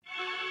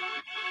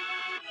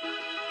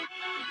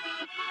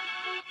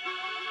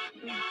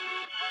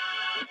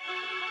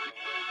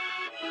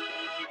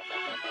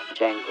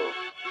Django,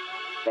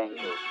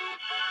 Django,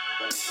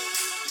 Django.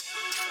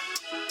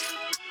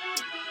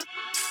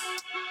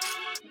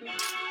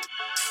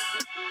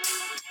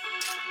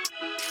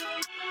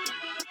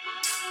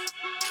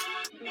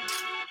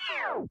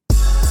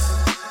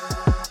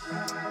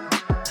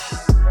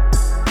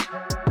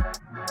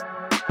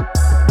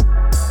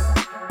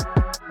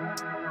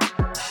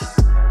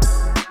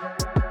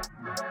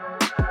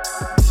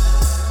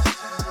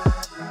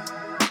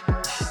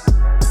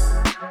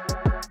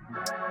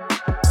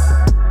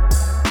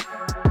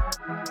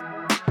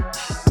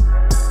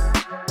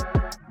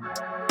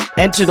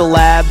 Enter the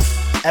Lab,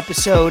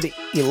 episode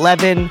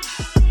 11.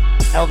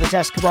 Elvis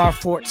Escobar,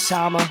 Fort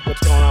Sama.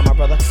 What's going on, my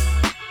brother?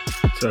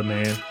 What's up,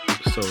 man?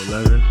 Episode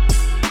 11.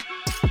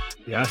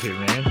 You out here,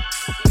 man.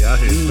 You out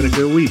here. It's been a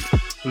good week.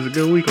 It was a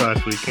good week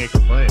last week. Can't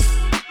complain.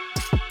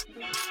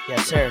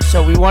 Yes, sir.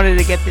 So we wanted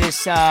to get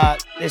this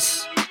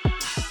this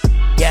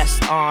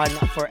guest on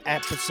for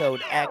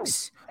episode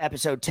X,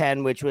 episode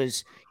 10, which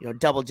was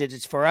double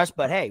digits for us.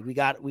 But hey,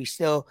 we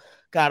still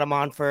got him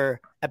on for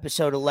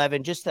episode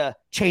 11 just to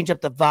change up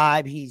the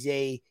vibe. He's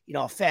a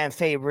fan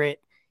favorite,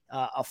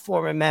 a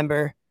former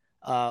member.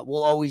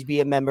 Will always be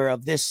a member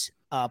of this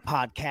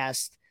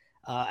podcast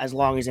as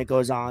long as it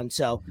goes on.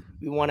 So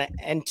we want to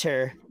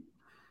enter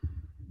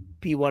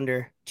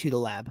B.Wonder to the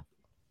lab.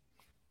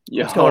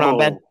 What's going on,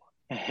 Ben?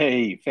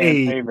 Hey,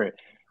 fan favorite.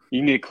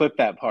 You need to clip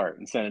that part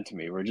and send it to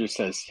me where it just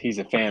says he's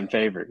a fan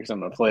favorite, because I'm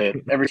going to play it.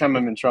 Every time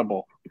I'm in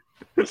trouble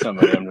with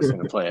somebody, I'm just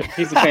going to play it.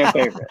 He's a fan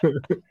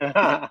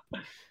favorite.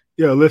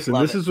 Yo, listen,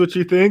 this is what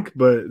you think,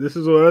 but this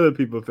is what other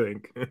people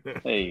think.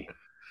 Hey,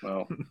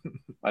 well,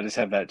 I just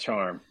have that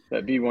charm,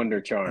 that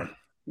B.Wonder charm,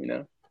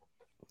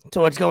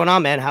 So what's going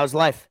on, man? How's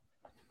life?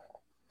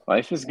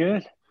 Life is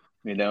good.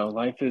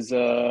 Life is,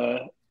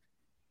 I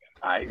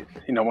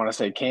want to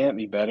say can't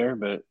be better,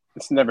 but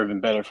it's never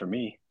been better for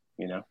me,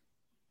 We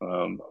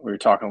were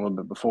talking a little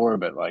bit before,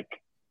 but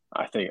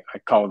I think I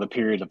call the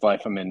period of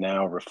life I'm in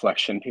now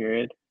reflection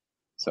period.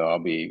 So I'll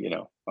be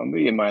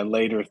in my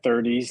later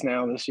 30s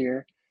now this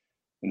year.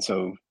 And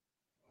so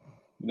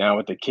now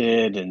with the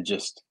kid and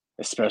just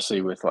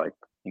especially with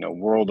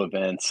world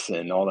events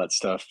and all that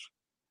stuff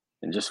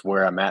and just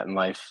where I'm at in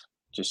life,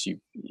 just you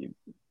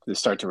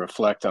start to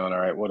reflect on, all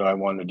right, what do I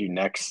want to do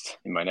next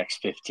in my next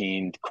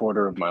 15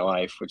 quarter of my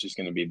life, which is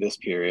going to be this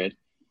period,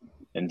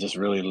 and just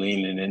really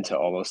leaning into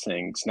all those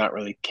things, not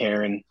really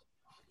caring.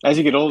 As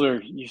you get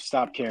older, you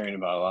stop caring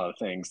about a lot of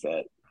things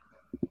that,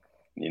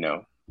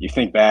 you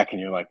think back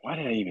and you're like, why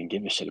did I even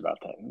give a shit about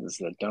that? This is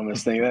the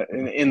dumbest thing that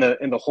in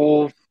the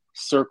whole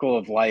circle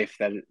of life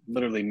that it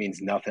literally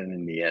means nothing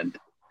in the end.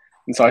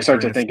 And so I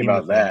start to think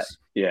about that.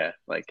 Yeah.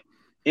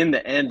 In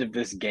the end of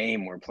this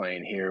game we're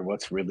playing here,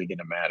 what's really going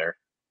to matter?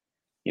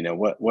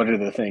 What are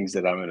the things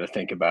that I'm going to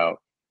think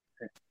about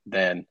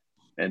then?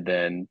 And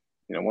then,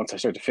 once I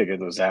start to figure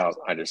those out,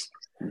 I just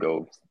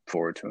go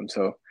forward to them.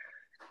 So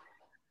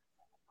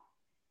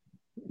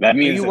that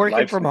means are you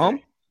working from home?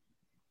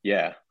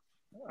 Yeah.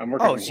 I'm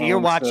working from so you're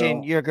home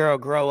watching still. your girl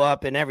grow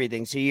up and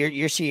everything. So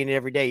you're seeing it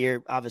every day.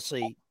 You're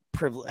obviously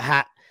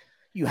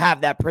you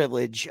have that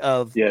privilege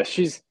of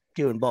she's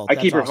doing both. I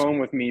keep her home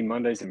with me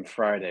Mondays and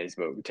Fridays,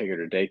 but we take her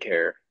to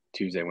daycare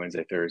Tuesday,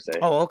 Wednesday, Thursday.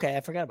 Oh, okay.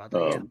 I forgot about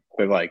that.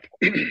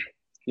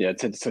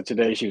 But so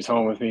today she was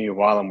home with me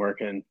while I'm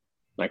working.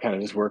 I kind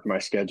of just work my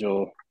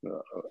schedule,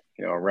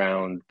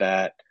 around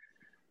that.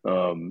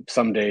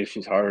 Some days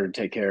she's harder to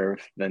take care of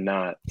than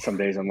not. Some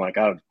days I'm like,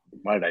 oh,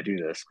 why did I do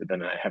this? But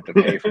then I have to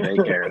pay for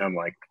daycare, and I'm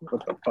like,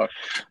 what the fuck,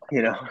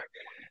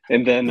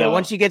 And then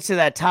once you get to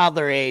that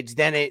toddler age,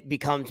 then it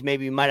becomes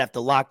maybe you might have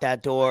to lock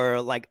that door,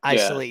 or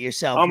isolate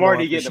yourself. I'm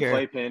already getting a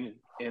playpen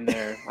in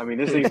there. I mean,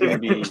 this thing's going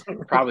to be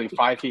probably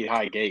 5 feet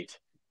high gate.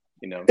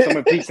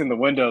 Someone peeks in the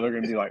window, they're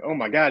going to be like, oh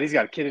my God, he's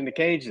got a kid in the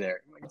cage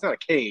there. It's not a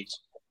cage.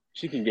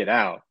 She can get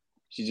out.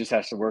 She just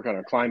has to work on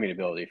her climbing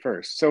ability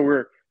first.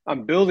 So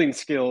I'm building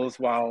skills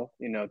while,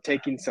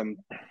 taking some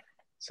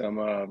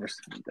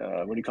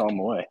what do you call them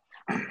away?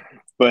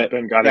 But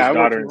Ben got his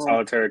daughter in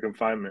solitary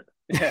confinement.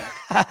 Yeah.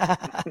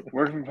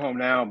 Working from home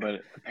now,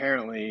 but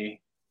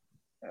apparently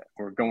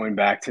we're going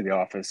back to the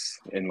office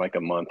in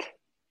a month.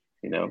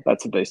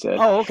 That's what they said.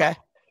 Oh, okay.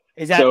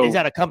 Is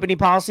that a company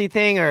policy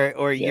thing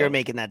or you're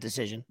making that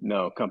decision?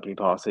 No, company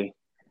policy.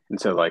 And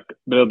so but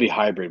it'll be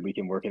hybrid. We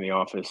can work in the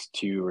office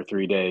 2 or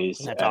 3 days.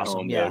 That's at awesome.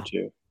 home Yeah. there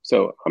too.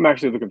 So I'm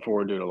actually looking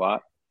forward to it a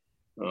lot.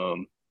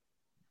 Working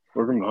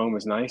from home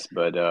is nice,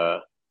 but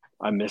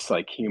I miss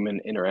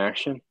human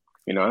interaction.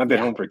 And I've been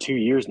home for 2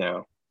 years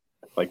now.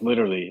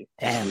 Literally.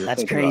 Damn,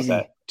 that's crazy.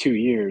 That 2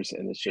 years,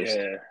 and it's just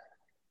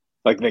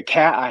the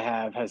cat I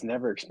have has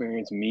never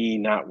experienced me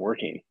not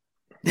working.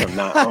 I'm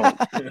not home.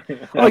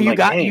 Oh, you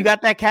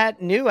got that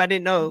cat new? I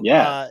didn't know.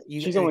 Yeah,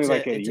 she's only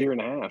a year and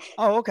a half.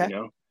 Oh, okay.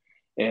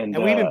 And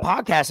we've been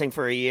podcasting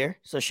for a year,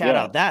 so shout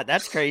out that.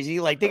 That's crazy.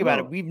 Think about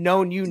it. We've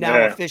known you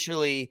now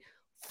officially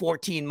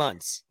 14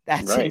 months.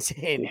 That's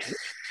insane.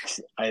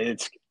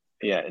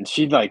 And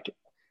she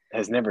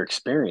has never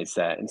experienced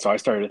that. And so I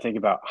started to think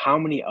about how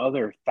many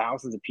other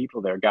thousands of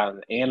people there got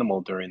an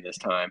animal during this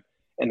time.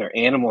 and their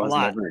animal A has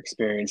lot. never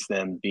experienced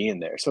them being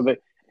there. So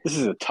this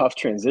is a tough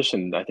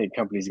transition I think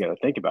companies got to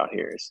think about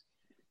here is,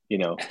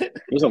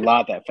 there's a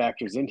lot that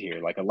factors into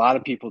here. Like a lot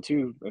of people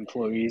too,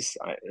 employees,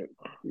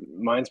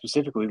 mine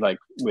specifically, like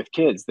with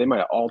kids, they might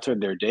have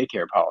altered their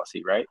daycare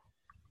policy, right?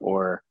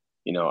 Or,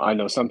 I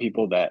know some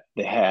people that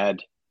they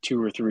had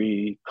 2 or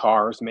 3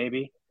 cars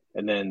maybe,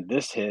 and then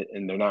this hit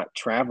and they're not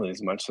traveling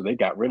as much. So they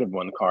got rid of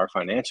one car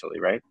financially,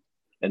 right?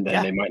 And then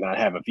Yeah. they might not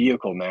have a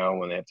vehicle now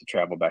when they have to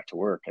travel back to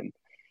work. And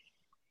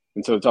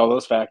so it's all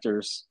those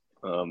factors.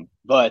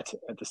 But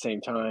at the same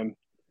time,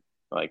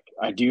 like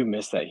I do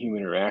miss that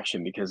human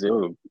interaction because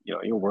you'll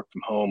work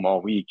from home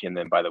all week. And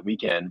then by the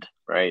weekend,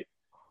 right?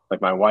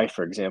 Like my wife,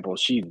 for example,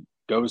 she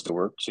goes to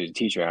work. She's a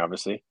teacher,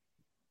 obviously.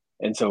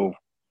 And so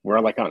we're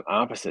like on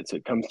opposites.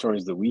 It comes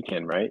towards the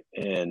weekend, right?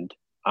 And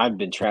I've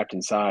been trapped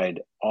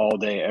inside all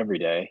day, every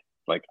day.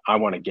 Like I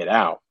want to get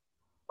out.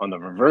 On the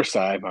reverse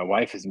side, my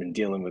wife has been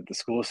dealing with the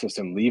school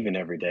system leaving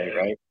every day,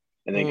 right?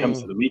 And then it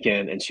comes to the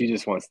weekend and she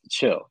just wants to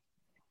chill.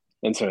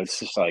 And so it's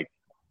just like,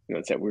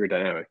 it's that weird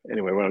dynamic.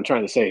 Anyway, what I'm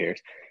trying to say here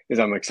is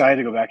I'm excited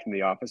to go back into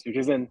the office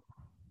because then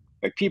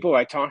like people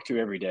I talk to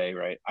every day,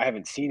 right? I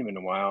haven't seen them in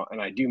a while.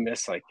 And I do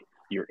miss like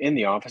you're in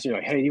the office, you're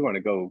like, hey, you want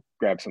to go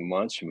grab some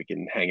lunch and we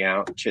can hang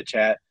out and chit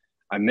chat.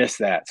 I miss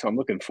that. So I'm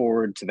looking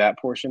forward to that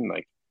portion.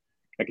 Like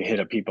I can hit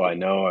up people I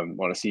know. I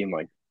want to see them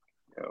like,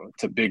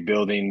 it's a big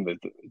building with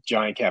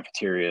giant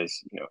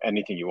cafeterias,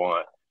 anything you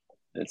want.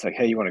 And it's like,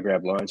 hey, you want to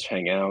grab lunch,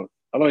 hang out.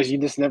 Otherwise, you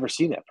just never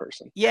see that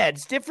person. Yeah,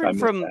 it's different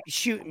from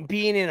that.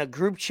 being in a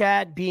group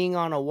chat, being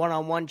on a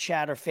one-on-one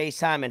chat or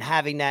FaceTime and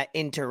having that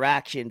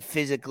interaction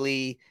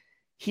physically,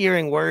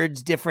 hearing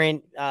words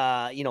different,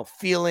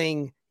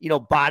 feeling,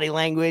 body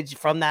language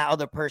from that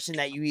other person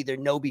that you either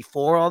know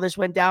before all this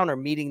went down or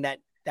meeting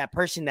that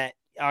person that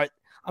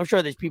I'm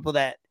sure there's people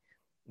that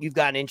you've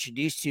gotten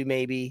introduced to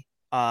maybe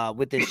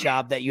with this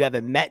job that you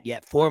haven't met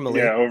yet formally.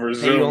 Yeah, over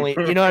Zoom.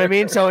 You know what I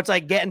mean? So it's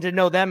like getting to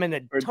know them in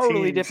a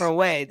totally Teams. different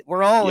way.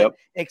 We're all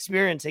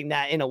experiencing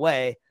that in a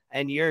way,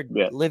 and you're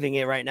living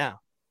it right now.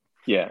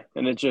 Yeah.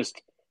 And it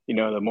just,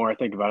 the more I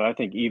think about it, I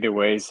think either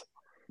way's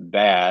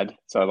bad.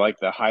 So I like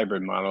the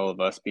hybrid model of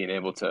us being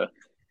able to,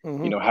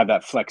 have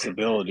that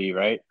flexibility,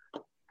 right?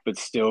 But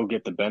still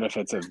get the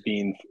benefits of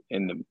being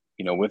in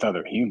the, with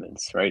other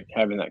humans, right?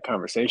 Having that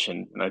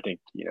conversation. And I think,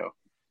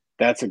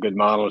 that's a good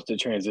model to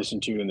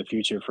transition to in the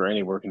future for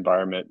any work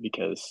environment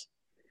because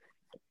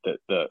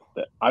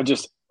I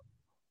just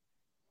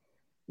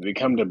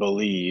become to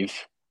believe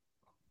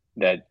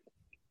that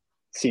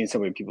seeing so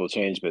many people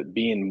change, but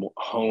being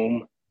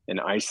home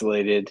and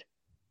isolated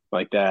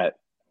like that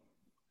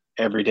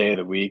every day of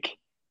the week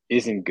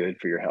isn't good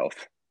for your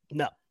health.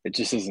 No, it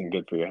just isn't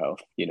good for your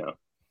health.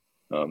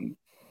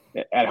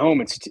 At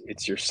home,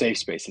 it's your safe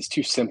space. It's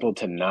too simple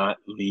to not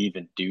leave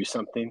and do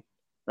something,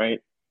 right?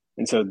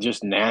 And so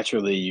just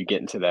naturally you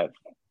get into that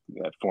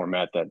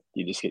format that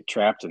you just get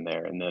trapped in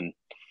there and then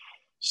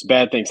just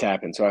bad things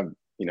happen. So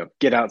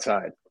get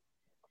outside.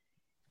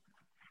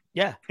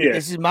 Yeah.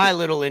 This is my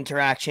little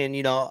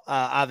interaction.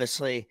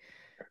 Obviously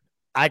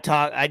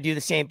I do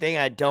the same thing.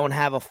 I don't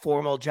have a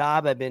formal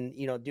job. I've been,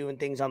 doing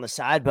things on the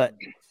side, but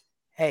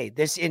hey,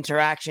 this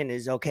interaction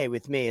is okay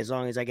with me. As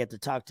long as I get to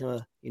talk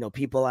to,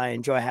 people I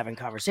enjoy having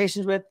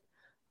conversations with,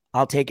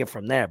 I'll take it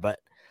from there. But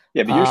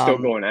yeah, but you're still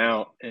going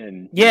out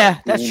and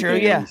that's true.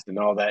 Yeah. And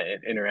all that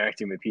and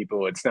interacting with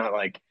people. It's not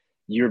like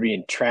you're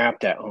being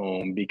trapped at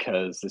home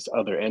because this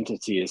other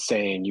entity is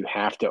saying you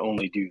have to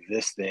only do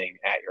this thing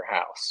at your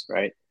house,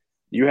 right?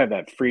 You have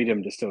that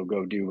freedom to still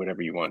go do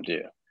whatever you want to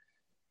do.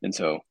 And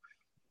so,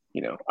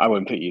 I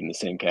wouldn't put you in the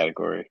same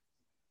category.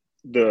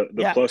 The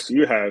plus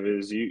you have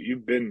is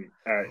you've been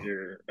at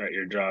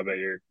your job at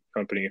your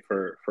company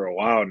for a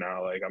while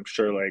now. Like I'm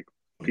sure like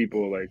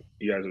people like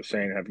you guys were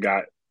saying have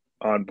got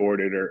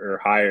onboarded or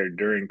hired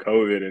during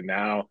COVID and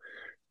now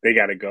they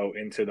got to go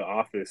into the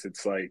office.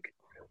 It's like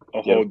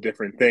a whole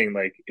different thing.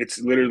 Like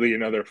it's literally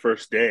another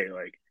first day.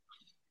 Like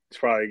it's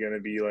probably going to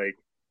be like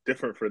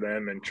different for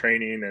them and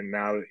training. And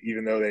now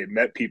even though they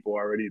met people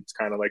already, it's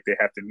kind of like they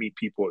have to meet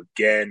people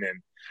again.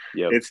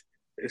 And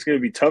it's going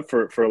to be tough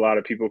for a lot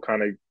of people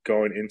kind of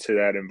going into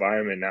that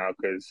environment now.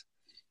 Cause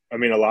I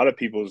mean, a lot of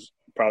people's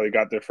probably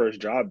got their first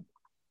job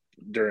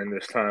during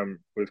this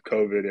time with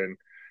COVID and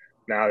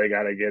now they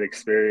got to get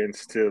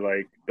experience to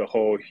like the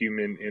whole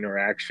human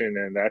interaction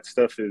and that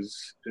stuff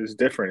is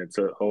different. It's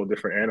a whole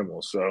different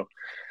animal. So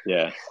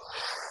yeah,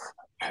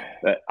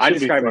 I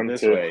describe it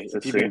this way.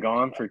 If you've been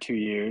gone for 2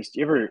 years, do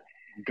you ever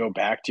go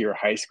back to your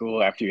high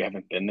school after you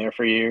haven't been there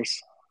for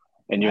years?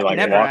 And you're like,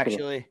 never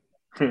actually.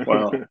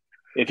 Well,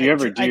 if you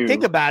ever do, I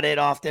think about it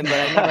often, but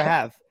I never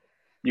have.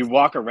 You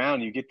walk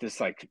around, you get this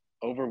like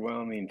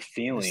overwhelming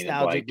feeling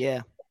of like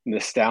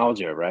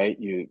nostalgia, right?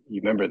 You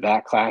remember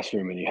that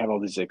classroom and you have all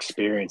these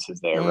experiences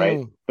there,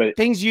 right? But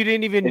things you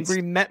didn't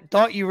even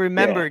thought you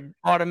remembered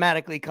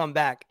automatically come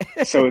back.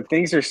 So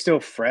things are still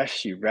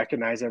fresh. You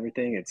recognize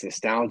everything. It's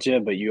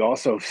nostalgia, but you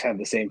also have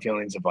the same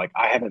feelings of like,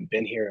 I haven't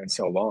been here in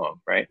so long,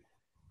 right?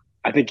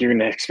 I think you're going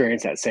to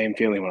experience that same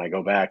feeling when I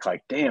go back.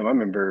 Like, damn, I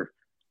remember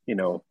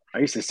I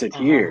used to sit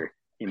here,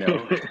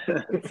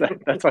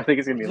 that's what I think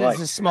it's going to be like. Just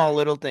the small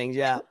little things.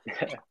 Yeah.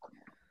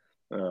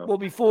 Well,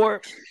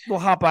 before we'll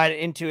hop right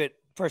into it,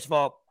 first of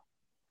all,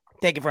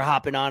 thank you for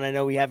hopping on. I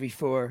know we have you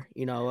for,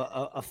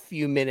 a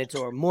few minutes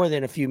or more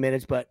than a few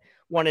minutes, but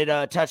wanted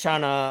to touch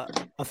on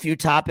a few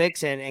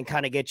topics and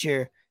kind of get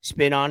your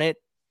spin on it.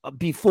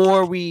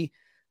 Before we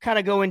kind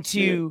of go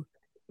into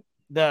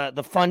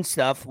the fun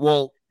stuff,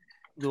 we'll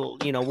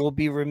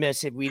be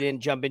remiss if we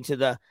didn't jump into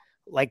the,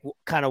 like,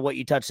 kind of what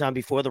you touched on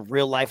before, the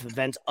real life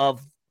events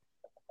of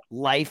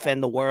life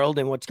and the world,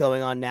 and what's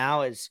going on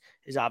now is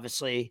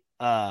obviously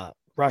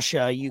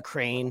Russia,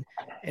 Ukraine,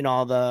 and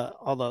all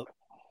the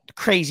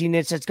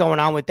craziness that's going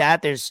on with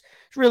that. There's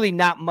really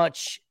not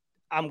much.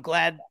 I'm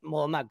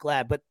not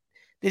glad, but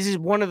this is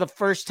one of the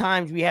first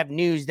times we have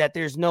news that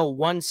there's no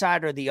one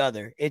side or the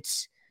other.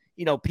 It's,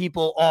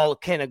 people all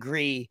can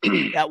agree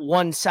that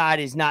one side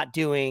is not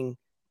doing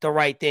the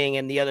right thing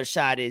and the other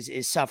side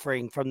is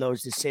suffering from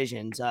those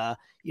decisions.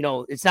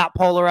 It's not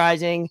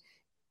polarizing.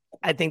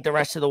 I think the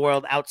rest of the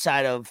world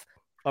outside of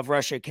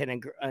Russia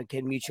can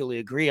mutually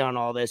agree on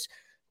all this.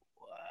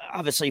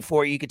 Obviously,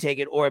 for you could take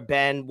it, or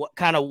Ben,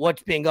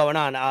 what's been going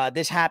on?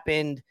 This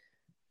happened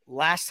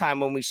last time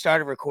when we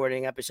started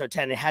recording episode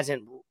 10.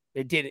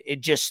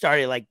 It just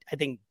started, like, I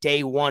think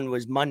day one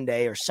was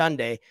Monday or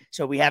Sunday.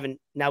 So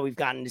we've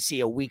gotten to see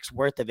a week's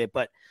worth of it.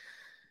 But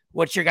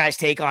what's your guys'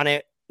 take on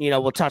it?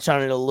 We'll touch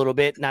on it a little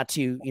bit, not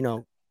to,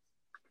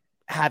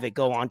 have it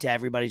go on to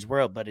everybody's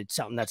world, but it's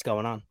something that's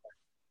going on.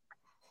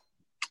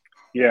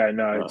 Yeah,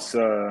 no, it's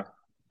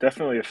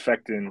definitely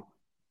affecting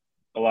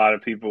a lot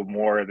of people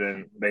more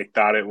than they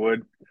thought it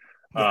would.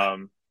 Yeah.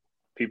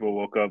 People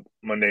woke up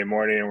Monday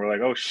morning and were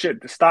like, oh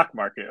shit, the stock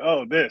market,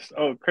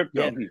 crypto.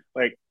 Yeah.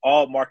 Like,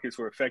 all markets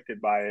were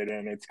affected by it.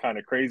 And it's kind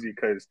of crazy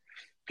because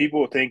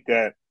people think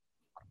that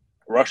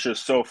Russia's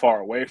so far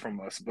away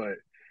from us, but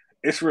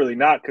it's really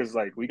not, because,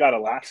 like, we got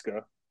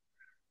Alaska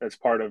that's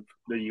part of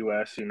the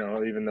U.S.,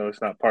 even though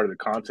it's not part of the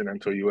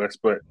continental U.S.,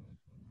 but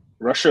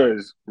Russia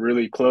is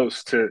really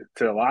close to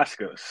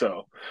Alaska.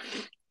 So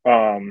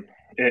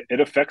it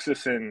affects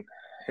us in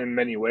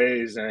many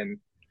ways. And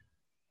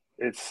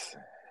it's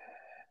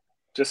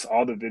just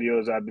all the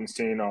videos I've been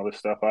seeing, all the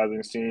stuff I've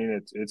been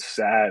seeing. It's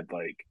sad,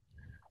 like,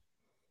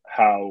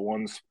 how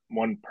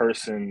one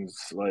person's,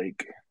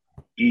 like,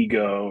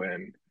 ego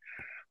and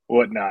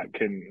whatnot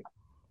can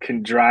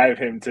drive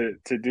him to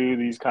do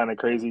these kind of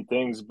crazy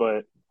things.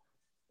 But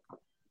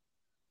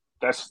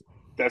that's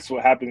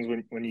what happens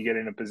when you get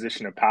in a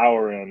position of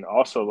power. And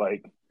also,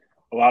 like,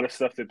 a lot of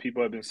stuff that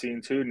people have been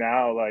seeing too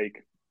now,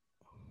 like,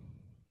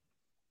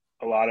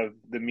 a lot of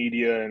the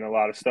media and a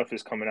lot of stuff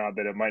is coming out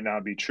that it might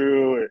not be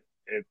true.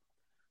 It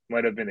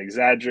might have been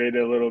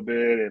exaggerated a little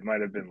bit. It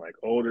might have been, like,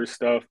 older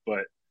stuff,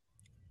 but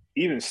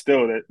even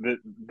still,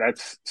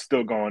 that's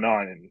still going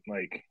on. And,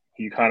 like,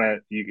 you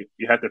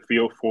have to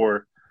feel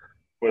for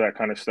that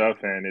kind of stuff.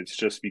 And it's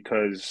just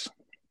because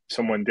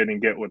someone didn't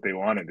get what they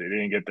wanted. They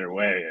didn't get their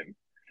way. And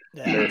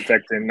they're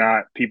affecting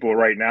not people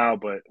right now,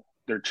 but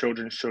their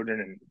children's children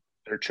and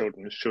their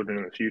children's children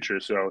in the future.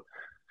 So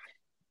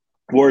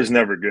war is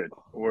never good.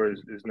 War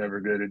is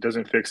never good. It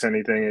doesn't fix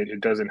anything.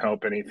 It doesn't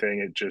help anything.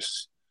 It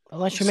just,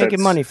 unless you're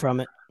making money from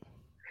it,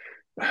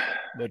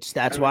 which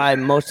that's why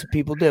most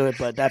people do it.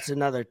 But that's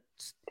another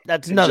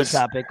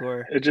topic.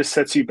 Or it just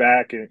sets you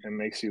back and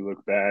makes you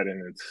look bad.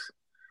 And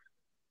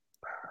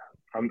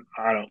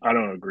I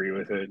don't agree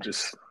with it.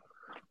 It's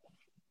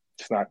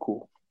not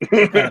cool.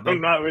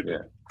 I'm not with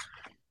it.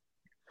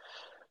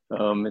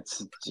 I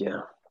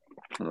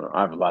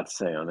have a lot to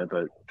say on it,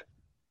 but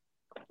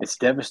it's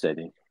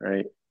devastating,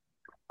 right?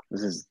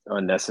 This is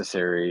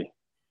unnecessary.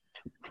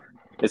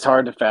 It's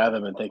hard to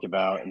fathom and think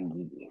about,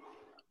 and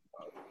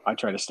I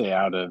try to stay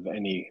out of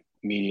any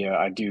media.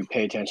 I do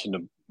pay attention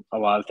to a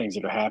lot of things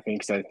that are happening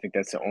because I think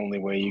that's the only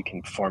way you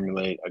can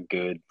formulate a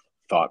good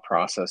thought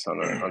process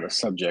on a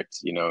subject.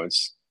 I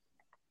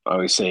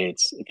always say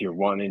if you're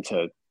wanting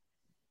to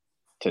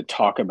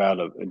talk about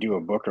do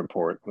a book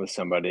report with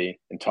somebody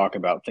and talk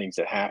about things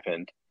that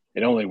happened,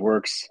 it only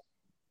works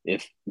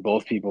if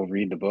both people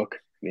read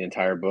the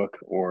entire book,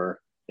 or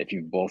if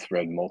you've both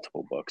read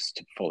multiple books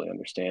to fully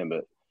understand.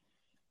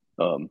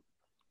 But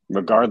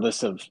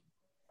regardless of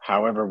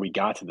however we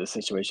got to this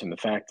situation, the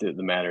fact of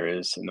the matter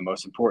is, and the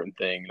most important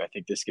thing, and I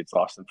think this gets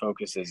lost in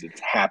focus, is it's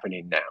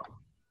happening now.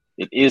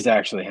 It is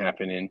actually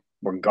happening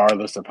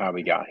regardless of how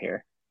we got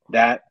here.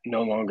 That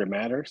no longer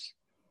matters.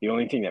 The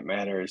only thing that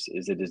matters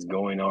is it is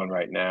going on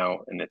right now,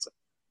 and it's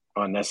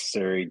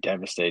unnecessary,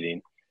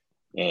 devastating,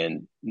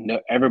 and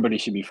everybody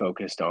should be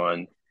focused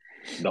on,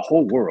 the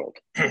whole world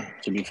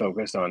should be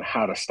focused on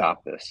how to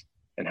stop this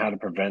and how to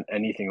prevent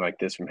anything like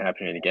this from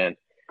happening again.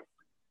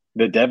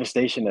 The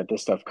devastation that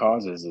this stuff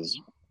causes is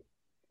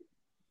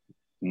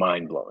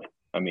mind-blowing.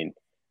 I mean,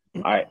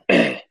 I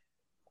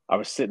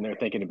was sitting there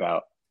thinking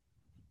about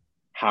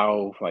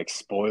how, like,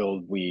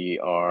 spoiled we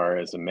are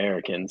as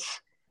Americans,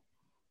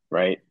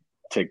 right?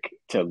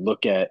 To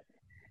look at,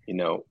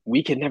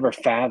 we can never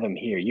fathom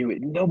here.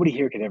 Nobody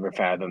here can ever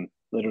fathom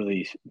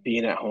literally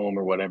being at home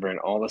or whatever, and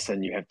all of a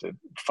sudden you have to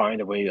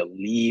find a way to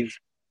leave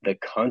the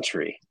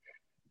country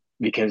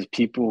because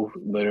people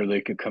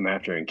literally could come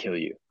after and kill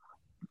you.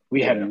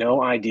 We have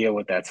no idea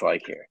what that's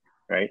like here,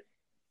 right?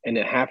 And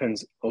it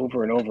happens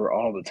over and over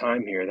all the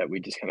time here that we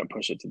just kind of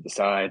push it to the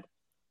side.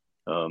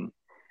 I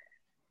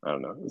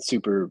don't know. It's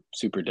super,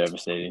 super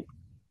devastating.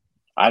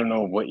 I don't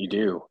know what you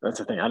do. That's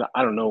the thing.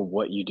 I don't know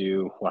what you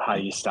do, how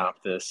you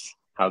stop this,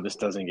 how this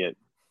doesn't get,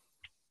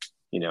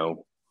 I don't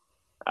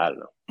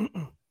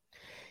know.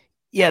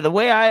 Yeah, the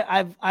way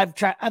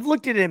I've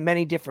looked at it in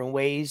many different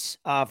ways.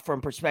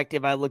 From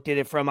perspective, I looked at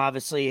it from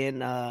obviously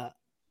an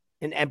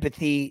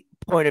empathy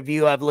point of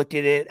view. I've looked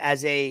at it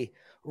as a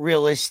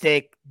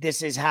realistic.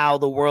 This is how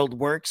the world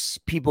works.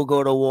 People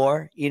go to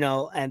war,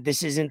 and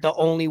this isn't the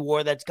only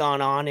war that's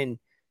gone on in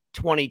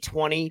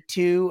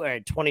 2022 or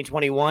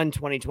 2021,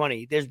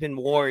 2020. There's been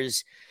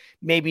wars,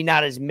 maybe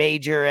not as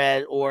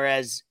major or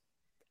as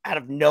out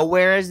of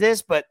nowhere as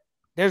this, but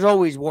there's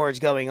always wars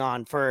going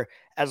on for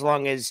as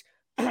long as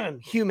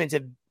humans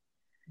have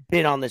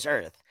been on this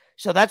earth.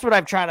 So that's what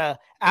I've tried to,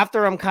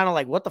 after I'm kind of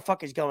like, what the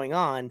fuck is going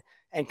on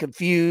and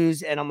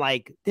confused. And I'm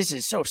like, this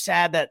is so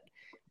sad that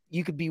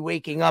you could be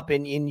waking up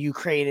in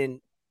Ukraine and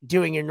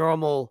doing your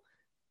normal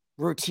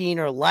routine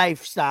or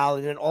lifestyle.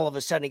 And then all of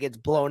a sudden it gets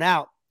blown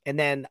out. And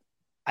then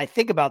I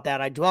think about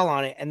that. I dwell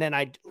on it. And then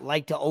I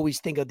like to always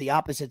think of the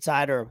opposite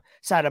side or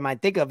side I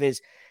might think of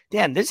is,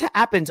 damn, this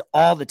happens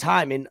all the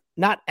time in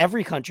not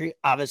every country.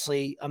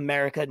 Obviously,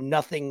 America,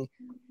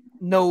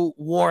 no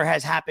war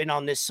has happened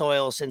on this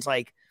soil since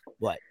 1800s,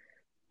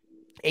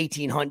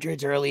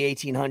 early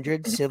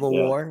 1800s. Civil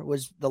War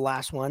was the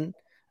last one.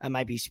 I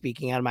might be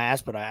speaking out of my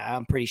ass, but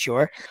I'm pretty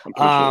sure. I'm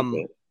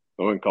pretty sure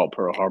I wouldn't call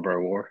Pearl Harbor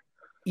a war.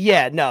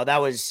 Yeah, no,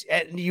 that was,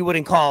 you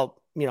wouldn't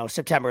call,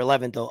 September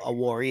 11th a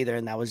war either.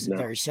 And that was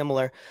very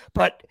similar,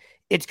 but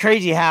it's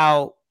crazy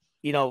how,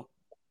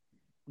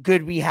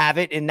 good we have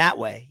it in that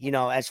way,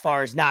 as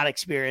far as not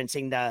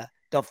experiencing the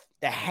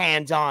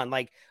hands-on,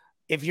 like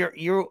if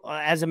you're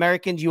as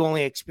Americans, you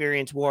only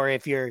experience war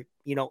if you're,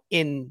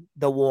 in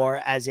the war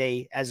as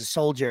a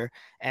soldier.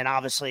 And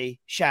obviously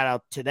shout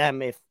out to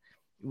them if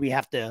we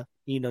have to,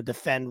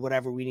 defend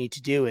whatever we need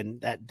to do.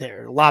 And that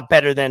they're a lot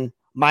better than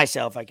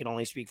myself. I can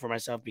only speak for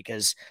myself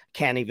because I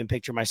can't even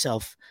picture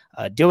myself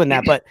doing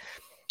that. But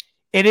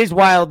it is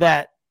wild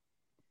that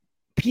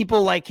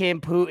people like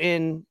him,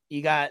 Putin,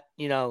 you got,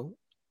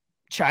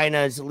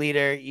 China's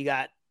leader, you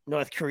got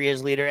North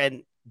Korea's leader,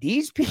 and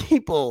these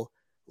people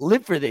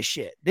live for this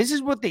shit. This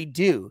is what they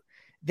do.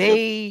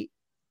 They're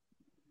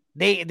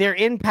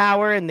in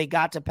power and they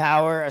got to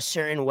power a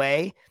certain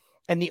way.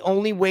 And the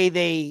only way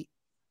they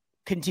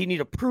continue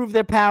to prove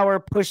their power,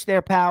 push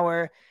their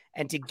power,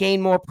 and to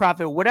gain more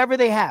profit, whatever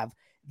they have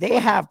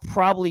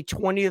probably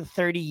 20 to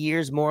 30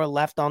 years more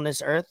left on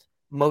this earth,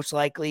 most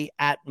likely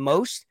at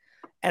most.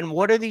 And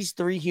what are these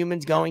three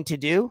humans going to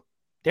do?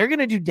 They're going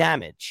to do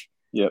damage.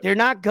 Yep. They're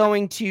not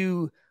going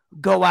to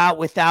go out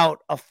without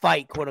a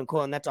fight, quote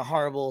unquote. And that's a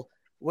horrible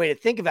way to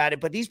think about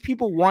it. But these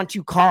people want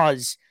to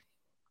cause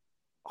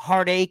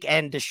heartache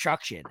and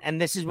destruction.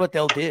 And this is what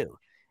they'll do.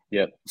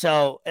 Yep.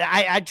 So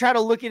I try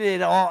to look at it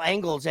at all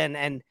angles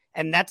and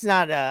that's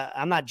not,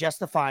 I'm not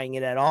justifying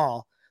it at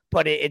all,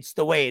 but it's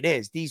the way it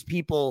is. These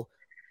people,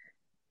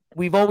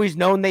 we've always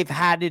known they've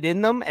had it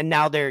in them and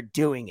now they're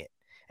doing it.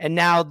 And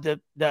now the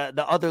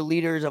other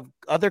leaders of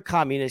other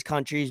communist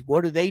countries,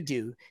 what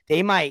do?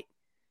 They might,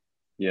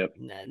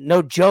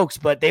 no jokes,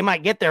 but they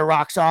might get their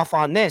rocks off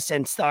on this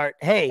and start,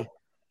 hey,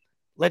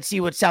 let's see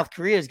what South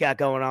Korea's got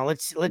going on.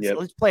 Let's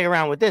play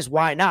around with this.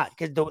 Why not?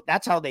 Because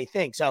that's how they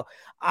think. So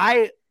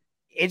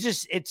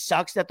it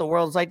sucks that the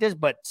world's like this,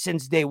 but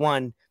since day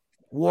one,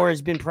 war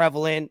has been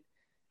prevalent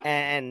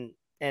and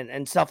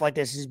stuff like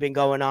this has been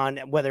going on,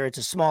 whether it's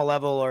a small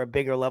level or a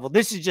bigger level.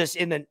 This is just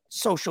in the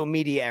social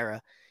media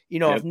era.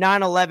 If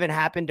 9/11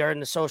 happened during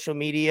the social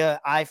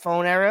media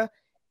iPhone era,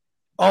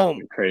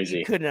 crazy.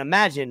 You couldn't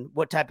imagine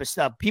what type of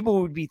stuff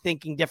people would be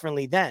thinking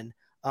differently then.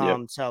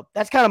 So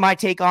that's kind of my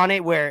take on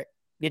it, where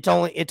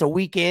it's a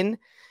week in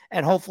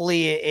and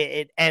hopefully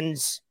it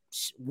ends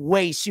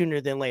way sooner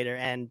than later.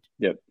 And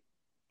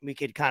we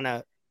could kind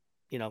of,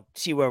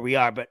 see where we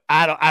are, but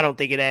I don't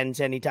think it ends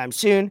anytime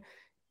soon.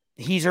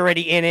 He's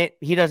already in it.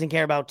 He doesn't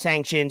care about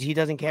sanctions. He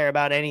doesn't care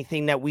about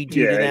anything that we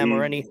do to them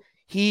or any.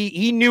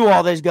 He knew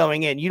all this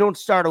going in. You don't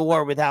start a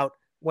war without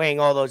weighing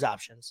all those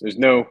options.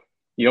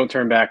 You don't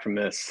turn back from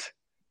this.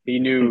 He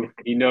knew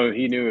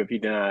if he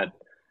did not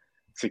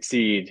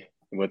succeed,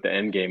 what the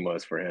end game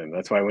was for him.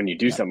 That's why when you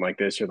do something like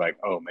this, you're like,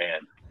 oh man,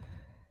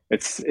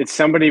 it's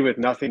somebody with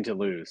nothing to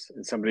lose,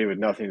 and somebody with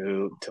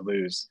nothing to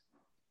lose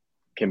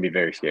can be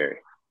very scary.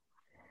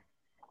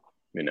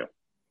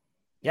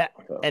 Yeah.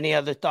 So. Any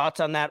other thoughts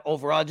on that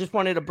overall? I just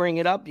wanted to bring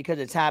it up because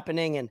it's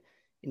happening, and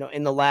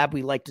in the lab,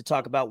 we like to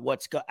talk about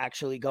what's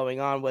actually going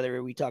on,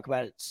 whether we talk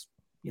about it,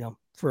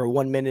 for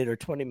 1 minute or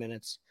 20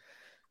 minutes.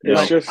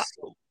 It's just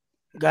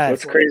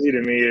what's crazy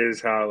to me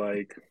is how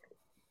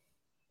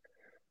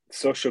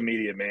social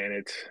media,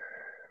 man,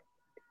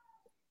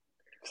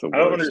 It's the I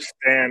don't worst.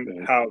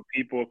 understand how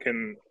people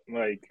can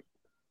like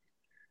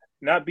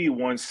not be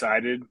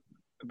one-sided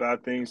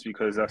about things,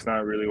 because that's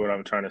not really what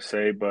I'm trying to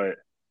say, but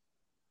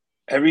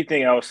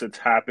everything else that's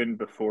happened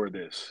before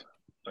this,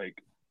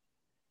 like,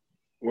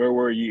 where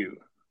were you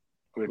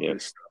with Yep.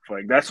 this stuff?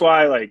 Like, that's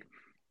why, like,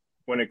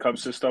 when it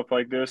comes to stuff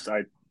like this,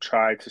 I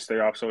try to stay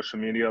off social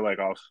media. Like,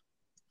 I'll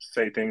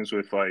say things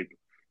with like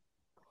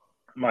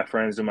my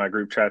friends in my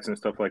group chats and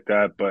stuff like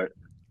that. But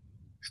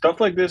stuff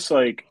like this,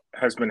 like,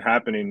 has been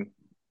happening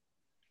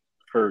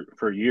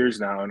for years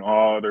now in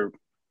all other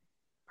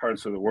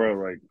parts of the world.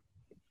 Like,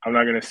 I'm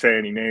not gonna say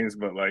any names,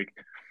 but like,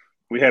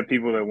 we had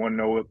people that won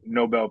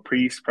Nobel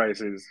Peace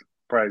prizes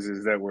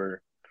that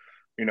were,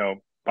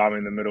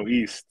 bombing the Middle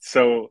East.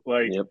 So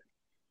like, Yep.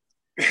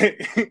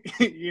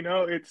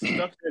 it's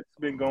stuff that's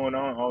been going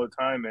on all the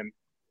time and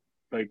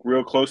like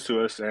real close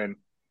to us, and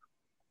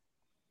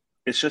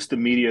it's just the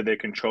media that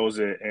controls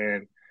it,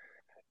 and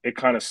it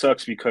kind of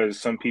sucks because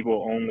some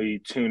people only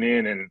tune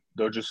in and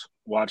they'll just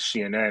watch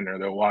CNN or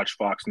they'll watch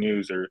Fox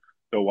News or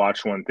they'll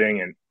watch one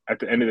thing, and at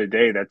the end of the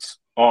day, that's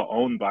all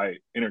owned by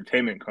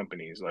entertainment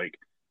companies. Like,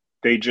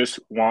 they just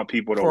want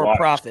people to For a watch.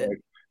 profit.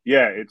 Like,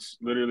 yeah, it's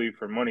literally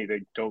for money.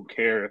 They don't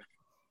care if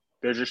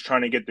they're just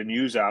trying to get the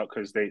news out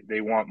because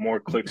they want more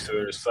clicks to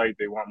their site.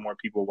 They want more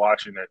people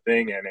watching their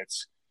thing, and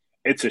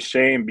it's a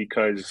shame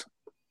because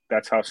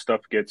that's how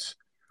stuff gets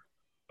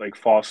like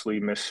falsely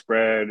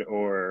misspread,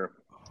 or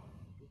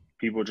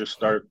people just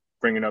start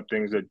bringing up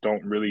things that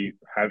don't really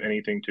have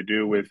anything to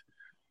do with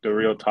the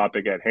real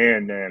topic at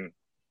hand. And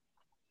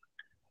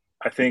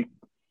I think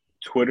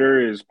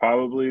Twitter is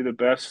probably the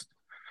best.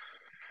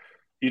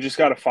 You just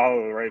got to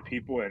follow the right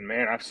people. And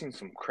man, I've seen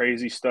some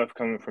crazy stuff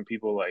coming from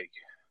people like,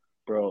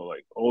 bro,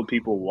 like old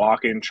people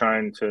walking,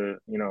 trying to,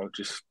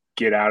 just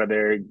get out of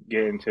there,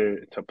 get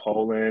to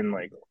Poland,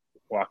 like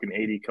walking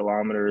 80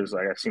 kilometers.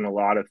 Like, I've seen a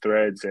lot of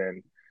threads,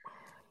 and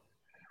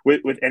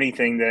with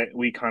anything that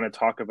we kind of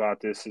talk about,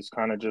 this is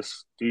kind of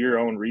just do your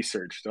own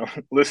research. Don't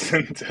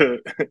listen to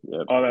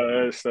Yep. all that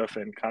other stuff,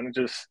 and kind of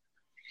just,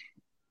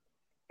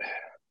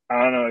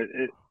 I don't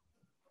know.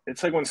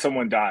 It's like when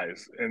someone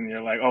dies and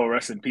you're like, oh,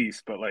 rest in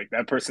peace. But like,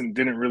 that person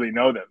didn't really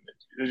know them.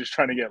 They're just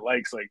trying to get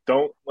likes. Like,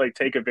 don't like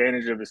take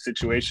advantage of a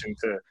situation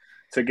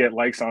to get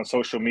likes on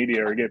social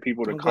media or get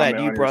people to I'm comment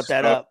glad you on your brought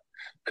that stuff. up.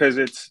 Because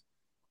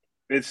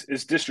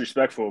it's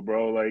disrespectful,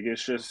 bro. Like,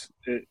 it's just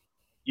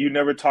you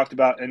never talked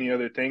about any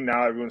other thing.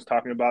 Now everyone's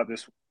talking about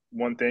this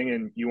one thing,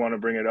 and you want to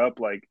bring it up.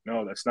 Like,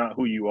 no, that's not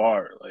who you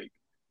are. Like,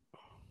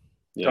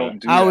 don't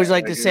do that. I always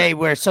like Like, to say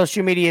where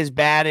social media is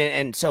bad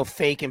and so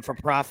fake and for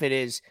profit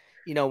is,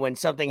 when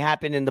something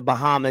happened in the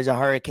Bahamas, a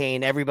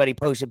hurricane, everybody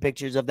posted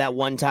pictures of that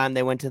one time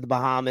they went to the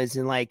Bahamas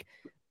and like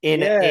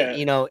in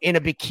in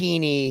a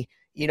bikini,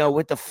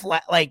 with the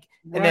flat, like,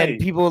 and then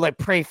people would like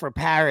pray for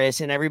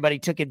Paris and everybody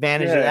took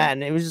advantage of that.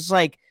 And it was just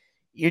like,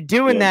 you're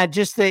doing that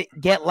just to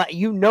get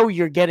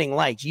you're getting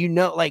likes,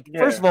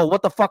 first of all,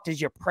 what the fuck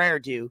does your prayer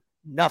do?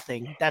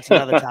 Nothing. That's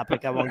another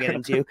topic I won't get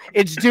into.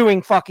 It's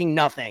doing fucking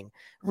nothing.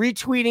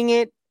 Retweeting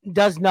it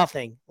does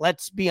nothing.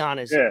 Let's be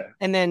honest. Yeah.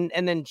 And then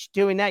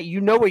doing that,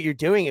 what you're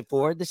doing it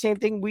for. The same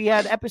thing, we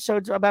had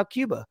episodes about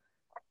Cuba.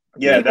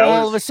 Yeah, people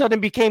all of a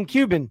sudden became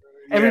Cuban.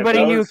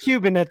 Everybody knew a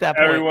Cuban at that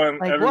point.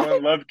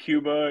 Everyone loved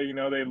Cuba.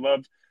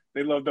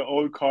 They loved the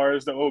old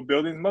cars, the old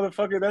buildings.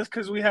 Motherfucker, that's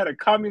because we had a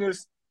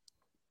communist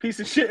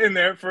piece of shit in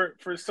there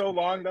for so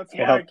long. That's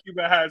why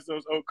Cuba has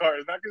those old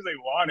cars, not because they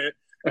want it.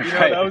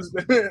 That was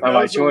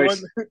my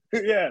choice.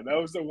 That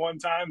was the one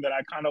time that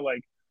I kind of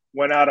like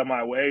went out of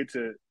my way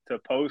to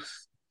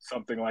post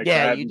something like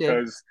that,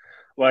 because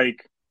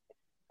like,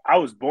 I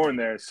was born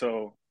there,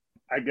 so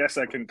I guess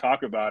I can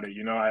talk about it.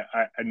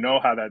 I know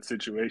how that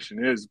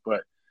situation is,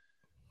 but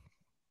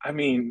I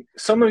mean,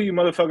 some of you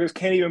motherfuckers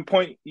can't even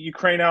point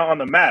Ukraine out on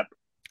the map.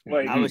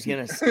 Like, I was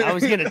gonna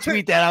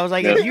tweet that. I was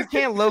like, if you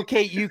can't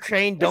locate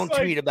Ukraine, don't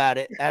tweet about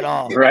it at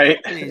all. Right?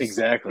 Please.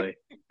 Exactly.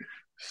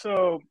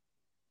 So,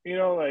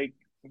 like,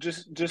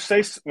 just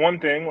say one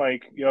thing,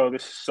 like, yo,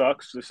 this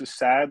sucks, this is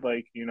sad,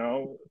 like,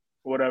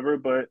 whatever,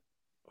 but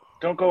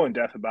don't go in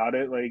depth about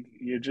it. Like,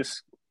 you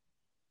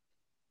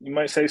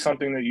might say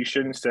something that you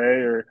shouldn't say,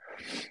 or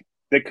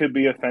that could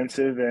be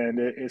offensive, and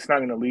it's not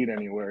going to lead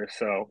anywhere.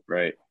 So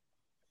right,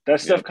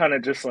 that stuff kind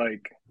of just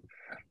like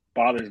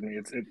bothers me.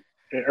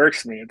 It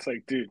irks me. It's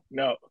like, dude,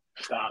 no,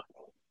 stop.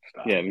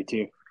 Yeah, me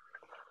too.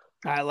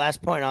 All right,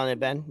 last point on it,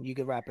 Ben. You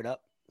can wrap it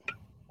up.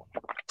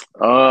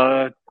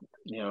 I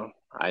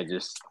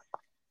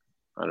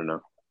don't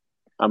know.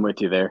 I'm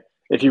with you there.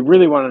 If you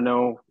really want to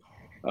know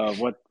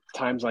what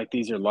times like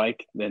these are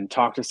like, then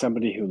talk to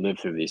somebody who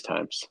lived through these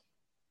times.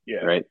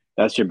 Yeah. Right.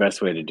 That's your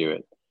best way to do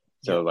it.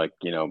 So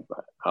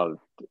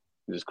I'll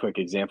just quick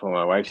example.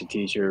 My wife's a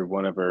teacher.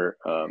 One of her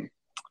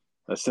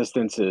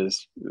assistants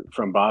is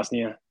from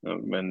Bosnia,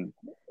 and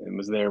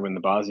was there when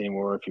the Bosnian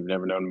War. If you've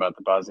never known about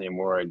the Bosnian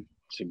War, I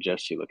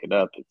suggest you look it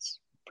up. It's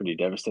pretty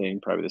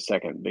devastating, probably the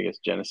second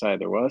biggest genocide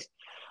there was.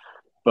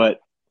 But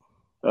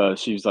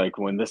she was like,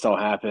 when this all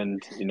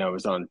happened, it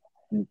was on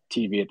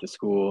TV at the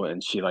school,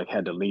 and she like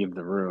had to leave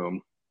the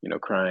room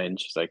crying.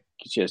 She's like,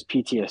 she has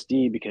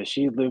PTSD because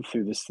she lived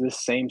through this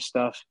same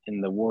stuff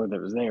in the war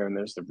that was there, and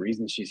there's the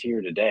reason she's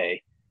here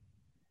today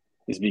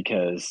is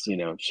because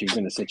she was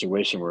in a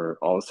situation where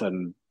all of a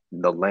sudden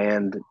the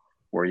land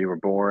where you were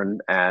born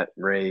at,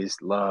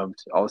 raised,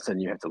 loved, all of a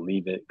sudden you have to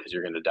leave it because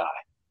you're going to die.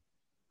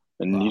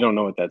 And you don't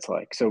know what that's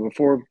like. So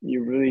before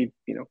you really,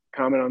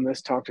 comment on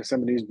this, talk to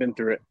somebody who's been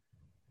through it.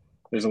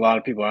 There's a lot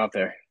of people out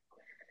there.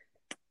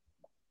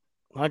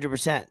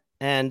 100%.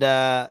 And,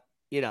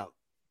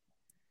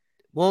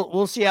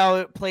 we'll see how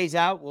it plays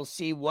out. We'll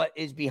see what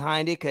is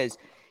behind it. Cause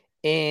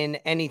in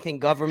anything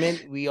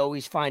government, we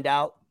always find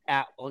out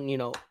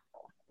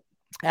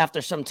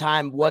after some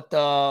time, what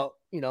the,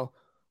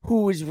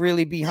 who is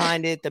really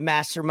behind it, the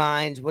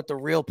masterminds, what the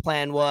real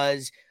plan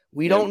was.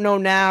 We don't know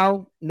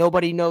now.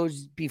 Nobody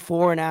knows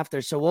before and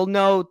after. So we'll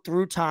know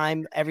through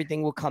time.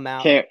 Everything will come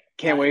out.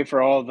 Can't wait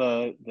for all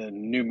the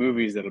new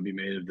movies that'll be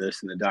made of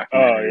this and the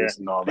documentaries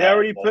and all that. They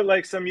already put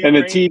like some Ukraine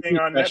and the TV thing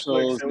on specials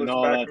Netflix. It and was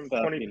all back that from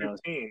stuff.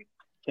 2015.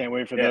 Can't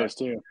wait for those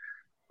too.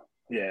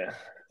 Yeah.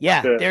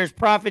 Yeah, there's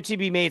profit to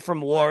be made from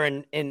war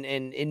and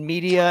in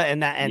media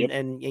and that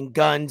and in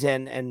guns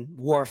and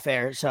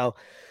warfare. So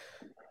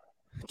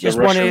just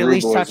wanted to at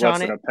least touch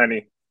on it. A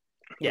penny.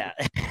 Yeah.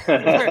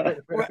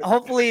 we're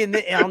hopefully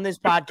on this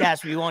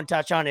podcast we won't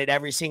touch on it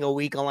every single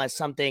week unless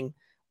something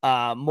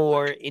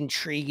more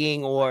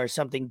intriguing or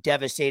something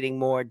devastating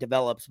more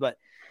develops. But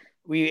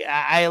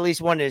I at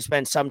least wanted to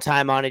spend some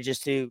time on it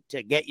just to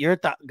get your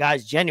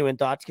guys' genuine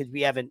thoughts, because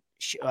we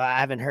I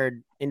haven't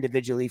heard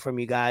individually from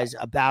you guys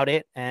about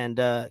it, and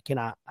I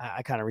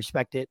kind of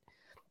respect it,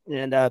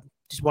 and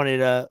just wanted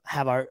to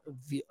have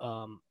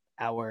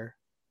our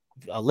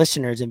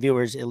listeners and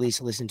viewers at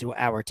least listen to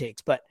our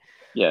takes. But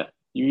yeah,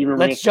 you even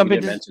let's jump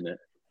into mention it.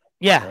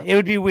 Yeah, it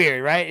would be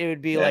weird, right? It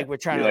would be like we're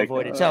trying to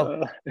avoid it.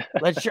 So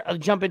let's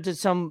jump into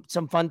some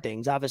fun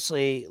things.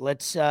 Obviously,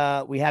 let's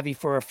we have you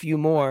for a few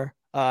more.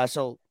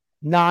 So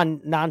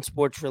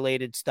non-sports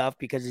related stuff,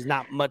 because there's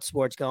not much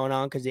sports going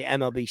on because the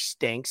MLB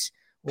stinks.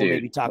 We'll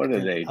maybe talk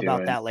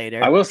about that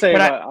later. I will say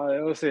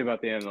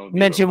about the MLB.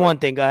 Mention one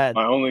thing. Go ahead.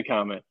 My only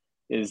comment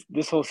is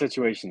this whole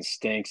situation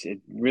stinks. It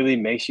really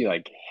makes you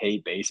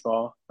hate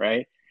baseball,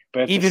 right?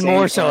 But even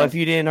more so if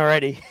you didn't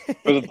already.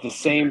 But at the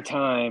same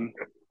time,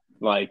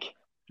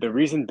 the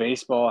reason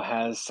baseball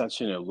has such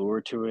an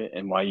allure to it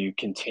and why you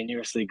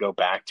continuously go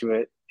back to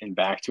it,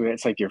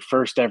 it's like your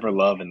first ever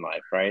love in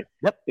life, right?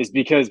 Yep. Is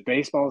because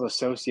baseball is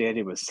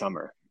associated with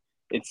summer.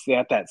 It's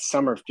got that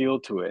summer feel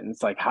to it. And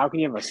it's like, how can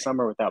you have a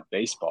summer without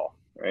baseball,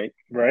 right?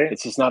 Right.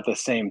 It's just not the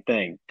same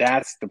thing.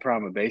 That's the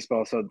problem with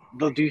baseball. So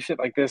they'll do shit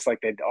like this, like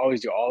they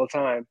always do all the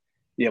time.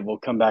 Yeah, we'll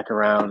come back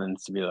around and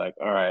to be like,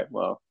 all right,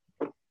 well,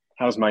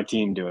 how's my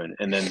team doing?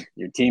 And then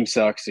your team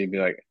sucks, so you'd be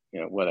like,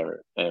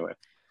 whatever. Anyway.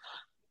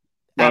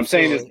 What I'm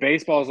saying is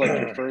baseball is like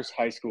your first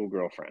high school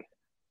girlfriend.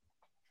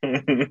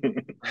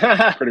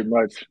 Pretty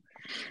much.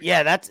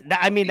 Yeah, that's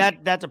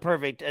a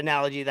perfect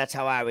analogy. That's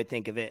how I would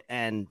think of it.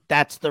 And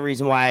that's the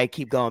reason why I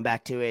keep going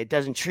back to it. It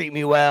doesn't treat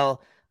me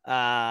well.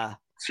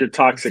 It's your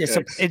toxic.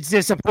 It's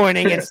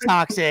disappointing. It's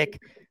toxic,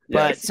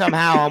 but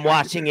somehow I'm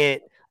watching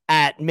it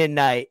at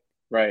midnight,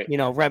 right?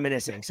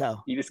 Reminiscing.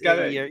 So you just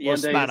gotta, you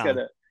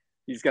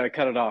just gotta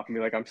cut it off and be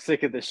like, I'm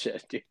sick of this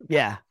shit, dude.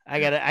 Yeah, I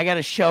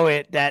gotta show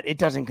it that it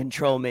doesn't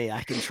control me.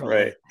 I control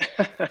it.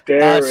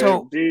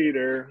 Derek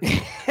Jeter.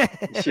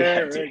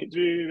 Derek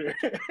Jeter.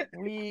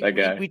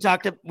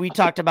 We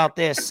talked about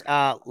this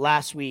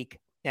last week,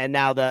 and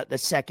now the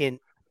second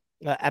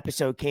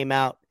episode came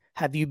out.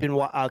 Have you been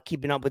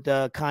keeping up with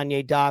the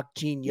Kanye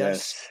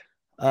Genius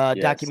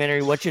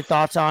documentary? What's your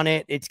thoughts on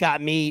it? It's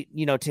got me.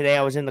 Today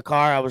I was in the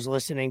car. I was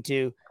listening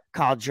to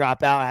College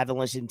Dropout. I haven't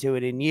listened to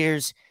it in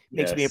years.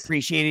 Makes me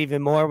appreciate it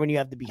even more when you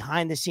have the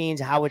behind the scenes,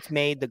 how it's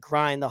made, the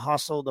grind, the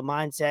hustle, the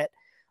mindset.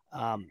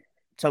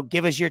 So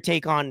give us your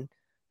take on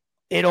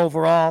it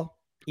overall.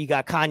 You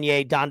got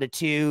Kanye down to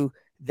 2.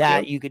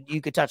 That you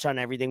could touch on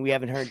everything. We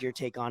haven't heard your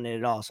take on it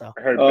at all. So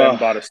I heard Ben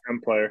bought a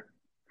stem player.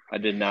 I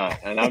did not,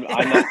 and I'm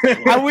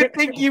not. I would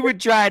think you would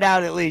try it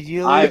out at least.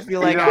 You feel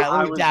like, all right,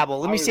 let me dabble.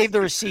 Let me save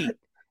the receipt.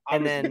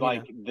 And then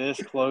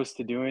this close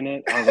to doing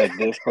it. I was like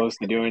this close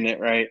to doing it,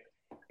 right?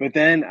 But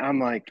then I'm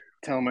like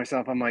telling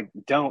myself,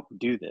 don't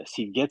do this.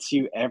 He gets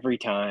you every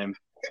time.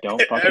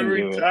 Don't fucking do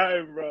it. Every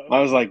time, bro. I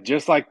was like,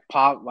 just like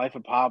Life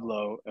of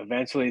Pablo,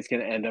 eventually it's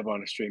gonna end up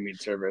on a streaming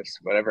service,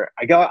 whatever.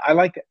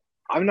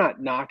 I'm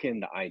not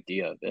knocking the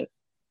idea of it.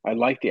 I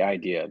like the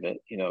idea of it.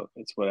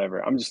 It's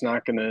whatever. I'm just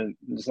not gonna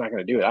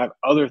do it. I have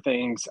other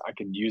things I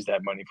could use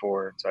that money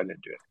for, so I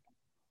didn't do it.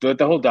 But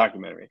the whole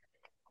documentary,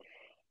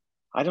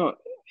 I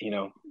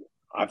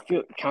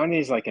feel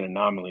Kanye's like an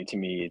anomaly to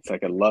me. It's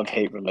like a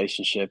love-hate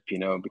relationship,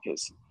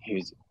 because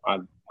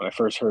when I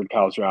first heard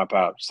College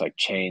Dropout, just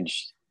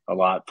changed a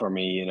lot for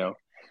me, and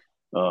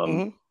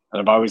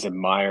I've always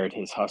admired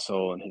his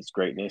hustle and his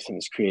greatness and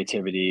his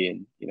creativity.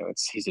 And,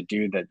 he's a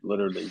dude that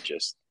literally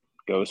just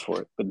goes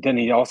for it. But then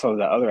he also,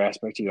 the other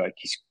aspect,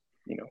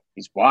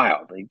 he's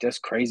wild. He does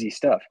crazy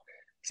stuff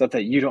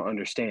that you don't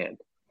understand.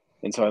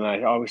 And so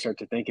I always start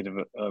to thinking of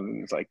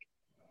him as like,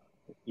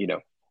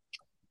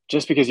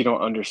 just because you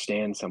don't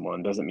understand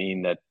someone doesn't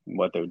mean that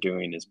what they're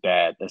doing is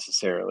bad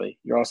necessarily.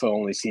 You're also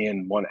only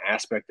seeing one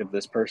aspect of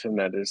this person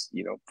that is,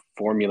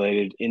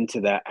 formulated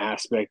into that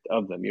aspect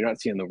of them. You're not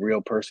seeing the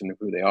real person of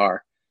who they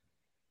are.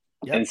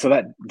 Yep. And so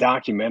that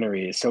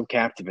documentary is so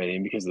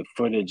captivating because the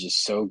footage is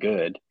so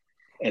good,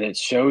 and it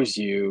shows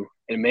you,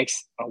 it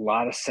makes a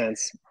lot of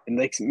sense. It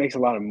makes a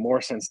lot of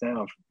more sense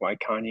now of why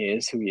Kanye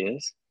is who he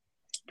is.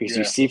 Because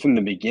you see from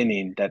the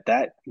beginning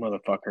that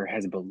motherfucker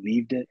has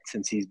believed it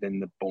since he's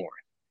been born.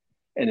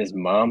 And his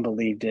mom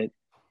believed it.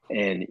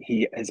 And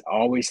he has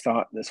always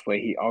thought this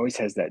way. He always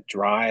has that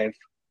drive.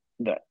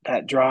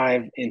 That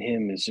drive in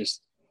him is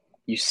just,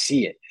 you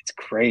see it. It's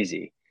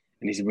crazy.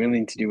 And he's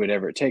willing to do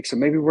whatever it takes. So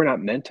maybe we're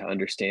not meant to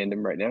understand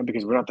him right now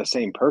because we're not the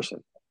same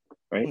person,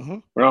 right? Mm-hmm.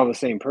 We're not all the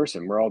same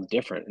person. We're all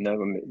different. And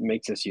that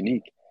makes us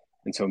unique.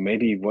 And so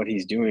maybe what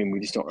he's doing,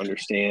 we just don't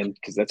understand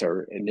because that's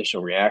our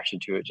initial reaction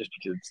to it, just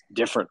because it's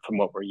different from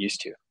what we're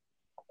used to,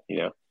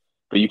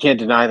 But you can't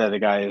deny that the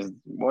guy is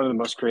one of the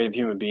most creative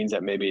human beings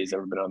that maybe has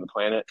ever been on the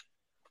planet.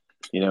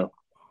 He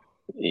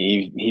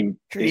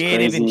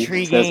creative, crazy,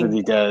 intriguing, says what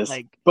he does.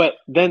 But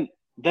then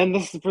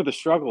this is where the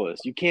struggle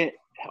is. You can't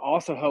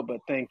also help but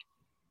think,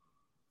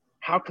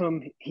 how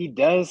come he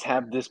does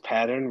have this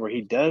pattern where he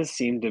does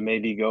seem to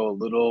maybe go a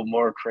little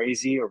more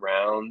crazy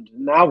around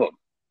an album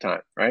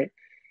time, right?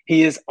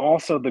 He is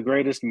also the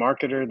greatest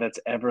marketer that's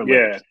ever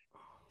lived.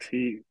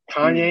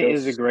 Kanye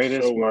is the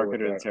greatest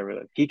marketer that's ever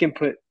lived. He can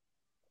put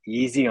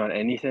Yeezy on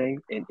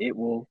anything and it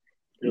will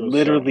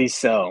literally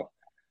sell.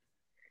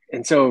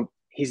 And so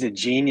he's a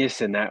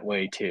genius in that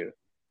way too.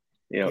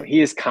 He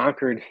has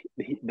conquered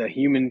the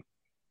human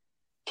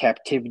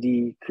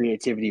captivity,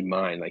 creativity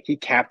mind. Like, he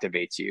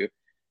captivates you.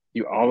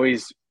 You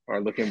always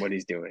are looking what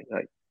he's doing.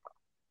 Like,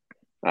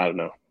 I don't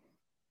know.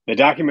 The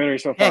documentary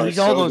so far he's is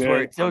all so those good.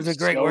 words. Those are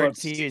great words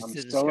to use I'm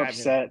to so describe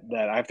upset him.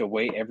 that I have to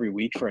wait every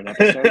week for an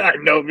episode. I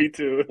know, me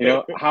too.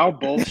 How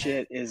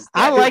bullshit is that?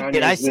 I liked Kanye's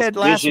it. I said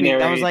last week,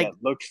 I was like,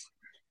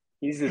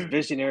 he's this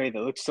visionary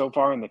that looks so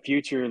far in the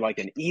future, like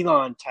an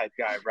Elon type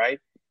guy, right?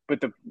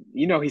 But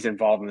he's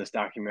involved in this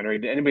documentary.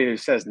 Anybody who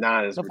says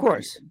not is, of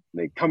course.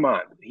 Like, come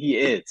on, he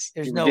is.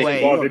 There's he's no way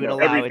he would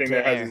allow everything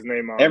that has his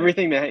name on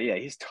everything that. Yeah,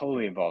 he's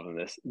totally involved in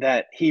this.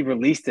 That he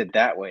released it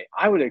that way.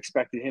 I would have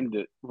expected him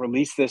to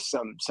release this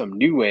some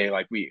new way,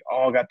 like we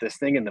all got this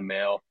thing in the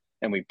mail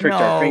and we pricked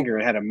our finger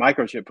and had a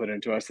microchip put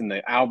into us, and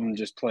the album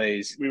just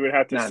plays. We would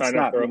have to sign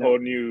up for a whole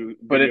new.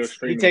 But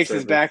he takes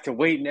us back to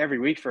waiting every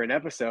week for an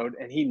episode,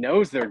 and he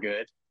knows they're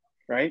good,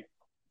 right?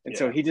 And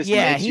so he just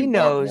makes he you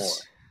knows. Want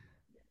more.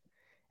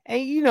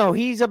 And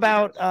he's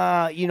about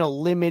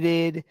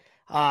limited,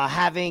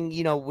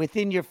 having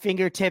within your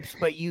fingertips,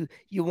 but you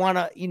want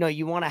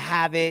to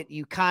have it,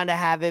 you kind of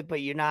have it,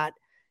 but you're not,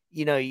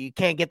 you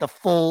can't get the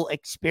full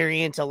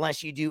experience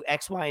unless you do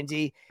X, Y, and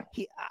Z.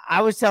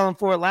 I was telling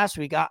Ford last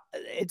week,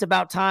 it's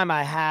about time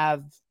I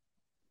have,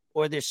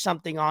 or there's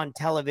something on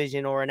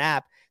television or an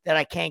app that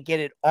I can't get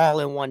it all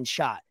in one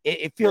shot.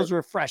 It feels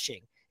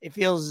refreshing. It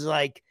feels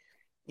like,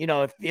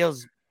 it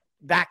feels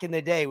back in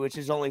the day, which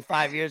is only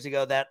 5 years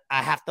ago, that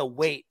I have to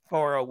wait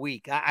for a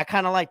week. I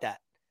kind of like that.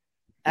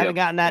 I haven't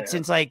gotten that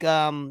since like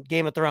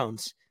Game of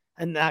Thrones,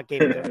 and not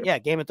Game of Thrones. Yeah,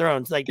 Game of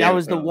Thrones. Like that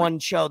was the one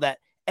show that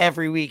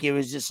every week it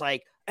was just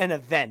like an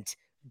event.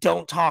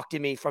 Don't talk to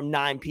me from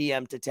 9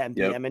 p.m. to 10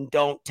 p.m. and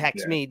don't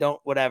text me.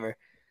 Don't whatever.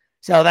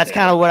 So that's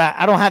kind of what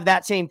I don't have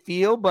that same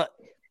feel, but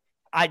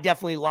I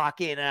definitely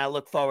lock in and I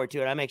look forward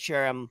to it. I make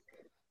sure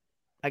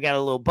I got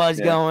a little buzz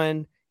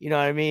going. You know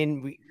what I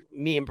mean?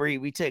 Me and Bree,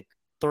 we took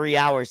 3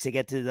 hours to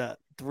get through the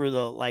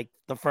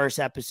first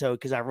episode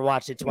because I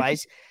rewatched it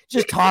twice.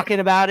 Just talking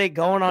about it,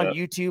 going on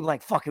YouTube,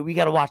 like, fuck it, we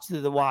got to watch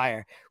Through the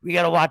Wire. We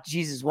got to watch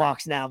Jesus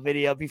Walks Now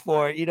video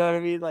before, you know what I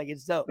mean? Like,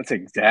 it's dope. That's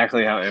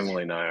exactly how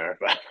Emily and I are.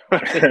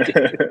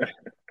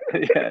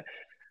 Yeah.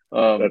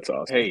 That's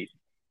awesome. Hey,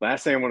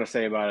 last thing I want to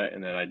say about it,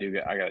 and then I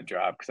got to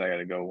drop because I got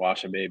to go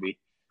wash a baby.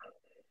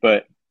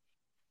 But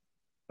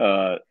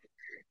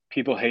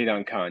people hate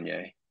on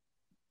Kanye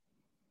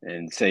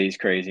and say he's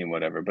crazy and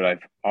whatever. But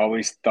I've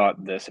always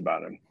thought this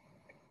about him,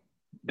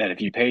 that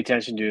if you pay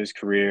attention to his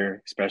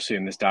career, especially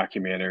in this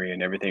documentary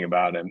and everything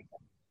about him,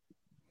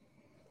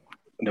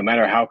 no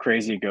matter how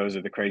crazy it goes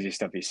or the crazy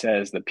stuff he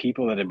says, the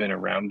people that have been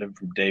around him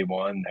from day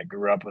one, that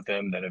grew up with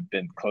him, that have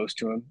been close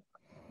to him,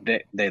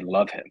 they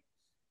love him.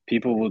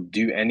 People will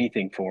do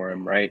anything for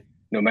him, right?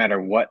 No matter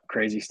what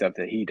crazy stuff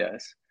that he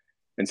does.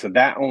 And so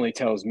that only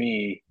tells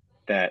me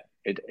that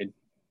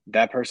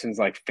that person's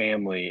like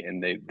family,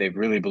 and they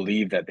really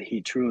believe that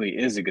he truly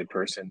is a good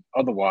person.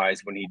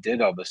 Otherwise, when he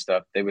did all this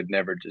stuff, they would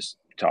never just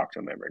talk to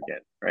him ever again,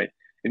 right?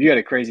 If you had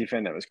a crazy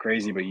fan that was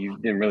crazy, but you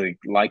didn't really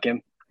like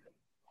him,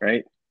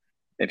 right?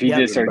 If he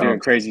did start doing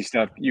crazy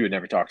stuff, you would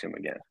never talk to him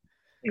again.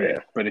 Right? Yeah.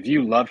 But if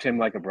you loved him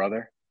like a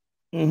brother,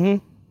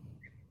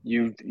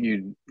 you'd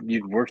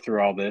work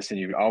through all this, and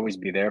you'd always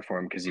be there for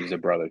him because he's a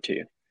brother to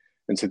you.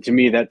 And so to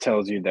me, that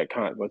tells you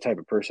what type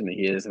of person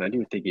he is, and I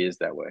do think he is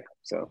that way.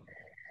 So.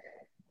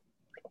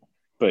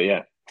 But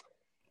yeah.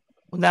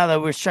 Well, now that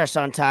we're stressed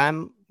on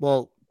time,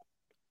 we'll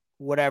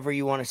whatever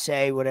you want to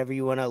say, whatever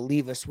you want to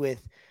leave us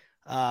with,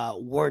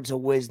 words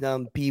of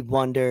wisdom,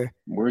 B.Wonder,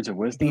 Words of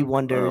wisdom,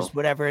 B.Wonders,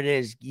 whatever it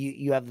is,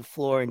 you have the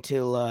floor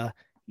until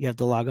you have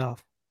to log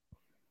off.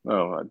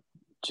 Oh, I'd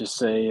just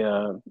say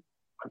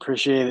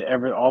appreciate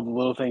all the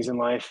little things in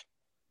life.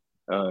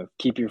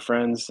 Keep your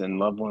friends and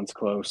loved ones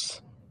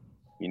close.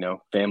 You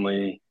know,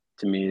 family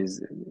to me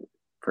is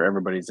for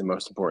everybody's the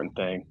most important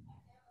thing.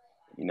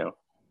 You know,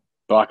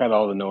 block out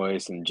all the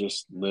noise and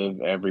just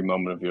live every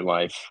moment of your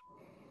life.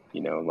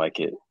 You know, like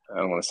it. I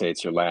don't want to say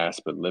it's your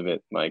last, but live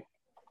it like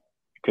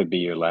it could be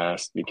your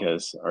last,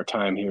 because our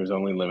time here is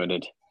only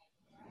limited.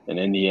 And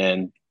in the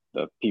end,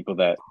 the people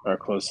that are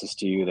closest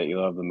to you, that you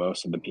love the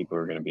most, are the people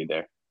who are going to be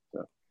there.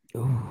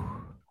 So,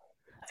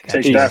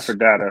 take that for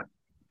data.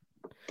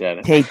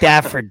 Take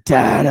that for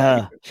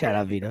data. Shout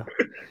out, Vito.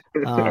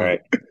 All right.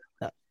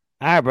 All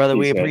right, brother. Peace,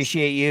 we guys.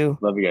 appreciate you.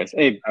 Love you guys.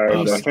 Hey, All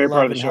right, my favorite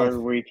part of the and show health.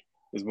 every week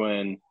is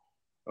when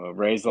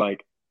Ray's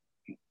like,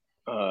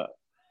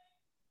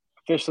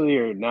 officially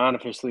or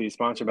non-officially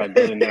sponsored by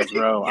Billionaires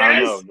Row. I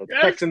don't know. The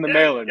check's in the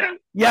mail or not.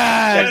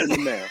 Yes. Check's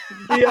in the mail.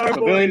 BR So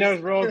boys.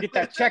 Billionaires Row, get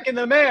that check in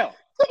the mail.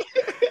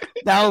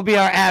 That will be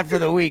our ad for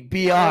the week.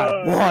 BR,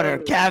 water,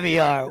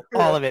 caviar,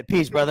 all of it.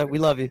 Peace, brother. We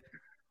love you.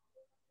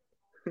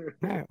 All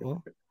right,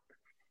 well,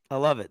 I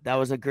love it. That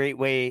was a great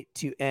way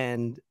to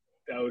end.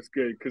 That was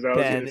good because I was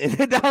Ben.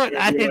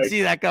 I didn't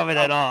see that coming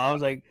at all. I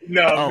was like,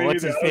 no, oh,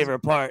 what's his favorite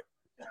part?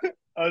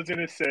 I was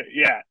gonna say,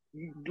 yeah,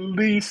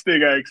 least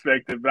thing I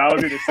expected, but I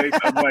was gonna say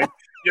something like,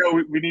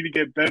 "Yo, we need to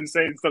get Ben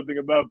saying something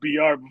about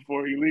BR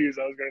before he leaves."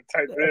 I was gonna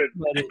type in.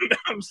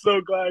 I'm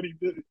so glad he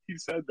did. He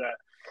said that.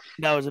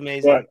 That was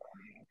amazing.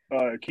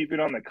 But keep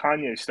it on the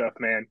Kanye stuff,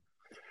 man.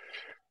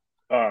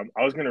 I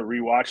was gonna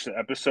rewatch the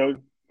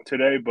episode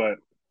today, but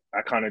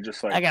I kind of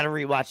just like I gotta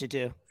rewatch it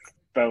too.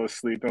 Fell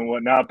asleep and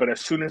whatnot. But as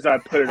soon as I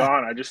put it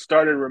on, I just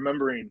started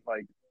remembering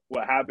like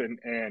what happened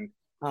and.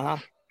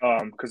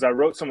 Because I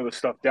wrote some of the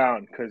stuff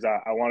down because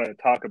I wanted to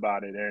talk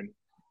about it. And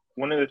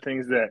one of the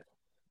things that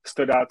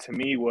stood out to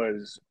me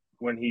was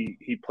when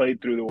he played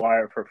through the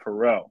wire for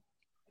Pharrell.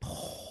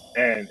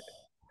 And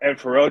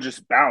Pharrell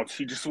just bounced.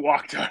 He just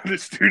walked out of the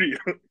studio.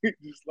 He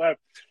just left.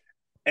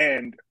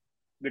 And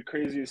the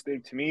craziest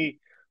thing to me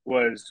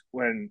was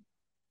when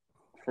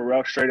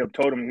Pharrell straight up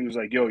told him, he was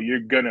like, yo,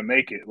 you're going to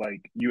make it.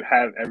 Like, you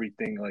have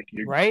everything. Like,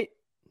 you're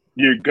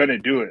going to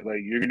do it.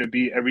 Like, you're going to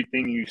be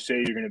everything you say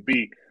you're going to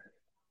be.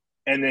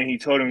 And then he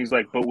told him, he's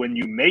like, but when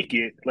you make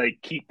it, like,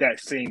 keep that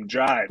same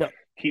drive,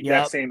 keep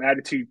that same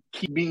attitude,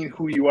 keep being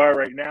who you are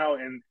right now.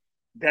 And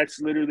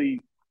that's literally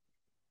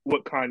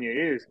what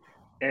Kanye is.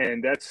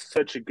 And that's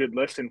such a good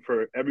lesson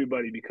for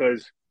everybody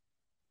because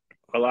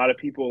a lot of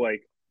people,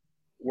 like,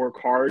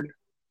 work hard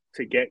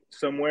to get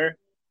somewhere.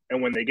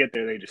 And when they get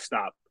there, they just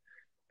stop.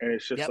 And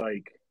it's just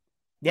like.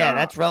 Yeah,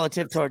 that's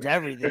relative towards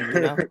everything, you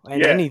know,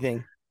 and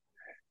anything.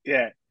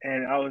 Yeah.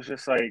 And I was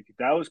just like,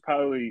 that was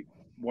probably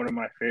one of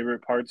my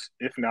favorite parts,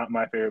 if not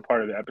my favorite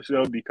part of the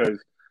episode,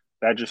 because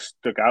that just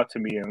stuck out to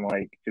me. And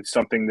like, it's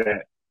something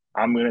that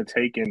I'm going to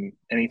take in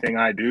anything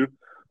I do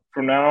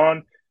from now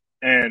on.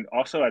 And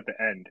also at the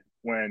end,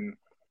 when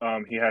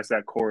he has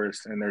that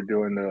chorus and they're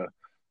doing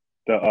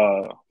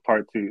the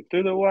part 2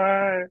 through the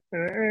wire.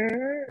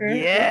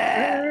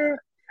 Yeah.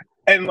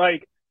 And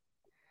like,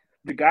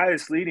 the guy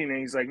is leading and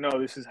he's like, no,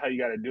 this is how you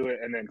got to do it.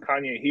 And then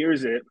Kanye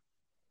hears it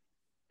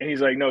and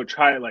he's like, no,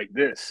 try it like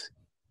this.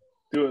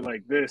 Do it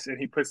like this, and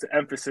he puts the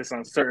emphasis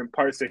on certain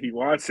parts that he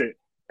wants it,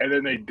 and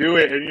then they do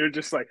it, and you're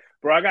just like,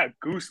 bro, I got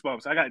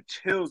goosebumps, I got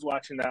chills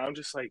watching that. I'm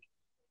just like,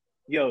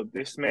 yo,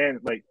 this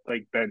man, like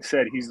Ben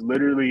said, he's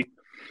literally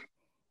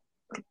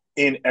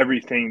in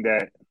everything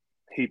that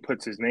he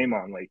puts his name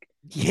on. Like,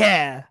 he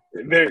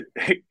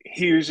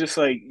was just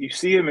like, you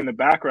see him in the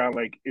background,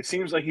 like it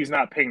seems like he's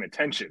not paying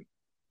attention,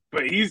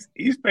 but he's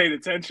paying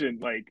attention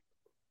like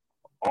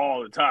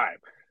all the time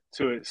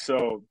to it.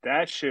 So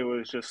that shit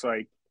was just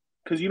like.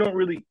 Because you don't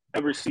really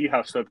ever see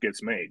how stuff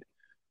gets made.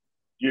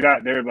 You're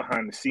not there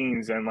behind the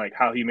scenes and like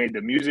how he made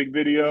the music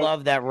video.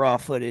 Love that raw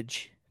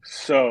footage.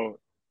 So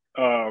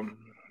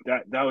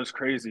that was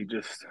crazy.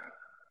 Just,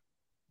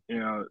 you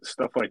know,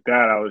 stuff like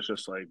that. I was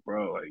just like,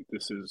 bro, like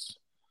this is,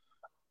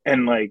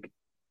 and like,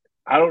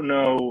 I don't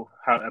know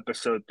how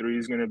episode 3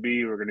 is going to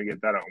be. We're going to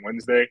get that on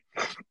Wednesday.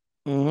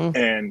 Mm-hmm.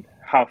 And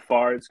how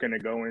far it's going to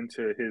go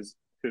into his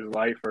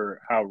life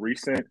or how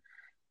recent.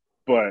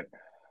 But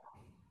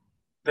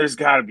there's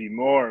got to be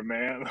more,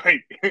 man.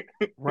 Like,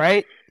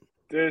 right?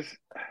 It's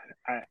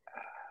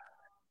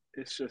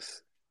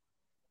just,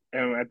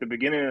 and at the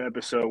beginning of the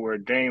episode where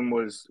Dame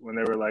was, when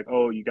they were like,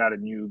 oh, you got a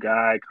new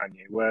guy,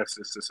 Kanye West,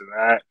 this, and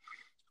that.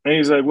 And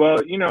he's like,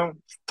 well, you know,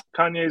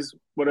 Kanye's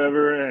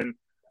whatever, and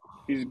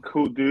he's a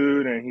cool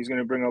dude, and he's going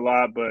to bring a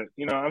lot, but,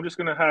 you know, I'm just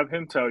going to have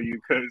him tell you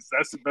because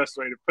that's the best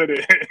way to put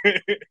it.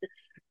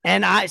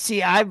 And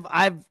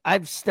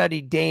I've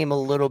studied Dame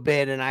a little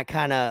bit, and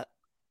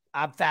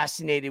I'm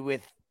fascinated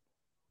with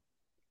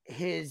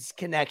his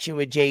connection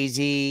with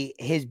Jay-Z,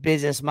 his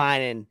business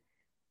mind. And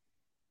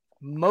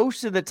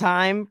most of the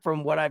time,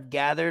 from what I've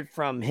gathered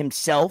from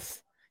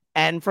himself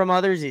and from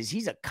others is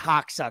he's a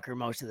cocksucker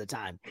most of the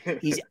time.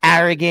 He's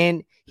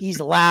arrogant, he's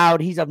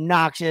loud, he's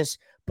obnoxious,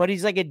 but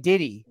he's like a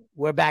Diddy.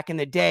 Where back in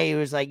the day, it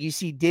was like you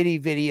see Diddy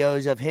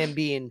videos of him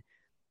being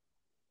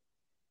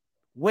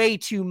way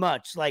too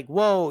much. Like,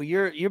 whoa,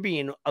 you're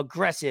being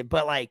aggressive,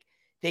 but like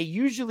they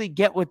usually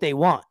get what they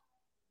want.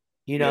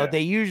 You know,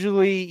 they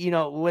usually, you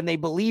know, when they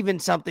believe in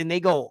something, they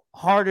go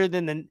harder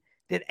than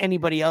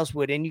anybody else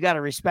would, and you got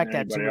to respect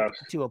that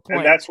to a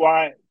point. And that's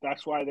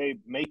why they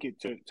make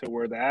it to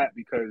where they're at,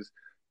 because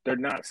they're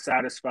not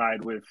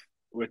satisfied with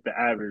the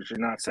average. They're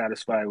not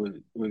satisfied with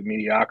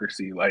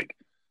mediocrity. Like,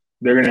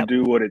 they're gonna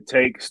do what it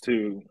takes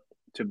to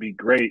be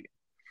great.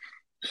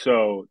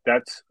 So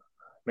that's,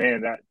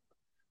 man, that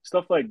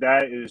stuff like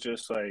that is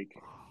just like,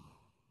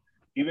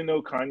 even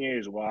though Kanye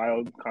is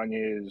wild,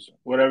 Kanye is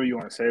whatever you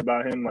want to say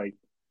about him, like,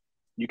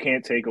 you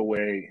can't take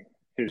away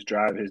his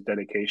drive, his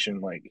dedication.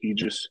 Like, he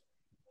just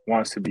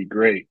wants to be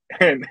great.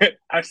 And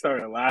I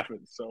started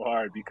laughing so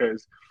hard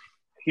because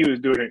he was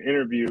doing an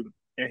interview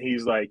and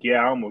he's like, yeah,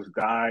 I almost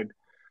died.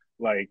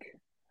 Like,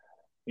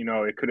 you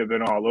know, it could have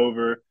been all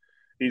over.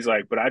 He's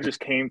like, but I just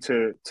came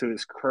to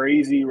this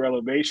crazy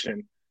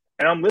revelation,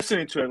 and I'm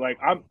listening to it. Like,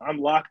 I'm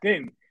locked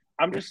in.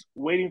 I'm just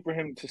waiting for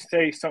him to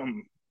say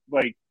something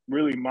like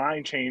really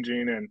mind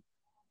changing and,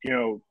 you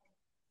know,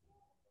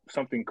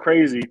 something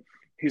crazy.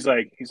 He's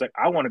like,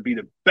 I want to be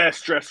the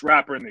best dressed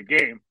rapper in the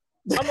game.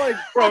 I'm like,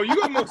 bro,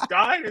 you almost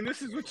died, and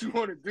this is what you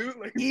want to do?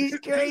 Like, he's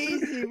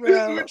crazy, bro.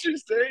 This is what you're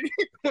saying?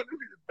 You want to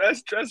be the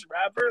best dressed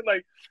rapper?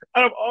 Like,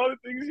 out of all the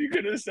things you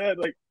could have said,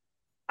 like,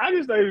 I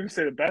just don't even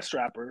say the best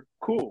rapper.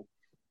 Cool,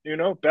 you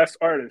know, best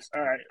artist.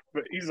 All right,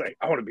 but he's like,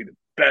 I want to be the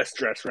best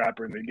dressed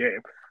rapper in the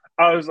game.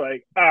 I was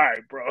like, all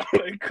right, bro,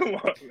 like, come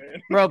on,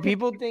 man. Bro,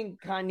 people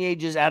think Kanye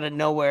just out of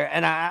nowhere,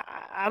 and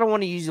I don't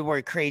want to use the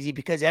word crazy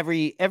because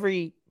every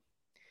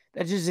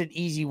that's just an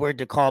easy word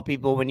to call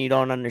people when you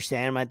don't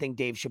understand them. I think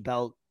Dave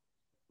Chappelle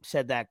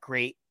said that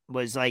great,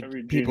 was like,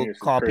 people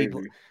call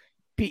people.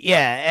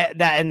 Yeah,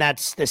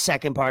 that's the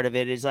second part of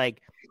it, is like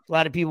a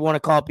lot of people want to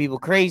call people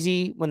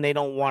crazy when they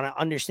don't want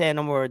to understand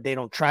them or they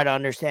don't try to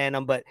understand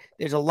them. But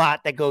there's a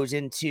lot that goes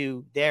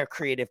into their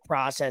creative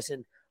process,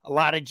 and a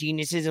lot of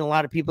geniuses and a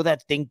lot of people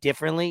that think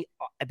differently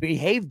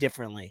behave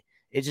differently.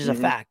 It's just a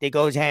fact. It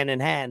goes hand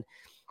in hand.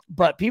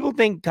 But people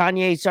think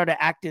Kanye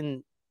started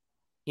acting,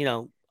 you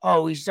know,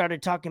 oh, he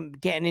started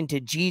getting into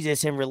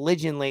Jesus and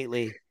religion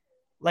lately.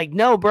 Like,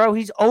 no, bro,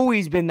 he's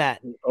always been that.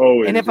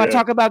 Always, and if I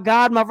talk about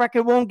God, my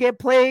record won't get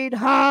played,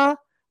 huh?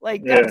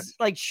 Like, that's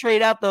like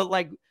straight out the,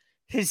 like,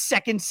 his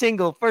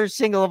first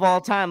single of all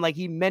time. Like,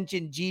 he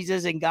mentioned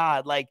Jesus and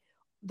God, like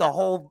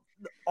all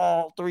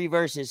three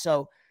verses.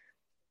 So,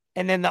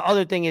 and then the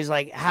other thing is,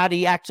 like, how do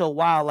he act so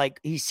wild? Like,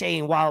 he's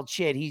saying wild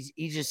shit.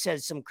 He just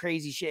says some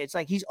crazy shit. It's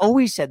like, he's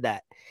always said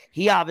that.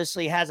 He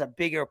obviously has a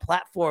bigger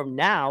platform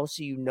now,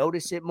 so you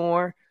notice it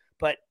more.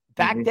 But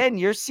back then,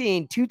 you're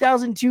seeing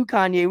 2002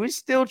 Kanye was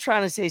still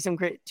trying to say some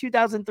great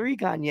 2003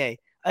 Kanye,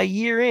 a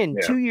year in,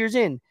 2 years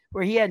in,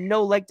 where he had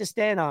no leg to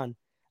stand on.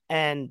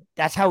 And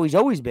that's how he's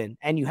always been.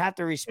 And you have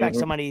to respect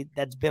somebody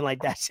that's been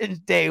like that since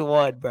day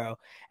one, bro.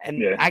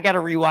 And I got to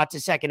rewatch the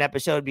second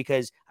episode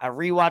because I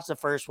rewatched the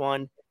first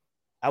one.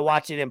 I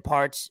watched it in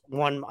parts,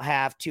 1/2,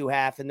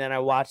 2/2, and then I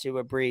watched it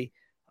with Bree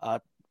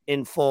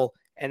in full.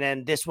 And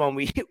then this one,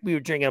 we were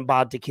drinking a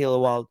bottle of tequila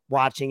while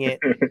watching it.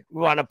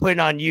 We want to put it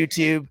on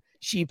YouTube.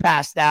 She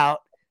passed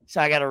out,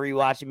 so I got to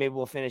rewatch it. Maybe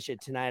we'll finish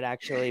it tonight,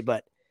 actually.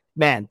 But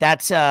man,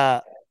 that's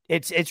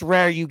it's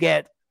rare you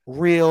get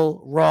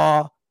real,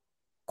 raw,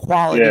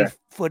 quality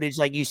footage,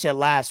 like you said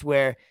last,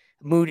 where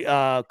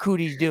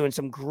Cootie's doing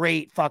some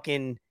great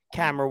fucking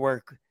camera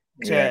work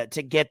to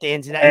get the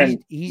ins and outs.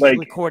 And he's like,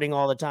 recording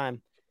all the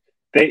time.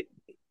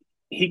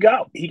 He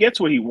gets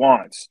what he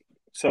wants.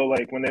 So,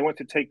 like, when they went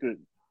to take the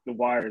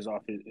wires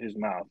off his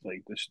mouth,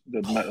 like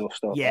the metal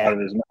stuff out of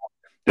his mouth,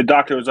 the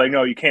doctor was like,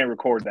 no, you can't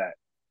record that.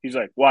 He's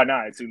like, why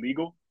not? It's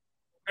illegal.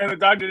 And the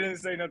doctor didn't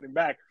say nothing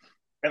back.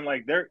 And,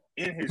 like, they're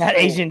in his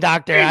Asian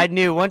doctor. I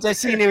knew once I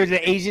seen it was an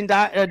Asian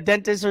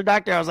dentist or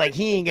doctor, I was like,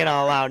 he ain't gonna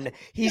allow.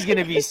 He's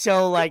gonna be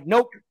so like,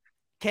 nope,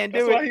 can't do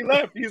it. That's why he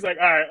left. He's like,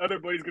 all right, other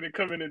buddy's gonna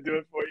come in and do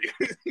it for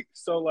you.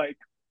 So, like,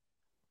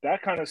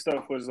 that kind of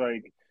stuff was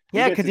like,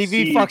 yeah, because if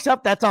he fucks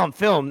up, that's on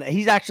film.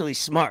 He's actually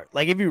smart.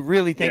 Like, if you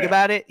really think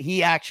about it,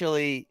 he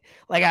actually,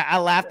 like, I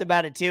laughed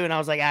about it too, and I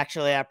was like,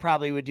 actually, I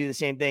probably would do the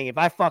same thing. If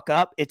I fuck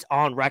up, it's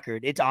on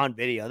record. It's on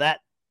video. That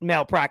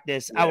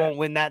malpractice, I won't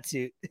win that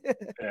suit.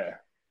 Yeah.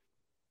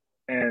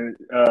 And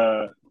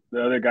the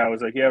other guy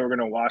was like, yeah, we're going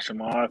to wash him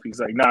off.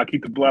 He's like, nah,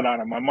 keep the blood on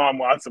him. My mom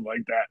wants him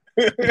like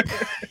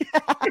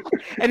that.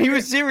 And he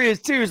was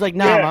serious too. He was like,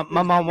 nah,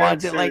 my mom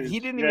wants it. Like, he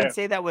didn't even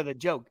say that with a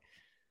joke.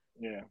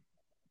 Yeah.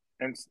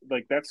 And,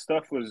 like, that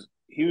stuff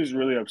he was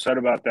really upset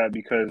about that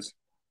because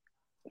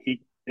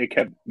it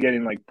kept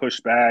getting, like,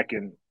 pushed back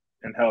and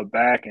held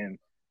back. And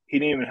he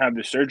didn't even have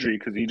the surgery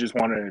because he just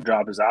wanted to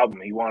drop his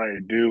album. He wanted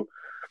to do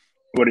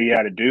what he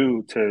had to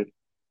do to.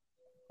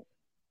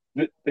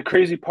 The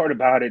crazy part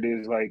about it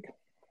is, like,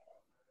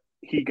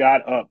 he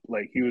got up,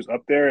 like, he was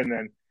up there, and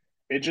then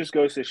it just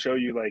goes to show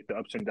you like the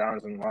ups and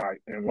downs in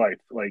life.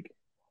 Like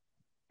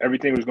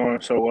everything was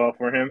going so well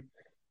for him,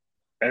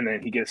 and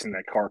then he gets in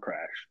that car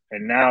crash,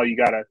 and now you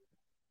gotta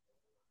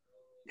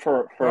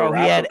for a Bro, he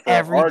rapper, had for an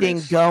everything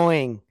artist,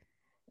 going.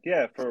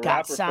 yeah, for a Got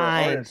rapper, for an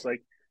signed. artist,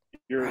 like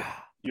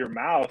your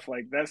mouth,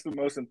 like that's the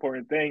most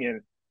important thing.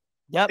 And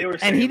Yep. they were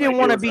And he saying didn't like it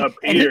want to was be, up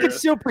and he could here.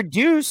 still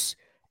produce,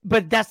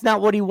 but that's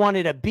not what he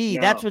wanted to be.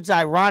 No. That's what's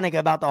ironic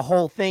about the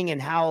whole thing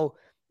and how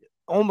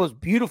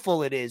almost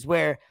beautiful it is,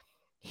 where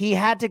he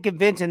had to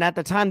convince, and at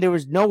the time there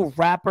was no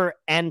rapper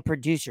and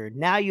producer.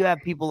 Now you have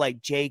people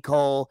like J.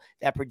 Cole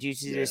that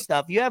produces his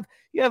stuff. You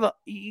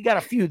got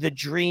a few. The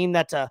Dream,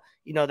 that's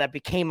that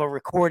became a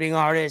recording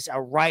artist,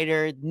 a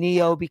writer.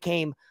 Neo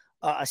became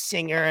a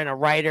singer and a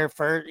writer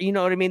for, you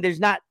know what I mean?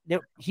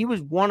 He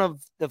was one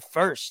of the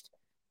first.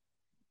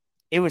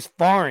 It was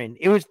foreign.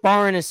 It was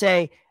foreign to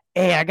say,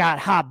 hey, I got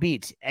hot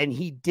beats. And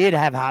he did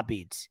have hot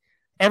beats.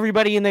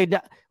 Everybody in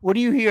the what do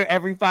you hear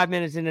every 5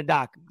 minutes in the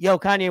doc? Yo,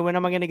 Kanye, when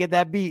am I going to get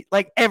that beat?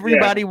 Like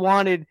everybody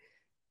wanted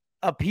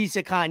a piece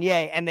of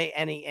Kanye,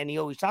 and he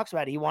always talks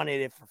about it. He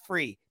wanted it for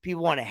free.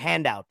 People wanted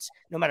handouts,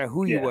 no matter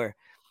who you were.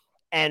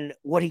 And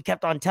what he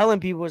kept on telling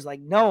people was like,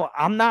 no,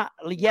 I'm not.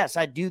 Yes,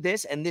 I do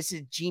this, and this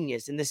is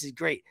genius, and this is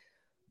great.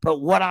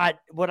 But what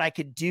I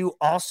could do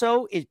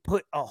also is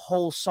put a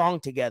whole song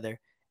together.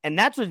 And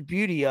that's what's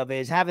beauty of it,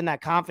 is having that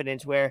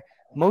confidence where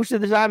most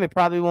of the time it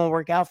probably won't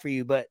work out for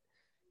you. But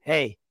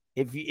hey,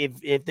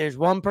 if there's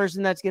one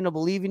person that's going to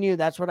believe in you,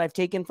 that's what I've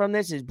taken from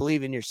this, is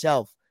believe in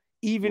yourself.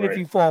 Even if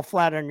you fall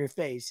flat on your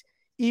face,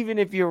 even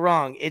if you're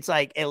wrong, it's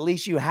like at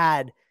least you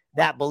had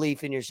that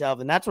belief in yourself.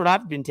 And that's what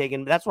I've been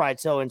taking. That's why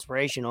it's so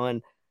inspirational.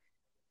 And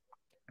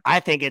I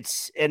think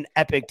it's an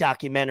epic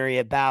documentary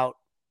about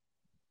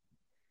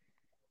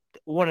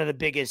one of the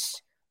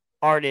biggest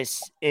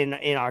artists in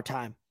our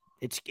time.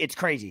 It's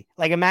crazy.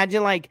 Like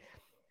imagine like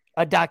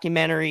a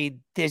documentary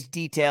this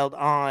detailed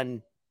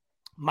on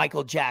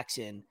Michael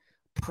Jackson,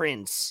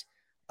 Prince,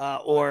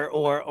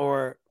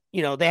 or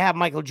they have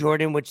Michael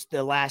Jordan, which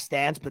The Last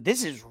Dance, but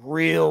this is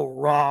real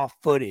raw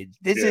footage.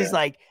 This is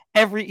like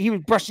he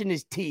was brushing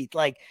his teeth,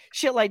 like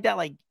shit like that.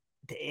 Like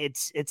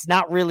it's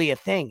not really a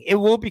thing. It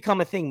will become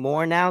a thing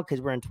more now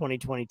because we're in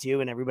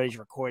 2022 and everybody's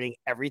recording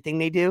everything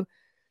they do.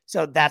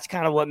 So that's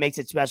kind of what makes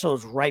it special,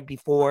 is right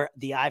before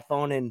the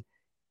iPhone and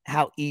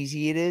how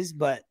easy it is.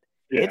 But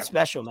it's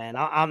special, man.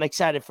 I'm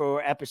excited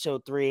for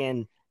episode 3,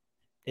 and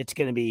it's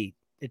gonna be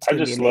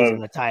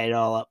amazing to tie it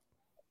all up.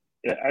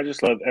 Yeah, I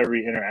just love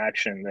every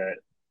interaction that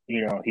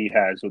he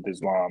has with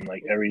his mom.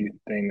 Like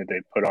everything that they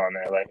put on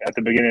there. Like at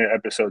the beginning of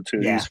episode 2,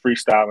 he's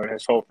freestyling.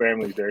 His whole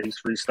family's there. He's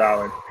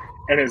freestyling,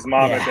 and his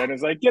mom at the end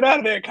is like, "Get out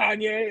of there,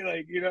 Kanye!"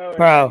 Like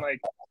bro. And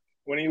like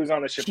when he was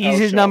on the Chappelle she's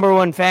his show, number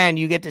one fan.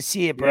 You get to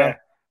see it, bro. Yeah,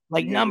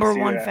 like number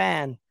one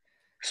fan.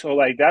 So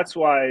like that's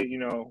why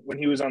when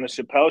he was on the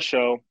Chappelle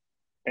show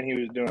and he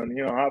was doing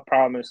I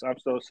promise I'm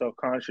so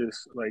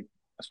self-conscious, like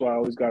that's why I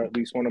always got at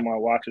least one of my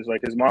watches.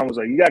 Like his mom was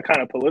like, you got kind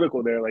of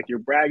political there, like you're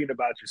bragging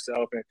about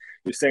yourself and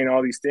you're saying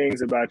all these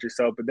things about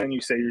yourself, but then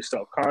you say you're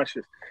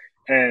self-conscious.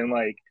 And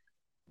like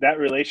that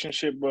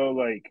relationship, bro,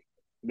 like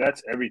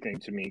that's everything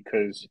to me,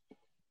 because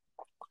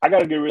I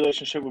got a good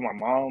relationship with my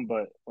mom,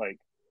 but like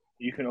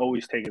you can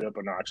always take it up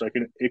a notch. Like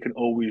it can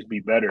always be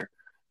better.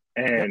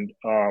 And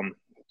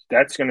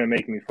that's going to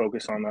make me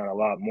focus on that a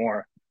lot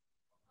more.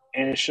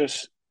 And it's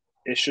just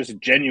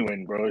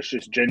genuine, bro. It's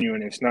just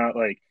genuine. It's not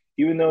like,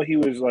 even though he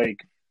was like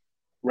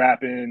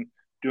rapping,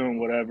 doing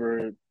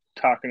whatever,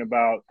 talking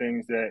about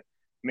things that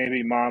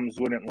maybe moms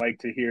wouldn't like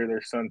to hear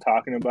their son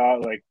talking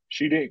about, like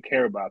she didn't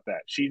care about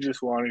that. She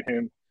just wanted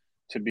him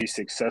to be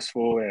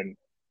successful and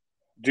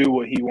do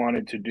what he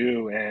wanted to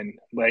do. And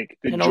like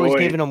the joy, always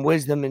giving him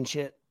wisdom and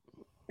shit.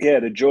 Yeah,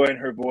 the joy in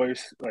her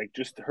voice, like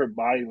just her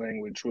body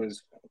language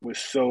was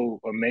so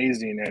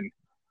amazing. And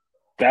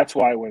that's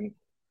why when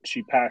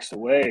she passed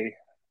away,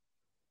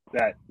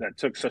 that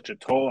took such a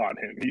toll on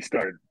him. He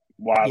started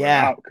wilding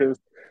out because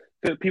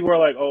people are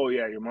like, "Oh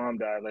yeah, your mom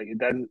died." Like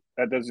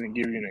that doesn't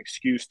give you an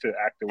excuse to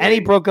act the way. And he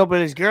broke up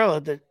with his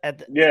girl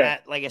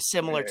at like a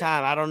similar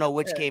time. I don't know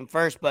which came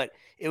first, but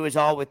it was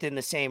all within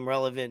the same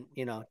relevant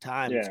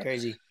time. It's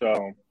crazy.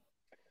 So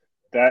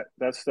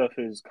that stuff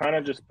is kind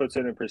of just puts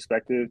it in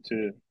perspective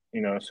to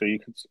so you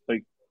can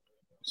like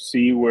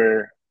see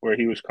where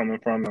he was coming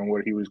from and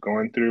what he was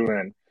going through.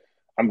 And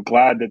I'm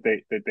glad that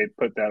they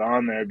put that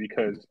on there,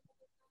 because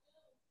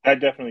that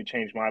definitely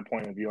changed my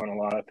point of view on a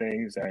lot of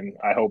things, and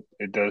I hope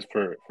it does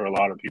for a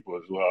lot of people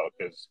as well,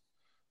 because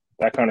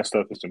that kind of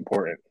stuff is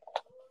important.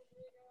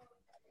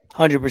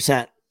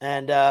 100%.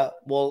 And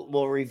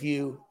we'll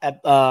review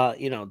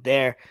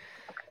the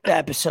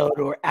episode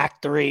or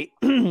Act 3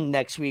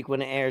 next week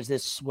when it airs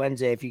this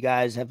Wednesday. If you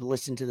guys have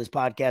listened to this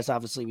podcast,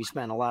 obviously we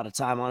spent a lot of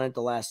time on it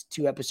the last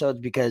 2 episodes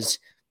because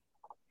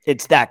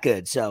it's that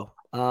good. So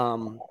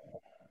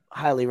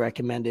highly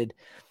recommended.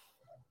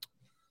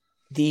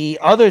 The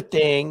other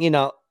thing,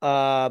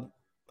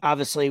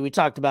 obviously we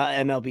talked about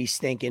MLB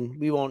stinking.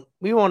 We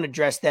won't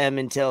address them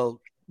until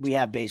we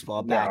have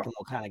baseball back, and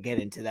we'll kind of get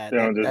into that. They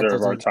don't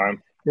deserve our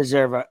time.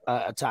 deserve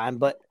a time.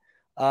 But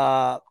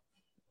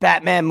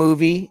Batman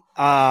movie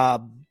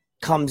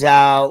comes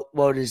out.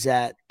 What is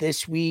that?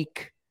 This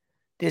weekend.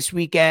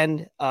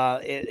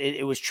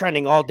 It was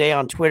trending all day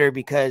on Twitter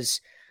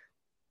because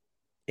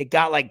it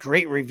got like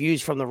great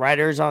reviews from the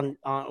writers on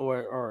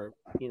or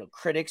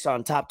critics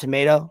on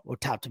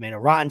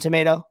Rotten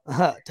Tomato.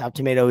 Top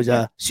Tomato is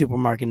a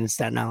supermarket in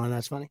Staten Island.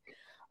 That's funny.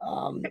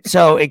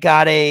 So it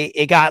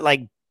got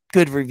like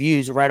good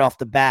reviews right off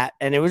the bat,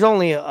 and it was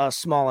only a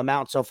small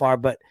amount so far,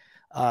 but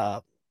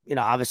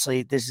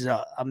obviously this is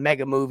a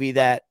mega movie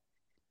that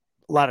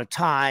a lot of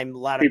time, a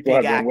lot of People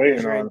big have been actors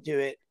waiting are on. into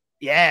it.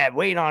 Yeah,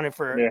 waiting on it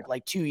for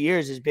like 2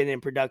 years, has been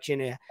in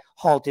production. It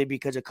halted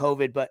because of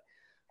COVID, but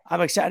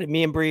I'm excited.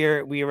 Me and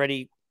Bree we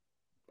already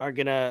are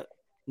gonna,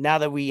 now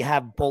that we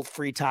have both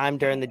free time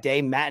during the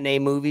day, matinee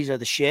movies are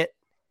the shit.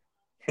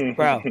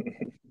 Bro,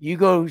 you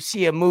go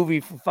see a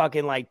movie for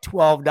fucking like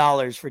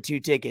 $12 for 2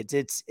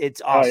 tickets.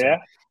 It's awesome. Oh, yeah?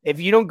 If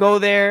you don't go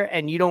there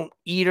and you don't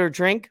eat or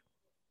drink,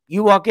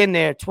 you walk in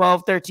there,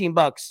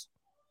 $12-13.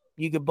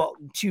 You could buy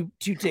two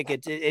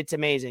tickets. It's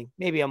amazing.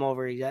 Maybe I'm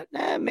over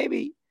exaggerating.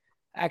 Maybe.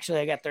 Actually,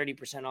 I got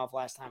 30% off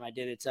last time I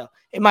did it. So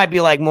it might be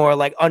like more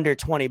like under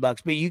 $20,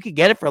 but you could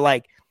get it for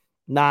like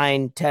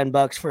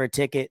 $9-10 for a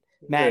ticket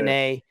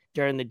matinee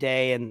during the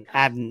day. And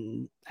I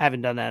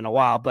haven't done that in a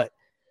while, but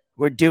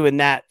we're doing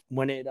that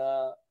when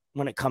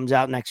it comes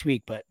out next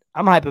week. But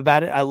I'm hype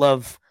about it. I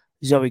love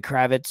Zoe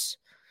Kravitz.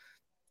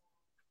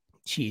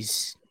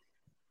 She's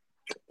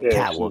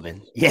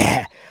Catwoman.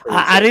 Yeah.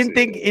 I didn't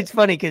think, it's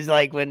funny because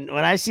like when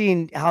I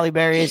seen Halle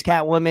Berry as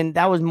Catwoman,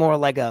 that was more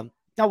like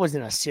that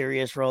wasn't a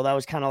serious role. That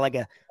was kind of like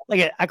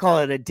I call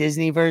it a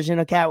Disney version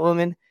of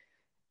Catwoman.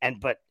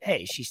 But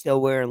hey, she's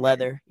still wearing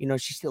leather.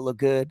 She still look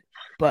good.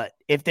 But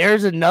if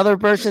there's another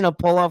person to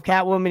pull off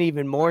Catwoman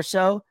even more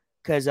so,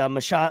 because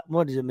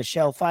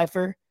Michelle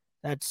Pfeiffer?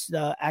 That's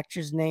the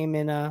actress name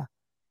in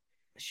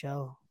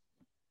Michelle.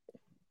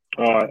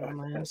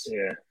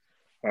 Yeah.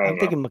 I'm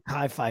thinking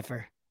Mekhi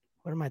Pfeiffer.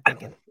 What am I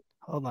thinking?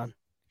 Hold on.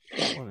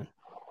 Catwoman.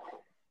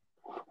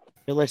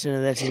 You're listening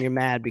to this and you're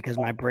mad because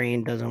my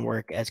brain doesn't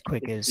work as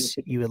quick as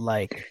you would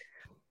like.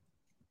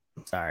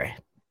 I'm sorry.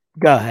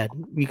 Go ahead.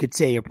 You could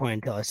say your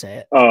point until I say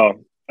it.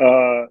 No,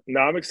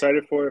 I'm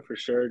excited for it for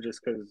sure,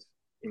 just because,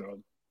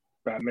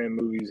 Batman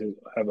movies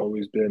have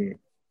always been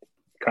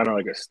kind of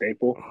like a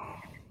staple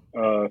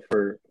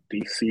for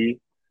DC.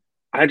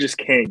 I just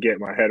can't get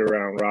my head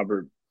around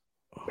Robert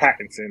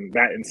Pattinson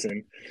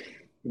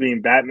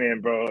being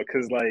Batman, bro,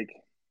 because like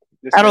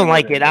I don't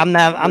like it. I'm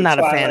not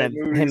a fan of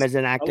him as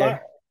an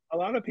actor. A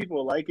lot of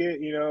people like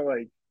it,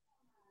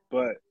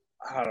 but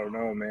I don't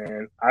know,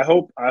 man. I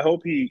hope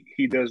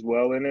he does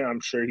well in it. I'm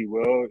sure he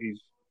will.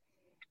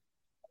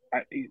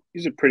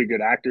 He's a pretty good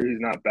actor. He's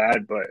not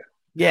bad, but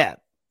yeah,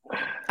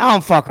 I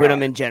don't fuck with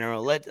him in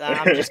general.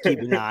 I'm just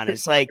keeping it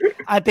honest. Like,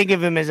 I think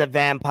of him as a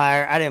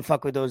vampire. I didn't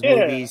fuck with those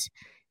movies.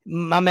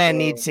 My man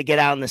needs to get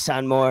out in the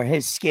sun more.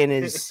 His skin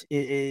is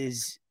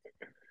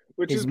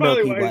which is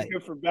probably why he's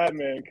good for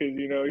Batman, because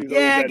he's always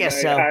I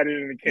guess so. hiding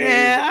in the cave.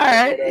 Yeah, all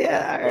right.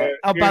 Yeah, all right.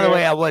 But, by the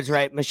way, I was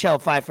right. Michelle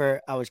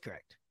Pfeiffer, I was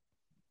correct.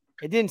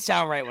 It didn't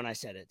sound right when I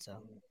said it, so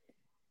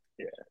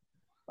yeah.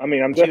 I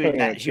mean, I'm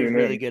definitely she was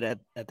really good at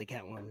the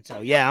Catwoman.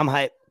 So yeah, I'm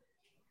hyped.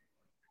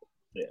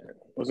 Yeah,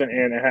 wasn't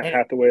Anne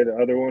Hathaway the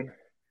other one?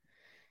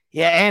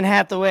 Yeah, Anne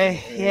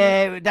Hathaway.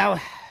 Yeah, that was.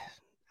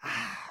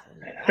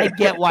 I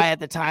get why at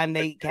the time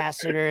they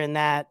casted her in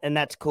that, and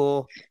that's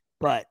cool.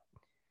 But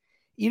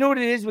you know what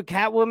it is with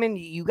Catwoman?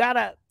 You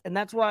gotta, and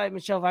that's why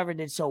Michelle Pfeiffer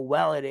did so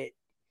well at it.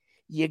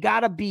 You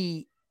gotta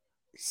be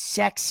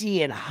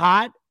sexy and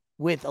hot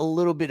with a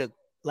little bit of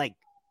like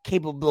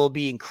capable of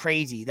being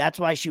crazy. That's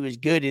why she was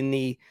good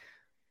in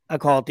I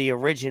call it the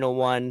original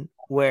one,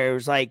 where it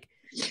was like,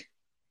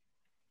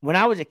 when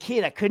I was a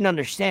kid, I couldn't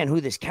understand who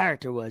this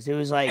character was. It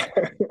was like,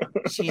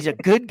 she's a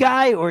good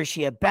guy or is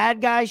she a bad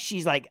guy?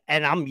 She's like,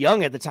 and I'm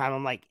young at the time.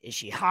 I'm like, is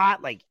she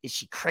hot? Like, is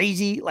she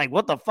crazy? Like,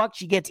 what the fuck?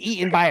 She gets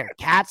eaten by her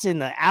cats in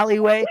the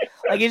alleyway.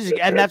 Like,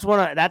 and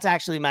that's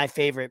actually my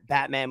favorite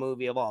Batman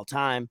movie of all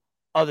time,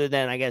 other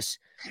than I guess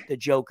the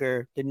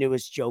Joker, the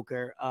newest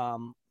Joker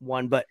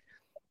one. But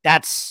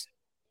that's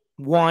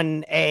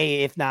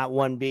 1A, if not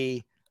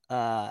 1B,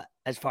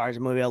 as far as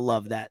a movie. I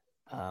love that.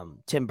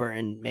 Tim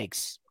Burton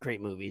makes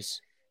great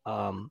movies.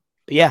 But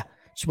yeah,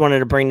 just wanted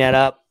to bring that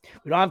up.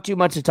 We don't have too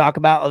much to talk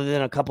about other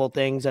than a couple of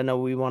things. I know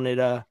we wanted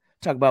to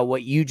talk about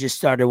what you just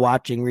started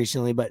watching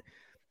recently, but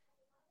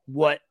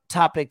what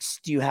topics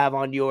do you have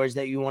on yours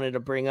that you wanted to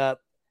bring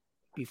up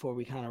before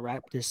we kind of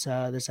wrap this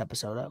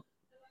episode up?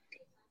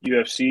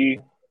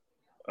 UFC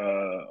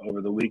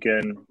over the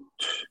weekend.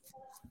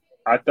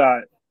 I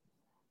thought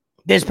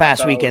this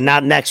past weekend,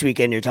 not next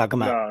weekend. You're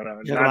talking about?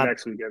 No, not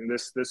next weekend.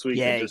 This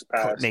weekend just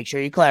passed. Make sure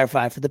you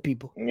clarify for the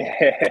people. Yeah,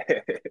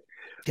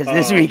 because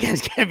this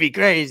weekend's gonna be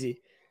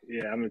crazy.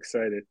 Yeah, I'm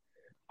excited.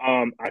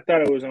 I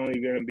thought it was only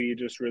gonna be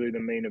just really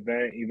the main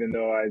event, even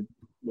though I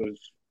was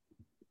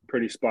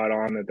pretty spot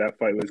on that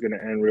fight was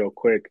gonna end real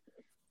quick.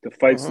 The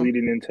fights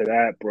leading into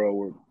that,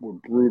 bro, were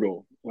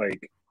brutal.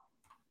 Like,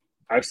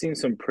 I've seen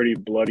some pretty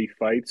bloody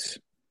fights,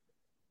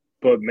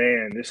 but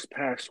man, this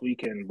past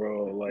weekend,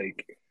 bro,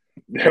 like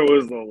there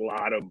was a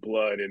lot of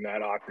blood in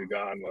that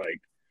octagon.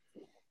 Like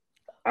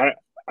I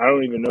I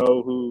don't even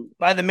know who.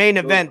 By the main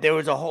event, there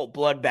was a whole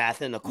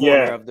bloodbath in the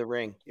corner Yeah, of the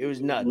ring. It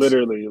was nuts.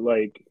 literally,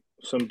 like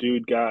some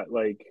dude got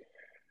like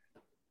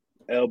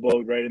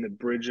elbowed right in the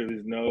bridge of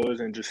his nose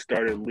and just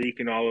started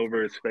leaking all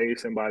over his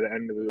face. And by the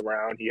end of the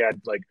round, he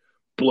had like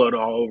blood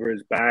all over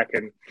his back,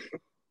 and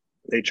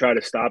they tried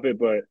to stop it,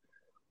 but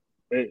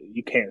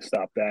you can't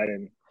stop that.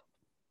 And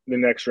the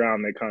next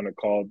round, they kind of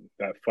called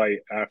that fight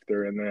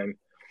after, and then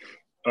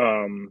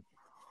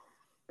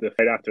the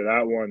fight after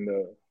that one,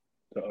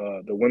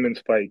 the women's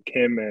fight,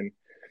 Kim and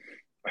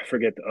I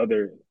forget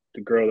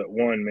the girl that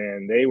won.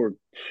 Man, they were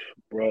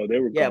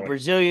going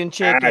Brazilian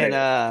chick at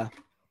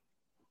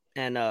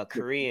and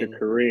Korean. The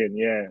Korean,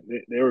 yeah,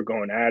 they were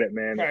going at it,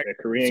 man. The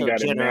Korean So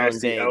got a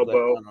nasty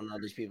elbow I don't know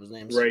these people's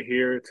names. right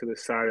here to the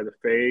side of the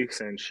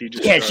face, and she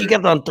just she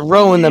kept on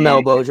throwing them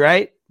elbows,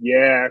 right?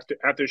 Yeah,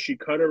 after she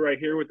cut her right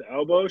here with the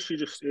elbow,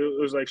 it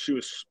was like she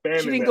was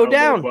spamming. She didn't go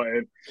down,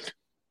 button.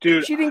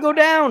 Dude. She didn't go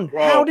down.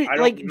 Bro, how did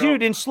know.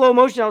 Dude, in slow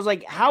motion? I was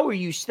like, how are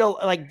you still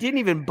didn't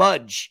even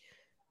budge?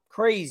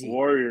 Crazy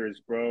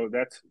warriors, bro.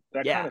 That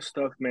kind of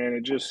stuff, man.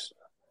 It just.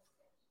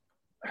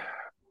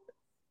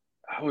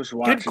 I was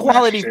watching good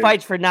quality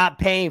fights for not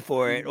paying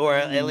for it, or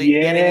at least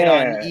getting it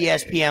on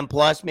ESPN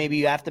Plus. Maybe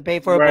you have to pay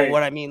for it, but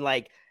what I mean,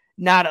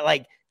 not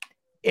like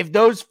if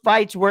those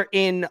fights were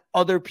in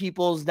other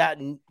people's that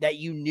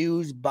you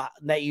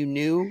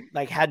knew,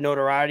 like had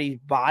notoriety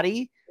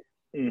body,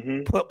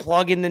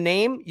 plug in the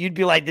name, you'd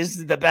be like, this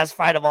is the best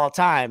fight of all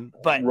time.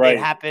 But it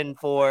happened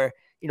for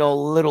a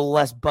little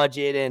less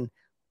budget and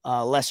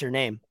lesser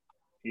name.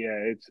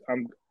 Yeah,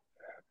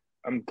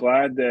 I'm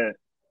glad that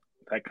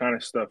kind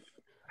of stuff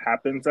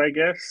happens, I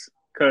guess,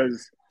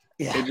 because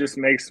it just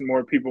makes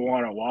more people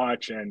want to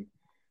watch, and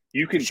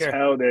you can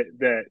tell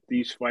that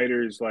these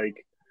fighters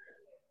like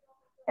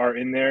are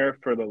in there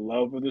for the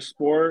love of the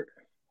sport,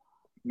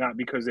 not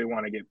because they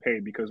want to get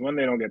paid, because one,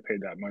 they don't get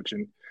paid that much,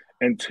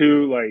 and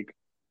two, like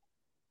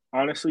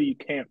honestly, you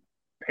can't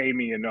pay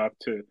me enough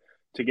to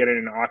get in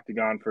an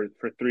octagon for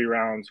 3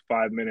 rounds,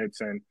 5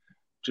 minutes, and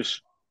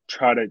just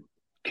try to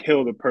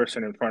kill the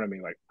person in front of me.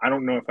 Like, I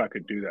don't know if I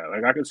could do that.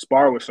 Like, I could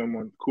spar with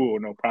someone, cool,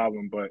 no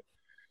problem, but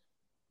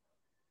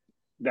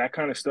that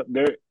kind of stuff,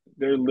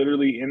 they're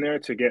literally in there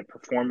to get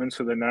performance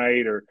of the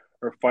night or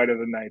fight of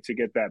the night, to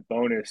get that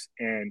bonus,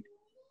 and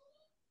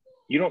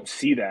you don't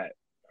see that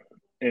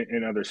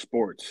in other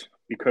sports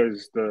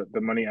because the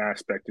money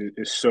aspect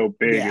is so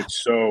big.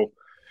 It's so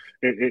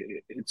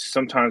it's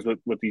sometimes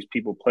what these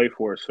people play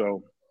for.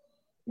 So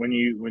when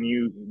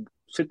you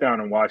sit down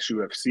and watch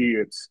UFC,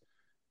 it's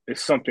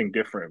something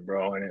different,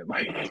 bro. And it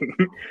like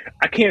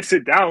I can't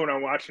sit down when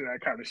I'm watching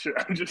that kind of shit.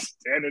 I'm just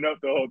standing up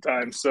the whole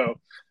time. So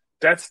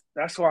that's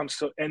why I'm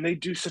so, and they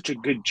do such a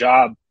good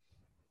job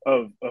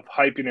of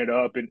hyping it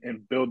up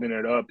and building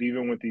it up,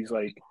 even with these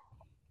like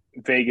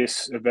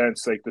Vegas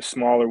events, like the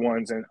smaller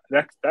ones. And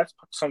that's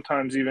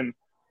sometimes even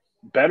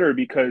better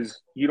because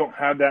you don't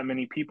have that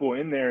many people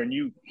in there and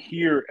you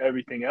hear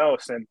everything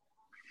else, and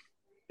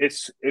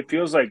it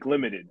feels like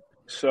limited.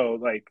 So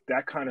like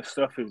that kind of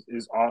stuff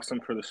is awesome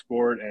for the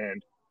sport,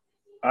 and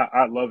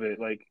I love it.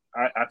 Like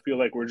I feel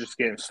like we're just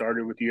getting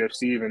started with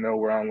UFC, even though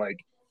we're on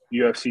like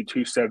UFC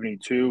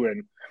 272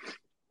 and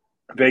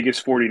Vegas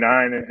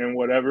 49 and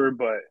whatever.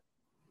 But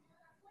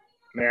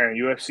man,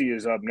 UFC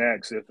is up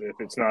next if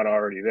it's not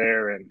already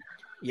there. And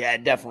yeah,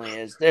 it definitely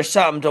is. There's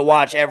something to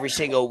watch every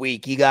single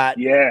week. You got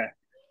And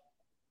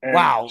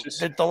wow,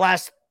 the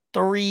last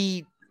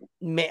 3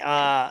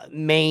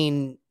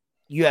 main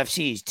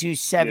UFCs,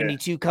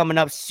 272 coming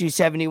up,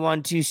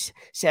 271,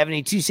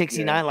 270,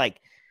 269,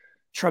 like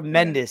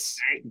tremendous.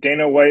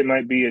 Dana White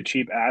might be a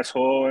cheap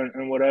asshole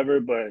and whatever,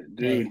 but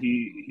dude,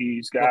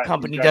 he's got what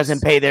company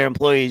doesn't pay their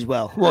employees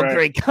well. Well,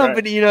 great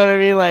company, you know what I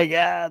mean? Like,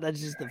 that's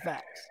just the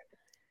facts.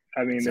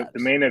 I mean, the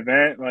main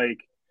event, like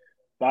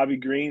Bobby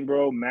Green,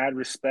 bro, mad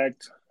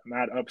respect,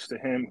 mad ups to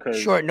him. Cause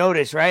short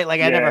notice, right?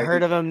 Like I never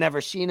heard of him,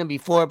 never seen him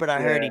before, but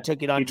I heard he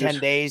took it on 10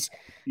 days.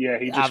 Yeah,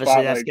 he just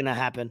obviously that's gonna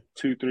happen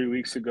 2-3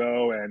 weeks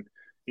ago, and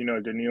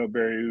Daniil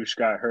Berriush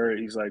got hurt.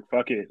 He's like,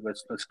 "Fuck it,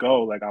 let's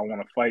go." Like, I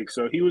want to fight.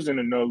 So he was in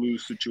a no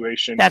lose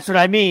situation. That's what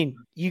I mean.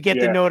 You get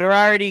the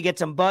notoriety, get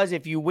some buzz.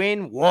 If you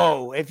win,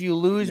 whoa. If you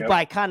lose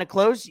by kind of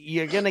close,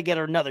 you're gonna get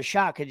another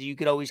shot because you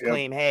could always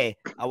claim, "Hey,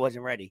 I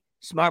wasn't ready."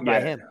 Smart by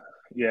him.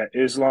 Yeah,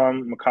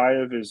 Islam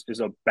Makhachev is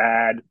a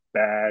bad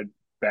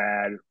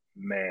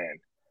man.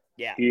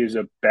 Yeah, he is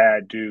a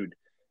bad dude.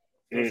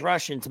 Those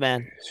Russians,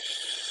 man.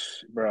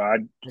 Bro, I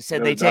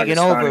said they taking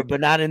over,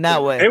 but not in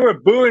that way. They were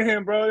booing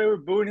him, bro. They were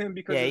booing him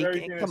because of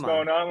everything that's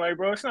going on. Like,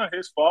 bro, it's not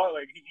his fault.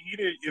 Like, he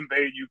didn't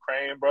invade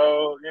Ukraine,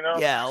 bro.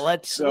 Yeah,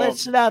 let's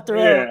not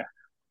throw.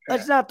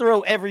 Let's not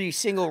throw every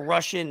single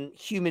Russian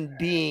human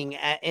being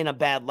in a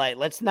bad light.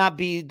 Let's not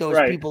be those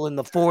people in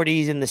the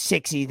 40s and the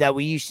 60s that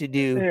we used to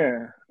do.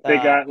 Yeah, they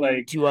got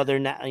like 2 other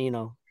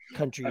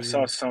countries. I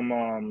saw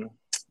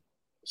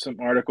some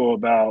article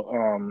about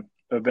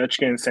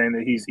Ovechkin saying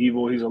that he's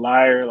evil, he's a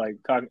liar. Like,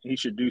 he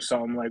should do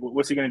something. Like,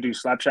 what's he gonna do?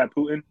 Slap chat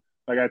Putin?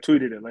 Like, I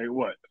tweeted it. Like,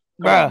 what?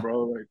 Come on,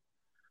 bro. Like,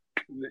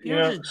 People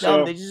are just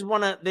dumb. They just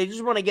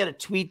want to get a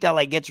tweet that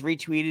like gets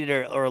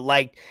retweeted or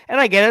liked. And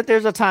I get it.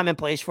 There's a time and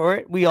place for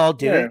it. We all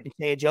do it.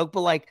 Say a joke,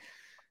 but like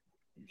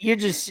you're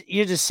just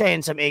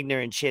saying some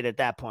ignorant shit at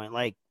that point.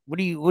 Like, what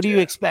do you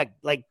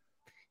expect? Like,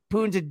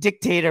 Putin's a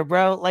dictator,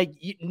 bro. Like,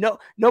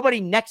 nobody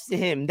next to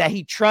him that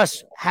he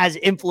trusts has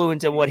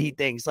influence in what he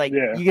thinks. Like,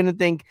 you're gonna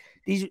think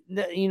these,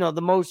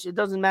 the most. It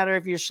doesn't matter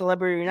if you're a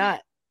celebrity or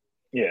not.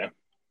 Yeah.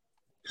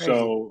 Crazy.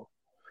 So,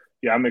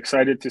 yeah, I'm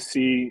excited to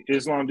see.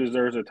 Islam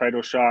deserves a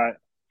title shot.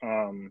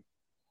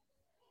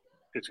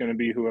 It's going to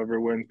be whoever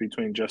wins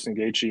between Justin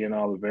Gaethje and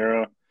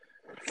Oliveira.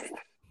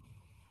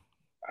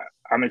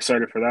 I'm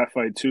excited for that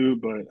fight too.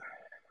 But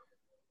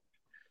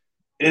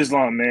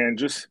Islam, man,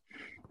 just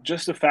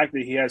the fact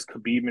that he has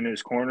Khabib in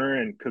his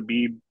corner and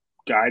Khabib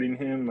guiding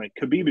him. Like,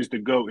 Khabib is the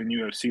GOAT in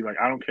UFC. Like,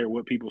 I don't care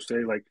what people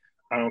say. Like,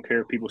 I don't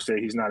care if people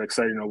say he's not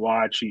exciting to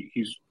watch.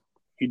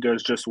 He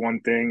does just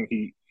one thing.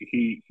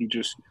 He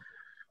just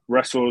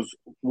wrestles,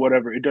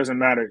 whatever. It doesn't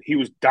matter. He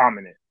was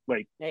dominant.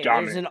 Like,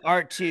 dominant. There's an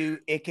art to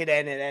it could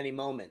end at any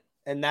moment.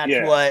 And that's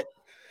what,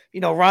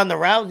 Ronda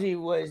Rousey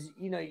was,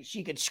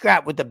 she could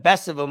scrap with the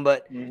best of them.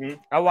 But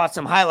I watched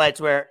some highlights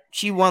where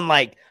she won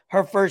like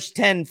her first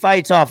 10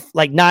 fights off,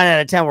 like 9 out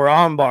of 10 were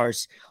arm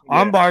bars.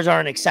 Arm bars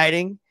aren't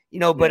exciting,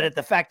 but at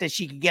the fact that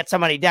she could get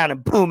somebody down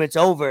and boom, it's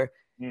over.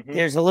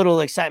 There's a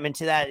little excitement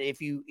to that if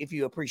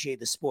you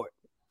appreciate the sport.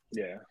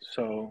 Yeah.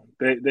 So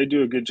they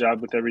do a good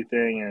job with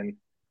everything,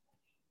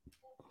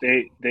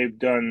 and they've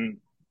done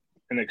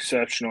an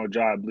exceptional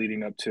job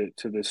leading up to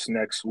this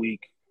next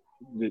week.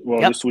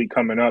 This week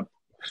coming up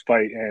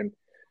fight, and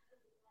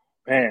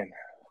man,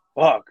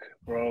 fuck,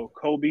 bro,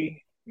 Kobe,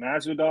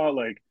 Masvidal,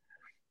 like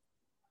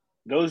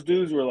those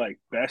dudes were like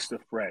best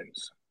of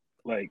friends.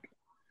 Like,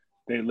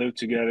 they lived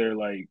together,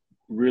 like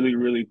really,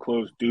 really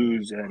close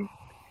dudes, and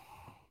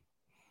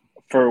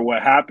for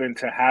what happened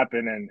to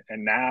happen,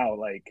 and now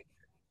like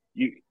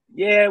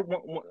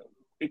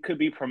it could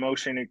be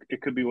promotion.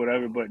 It could be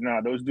whatever, but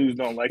no, those dudes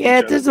don't like each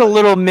other. There's a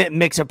little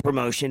mix of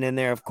promotion in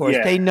there, of course.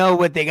 They know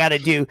what they got to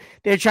do.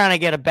 They're trying to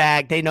get a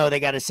bag. They know they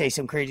got to say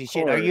some crazy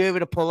shit. Are you able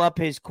to pull up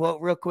his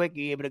quote real quick? Are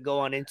you able to go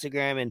on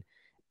Instagram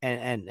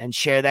and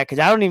share that? Because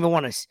I don't even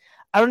want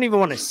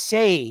to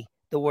say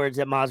the words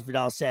that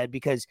Masvidal said,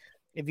 because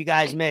if you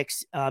guys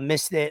missed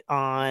it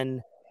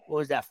on, what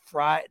was that,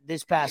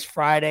 this past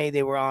Friday,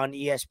 they were on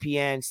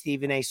ESPN,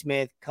 Stephen A.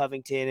 Smith,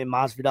 Covington, and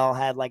Masvidal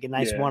had like a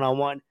nice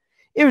one-on-one.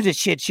 It was a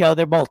shit show.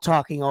 They're both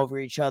talking over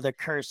each other,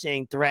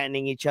 cursing,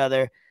 threatening each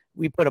other.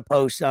 We put a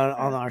post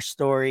on our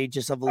story,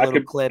 just of a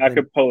little clip. I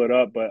could pull it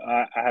up, but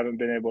I haven't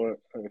been able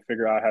to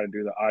figure out how to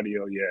do the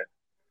audio yet.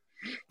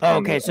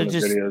 Okay, so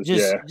just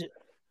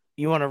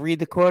you want to read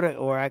the quote,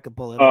 or I could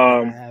pull it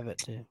up. I have it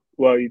too.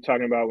 Well, you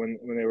talking about when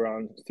they were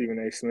on Stephen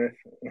A. Smith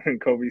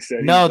and Kobe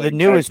said no, the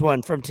newest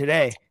one from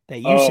today that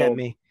you sent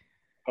me.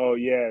 Oh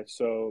yeah,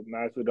 so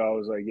Masvidal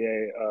was like,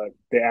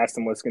 they asked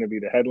him what's going to be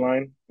the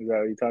headline. Is that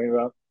what you're talking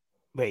about?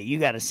 Wait, you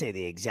got to say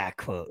the exact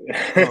quote.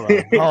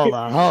 Hold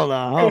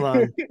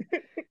on.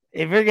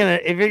 If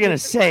you're gonna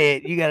say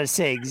it, you got to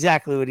say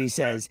exactly what he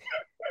says.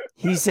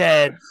 He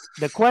said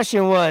the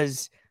question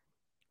was,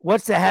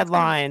 "What's the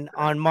headline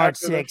on March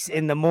 6th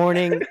in the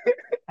morning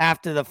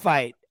after the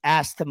fight?"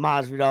 Asked the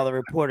Masvidal, the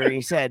reporter.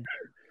 He said,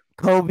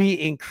 "Kobe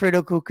in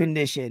critical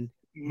condition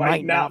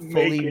might not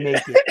fully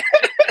make it."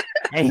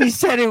 And he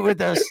said it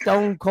with a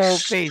stone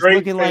cold face,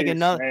 looking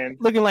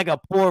like a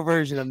poor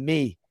version of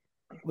me.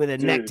 With a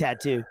neck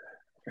tattoo.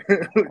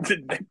 With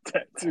a neck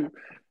tattoo.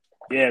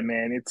 Yeah,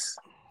 man, it's...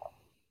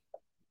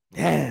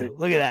 Damn,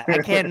 look at that. I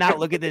can't not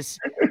look at this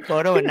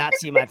photo and not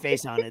see my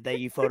face on it that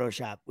you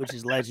Photoshop, which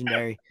is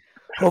legendary.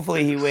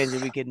 Hopefully he wins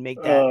and we can make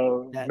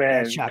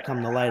that shot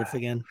come to life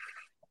again.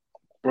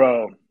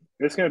 Bro,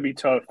 it's going to be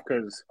tough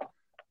because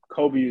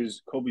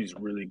Kobe's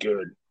really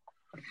good.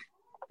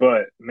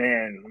 But,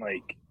 man,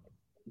 like,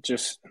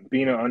 just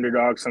being an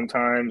underdog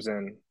sometimes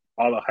and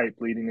all the hype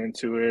leading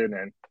into it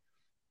and,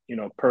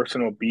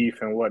 personal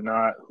beef and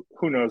whatnot.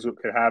 Who knows what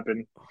could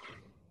happen?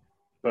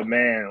 But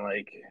man,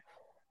 like,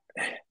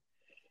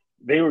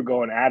 they were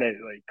going at it.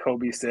 Like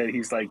Kobe said,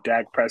 he's like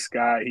Dak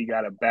Prescott. He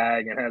got a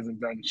bag and hasn't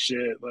done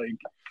shit.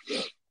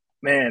 Like,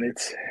 man,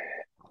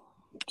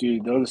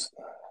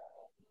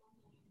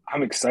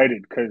 I'm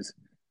excited because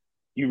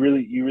you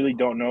really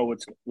don't know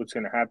what's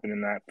going to happen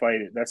in that fight.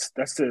 That's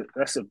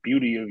the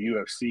beauty of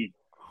UFC.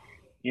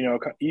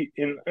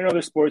 In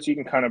other sports you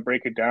can kind of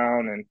break it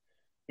down and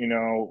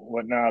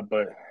whatnot,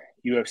 but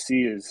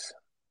UFC is,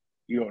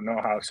 you don't know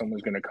how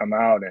someone's going to come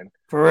out. And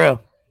for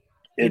real,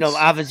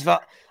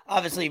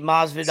 obviously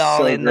Masvidal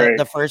so in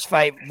the first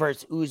fight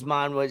versus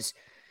Usman it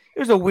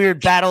was a weird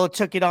battle. It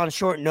took it on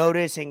short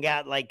notice and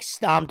got like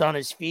stomped on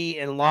his feet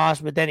and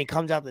lost, but then he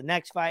comes out the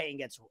next fight and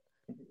gets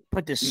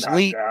put to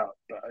sleep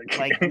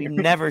like we've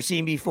never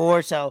seen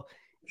before. So,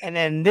 and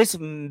then this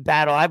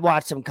battle, I've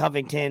watched some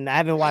Covington. I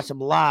haven't watched him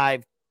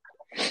live,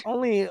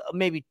 only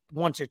maybe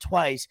once or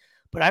twice.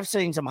 but I've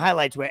seen some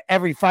highlights where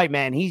every fight,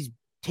 man, he's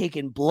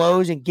taking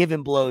blows and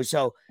giving blows.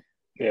 So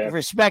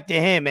respect to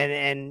him.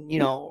 And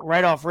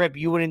right off rip,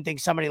 you wouldn't think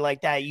somebody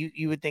like that.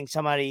 You would think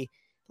somebody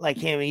like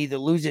him either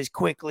loses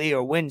quickly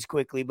or wins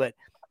quickly, but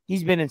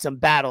he's been in some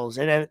battles.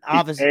 And then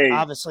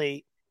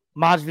obviously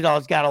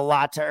Masvidal's got a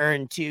lot to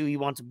earn too. He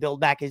wants to build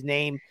back his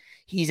name.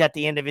 He's at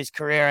the end of his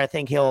career. I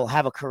think he'll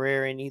have a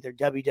career in either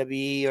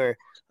WWE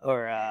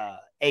or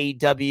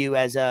AEW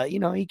as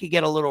he could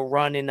get a little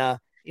run in a,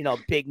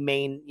 big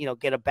main,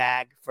 get a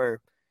bag for,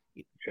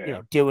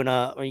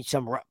 doing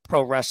some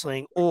pro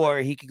wrestling, or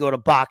he could go to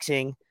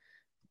boxing,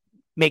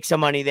 make some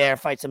money there,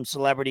 fight some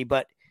celebrity.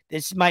 But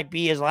this might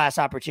be his last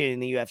opportunity in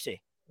the UFC.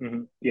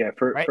 Mm-hmm. Yeah.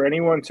 For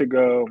anyone to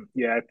go.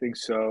 Yeah, I think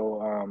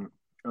so.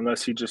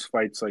 Unless he just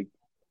fights like,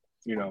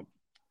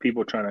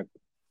 people trying to.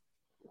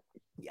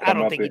 I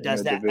don't think he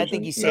does that. I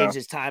think he saves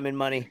his time and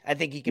money. I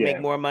think he can make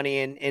more money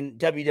in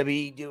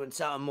WWE doing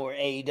something more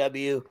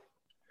AEW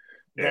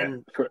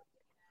than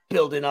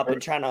building up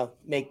and trying to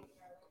make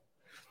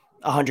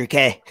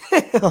 $100K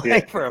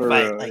for a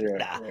fight.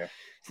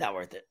 It's not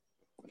worth it.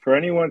 For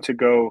anyone to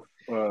go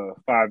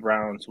 5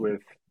 rounds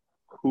with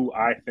who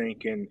I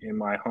think, in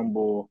my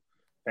humble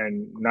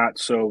and not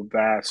so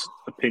vast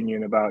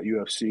opinion about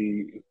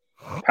UFC,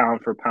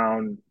 pound for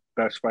pound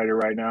best fighter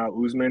right now,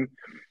 Usman.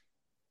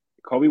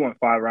 Kobe went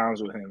 5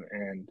 rounds with him,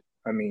 and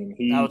I mean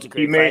he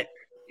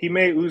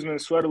made Usman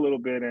sweat a little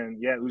bit,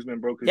 and Usman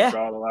broke his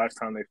jaw the last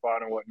time they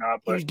fought and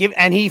whatnot. But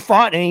he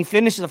fought and he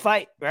finished the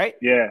fight, right?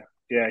 Yeah.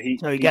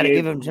 So you got to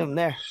give him something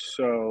there.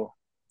 So,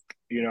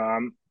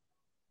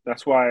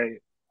 that's why,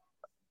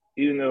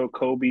 even though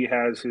Kobe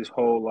has his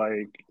whole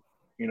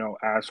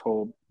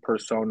asshole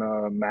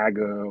persona,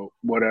 MAGA,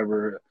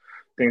 whatever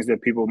things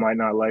that people might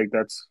not like,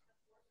 that's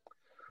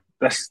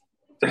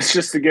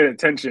just to get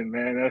attention,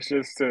 man. That's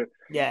just to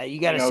you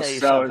got to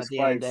sell his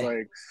fights.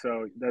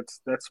 So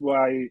that's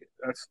why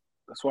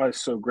it's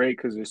so great,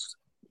 because it's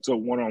a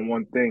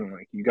one-on-one thing.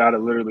 Like, you got to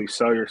literally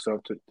sell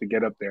yourself to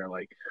get up there.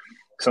 Like,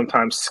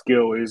 sometimes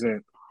skill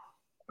isn't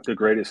the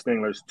greatest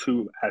thing. There's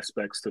 2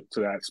 aspects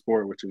to that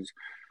sport, which is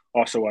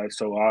also why it's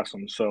so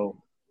awesome.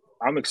 So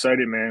I'm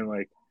excited, man.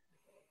 Like,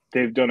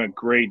 they've done a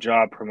great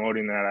job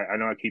promoting that. I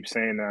know I keep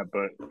saying that,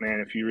 but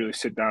man, if you really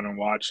sit down and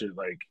watch it,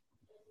 like,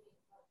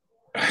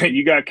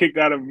 you got kicked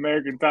out of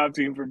American Top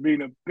Team for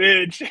being a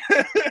bitch.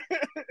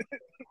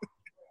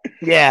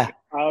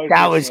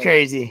 That was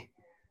crazy.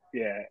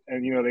 Yeah,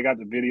 and they got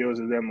the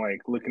videos of them like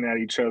looking at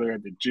each other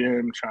at the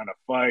gym, trying to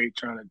fight,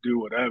 trying to do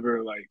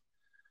whatever. Like,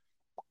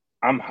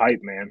 I'm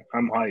hype, man.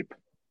 I'm hype.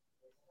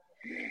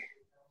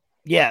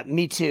 Yeah,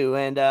 me too.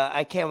 And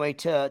I can't wait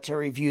to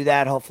review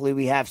that. Hopefully,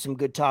 we have some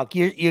good talk.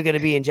 You're going to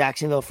be in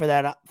Jacksonville for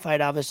that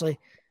fight, obviously.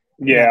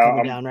 Yeah,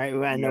 coming down, right?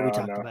 I know we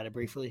talked about it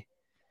briefly.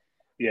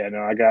 Yeah,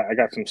 no, I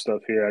got some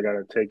stuff here I got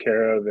to take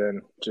care of,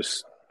 and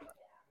just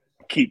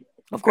keep.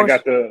 Of course. I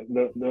got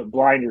the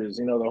blinders,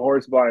 the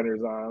horse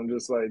blinders on. I'm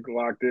just like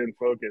locked in,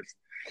 focused.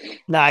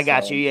 No, I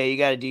got you. Yeah, you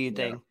got to do your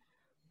thing.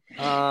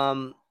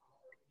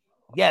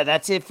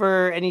 That's it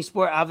for any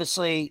sport.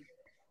 Obviously,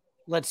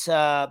 let's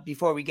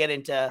before we get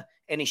into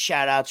any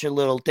shout outs or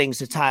little things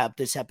to tie up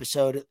this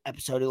episode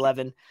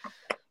 11.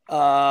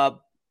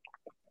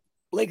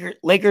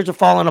 Lakers are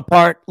falling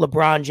apart.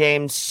 LeBron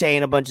James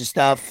saying a bunch of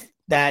stuff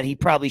that he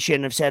probably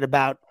shouldn't have said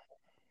about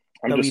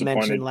we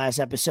mentioned last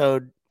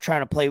episode,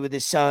 trying to play with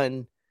his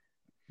son.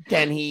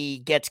 Then he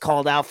gets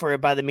called out for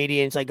it by the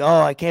media. And it's like,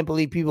 oh, I can't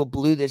believe people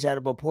blew this out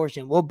of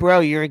proportion. Well,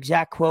 bro, your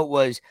exact quote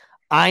was,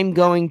 I'm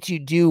going to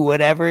do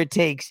whatever it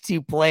takes to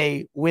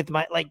play with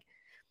my,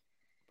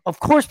 of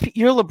course,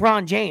 you're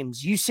LeBron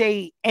James. You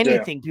say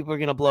anything, people are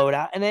going to blow it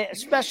out. And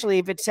especially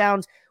if it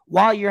sounds,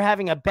 while you're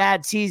having a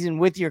bad season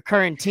with your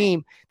current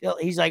team,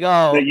 he's like,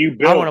 oh,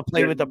 I want to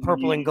play with the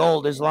purple and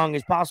gold as long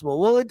as possible.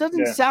 Well, it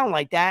doesn't sound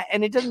like that,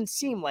 and it doesn't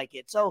seem like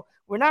it. So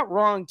we're not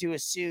wrong to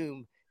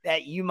assume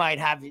that you might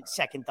have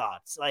second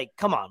thoughts. Like,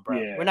 come on, bro.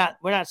 Yeah.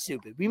 We're not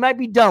stupid. We might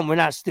be dumb. We're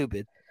not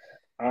stupid.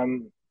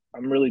 I'm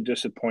really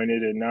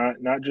disappointed, and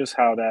not just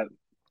how that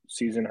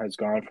season has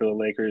gone for the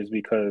Lakers,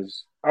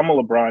 because I'm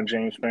a LeBron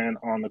James fan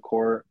on the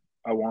court.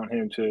 I want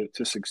him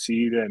to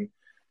succeed and,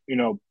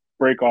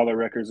 break all the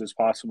records as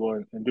possible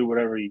and do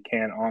whatever he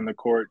can on the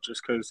court,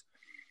 just because,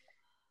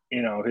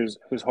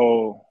 his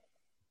whole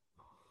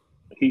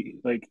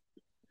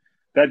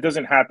that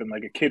doesn't happen.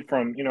 Like, a kid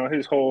from,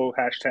 his whole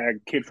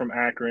hashtag kid from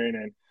Akron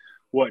and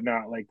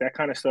whatnot, like that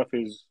kind of stuff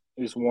is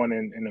one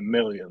in a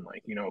million.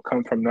 Like,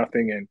 come from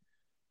nothing and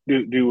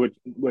do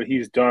what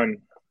he's done.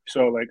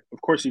 So, like,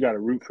 of course you got to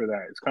root for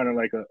that. It's kind of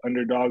like an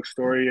underdog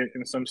story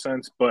in some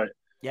sense, but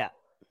yeah.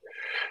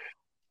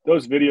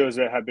 Those videos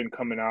that have been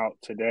coming out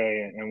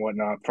today and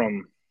whatnot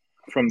from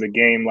the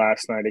game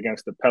last night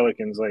against the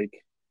Pelicans, like,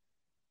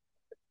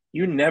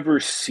 you never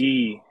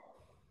see.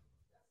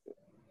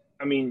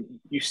 I mean,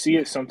 you see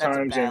it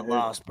sometimes. That's a bad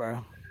loss,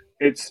 bro.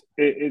 It's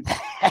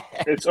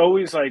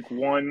always like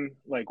one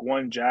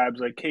jabs,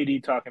 like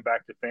KD talking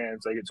back to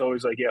fans. Like, it's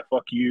always like, yeah,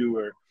 fuck you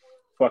or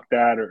fuck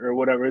that or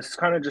whatever. It's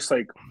kind of just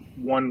like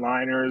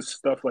one-liners,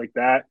 stuff like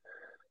that.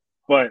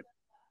 But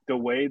the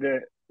way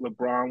that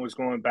LeBron was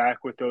going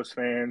back with those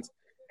fans,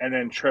 and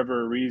then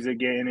Trevor Ariza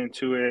getting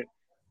into it,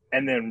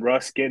 and then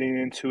Russ getting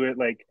into it,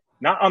 like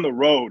not on the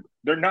road.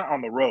 They're not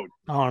on the road.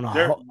 Oh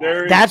no,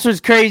 They're that's what's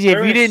crazy.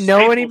 If you didn't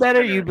know any better,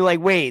 Center. you'd be like,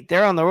 "Wait,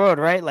 they're on the road,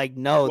 right?" Like,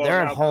 no, Well,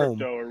 they're at now home.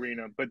 Crypto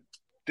Arena, but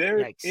they're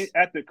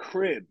at the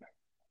crib,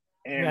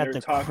 and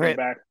they're talking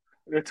back.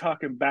 They're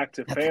talking back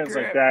to fans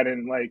like that,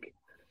 and like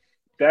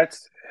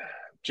that's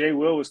Jay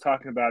Will was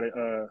talking about it.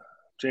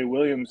 Jay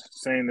Williams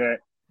saying that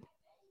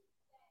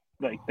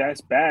like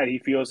that's bad. He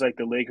feels like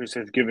the Lakers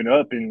have given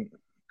up, and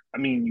I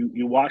mean,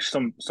 you watch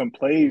some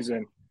plays,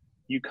 and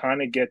you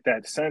kind of get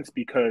that sense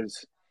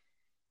because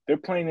they're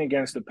playing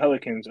against the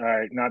Pelicans. All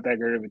right, not that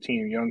great of a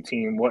team, young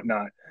team,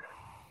 whatnot,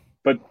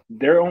 but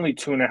they're only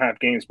 2.5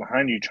 games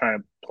behind you, trying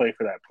to play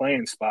for that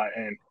playing spot,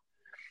 and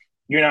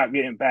you're not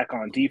getting back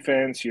on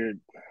defense. You're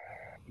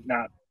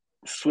not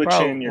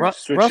switching. Bro,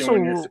 You're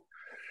switching.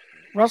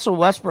 Russell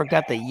Westbrook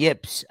got the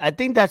yips. I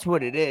think that's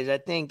what it is. I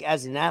think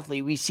as an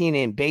athlete, we've seen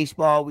it in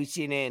baseball, we've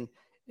seen it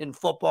in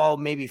football,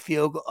 maybe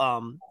field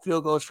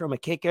goals from a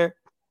kicker.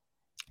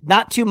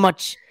 Not too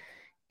much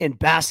in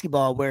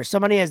basketball where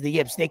somebody has the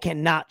yips, they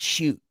cannot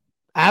shoot.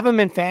 I have him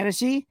in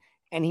fantasy,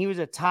 and he was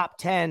a top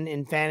 10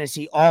 in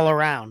fantasy all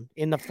around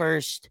in the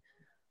first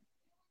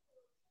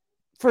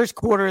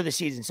quarter of the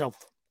season. So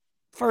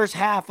first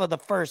half of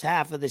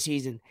the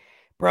season.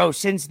 Bro,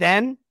 since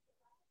then,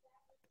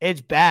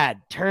 it's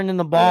bad. Turning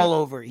the ball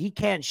over. He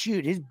can't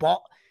shoot. His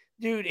ball.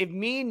 Dude, if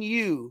me and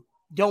you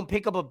don't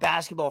pick up a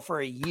basketball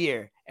for a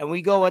year and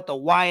we go at the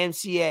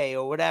YMCA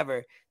or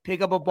whatever,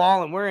 pick up a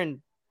ball and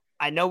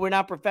I know we're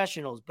not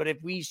professionals, but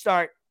if we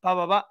start,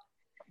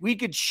 we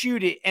could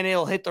shoot it and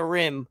it'll hit the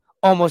rim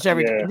almost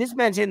every time. This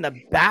man's in the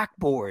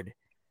backboard.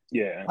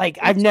 Yeah. Like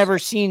I've never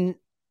seen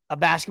a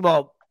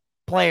basketball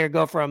player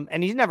go from,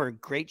 and he's never a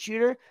great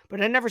shooter,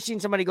 but I've never seen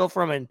somebody go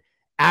from an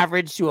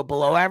average to a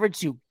below average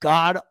to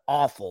god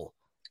awful.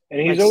 And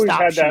he's always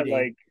had shooting.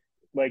 That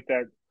like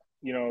that,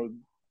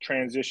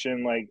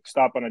 transition, like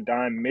stop on a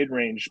dime,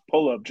 mid-range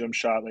pull-up jump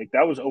shot. Like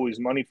that was always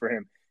money for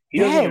him. He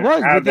doesn't even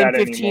have within that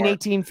 15, anymore.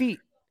 18 feet.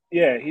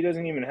 Yeah, he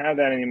doesn't even have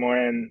that anymore.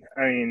 And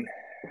I mean,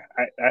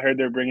 I heard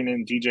they're bringing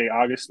in DJ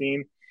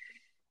Augustine,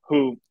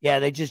 who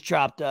they just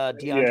dropped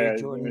DeAndre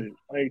Jordan.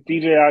 Like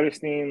DJ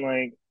Augustine,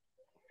 like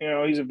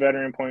he's a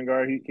veteran point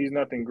guard. He's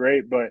nothing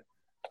great, but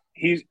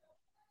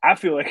I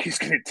feel like he's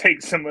going to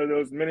take some of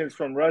those minutes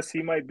from Russ.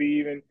 He might be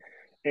even.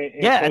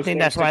 I think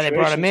that's why they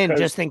brought him in,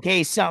 just in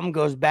case something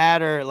goes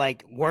bad or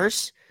like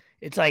worse.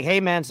 It's like, hey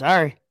man,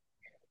 sorry,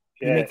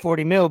 you make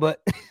 $40 million,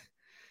 but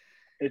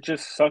it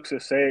just sucks to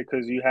say it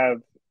because you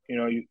have,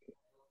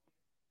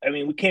 I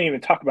mean, we can't even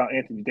talk about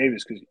Anthony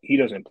Davis because he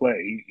doesn't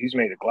play. He's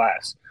made of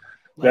glass.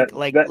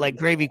 Like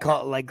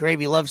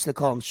Gravy loves to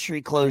call him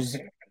street clothes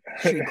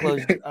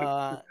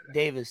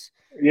Davis.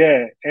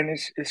 Yeah, and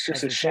it's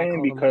just a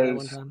shame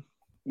because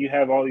you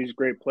have all these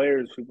great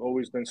players who've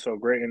always been so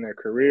great in their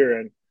career,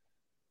 and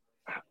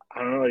I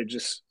don't know, it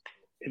just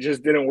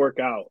didn't work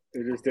out.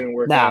 It just didn't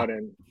work out,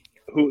 and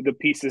the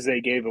pieces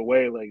they gave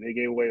away, like they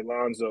gave away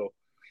Lonzo,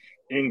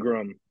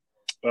 Ingram,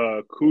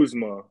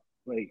 Kuzma,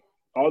 like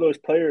all those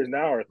players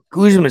now are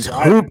Kuzma's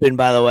hooping,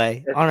 by the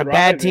way. On a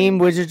bad team,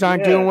 Wizards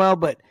aren't doing well,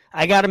 but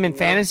I got him in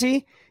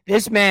fantasy.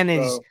 This man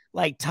is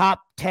like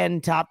top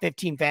 10, top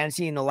 15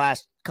 fantasy in the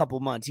last couple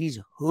months. He's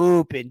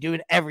hooping,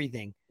 doing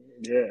everything.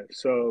 Yeah,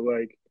 so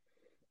like,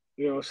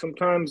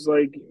 sometimes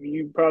like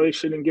you probably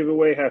shouldn't give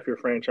away half your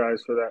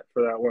franchise for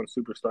that one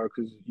superstar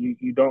because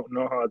you don't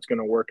know how it's going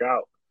to work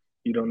out.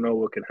 You don't know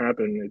what can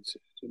happen. It's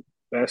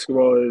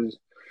basketball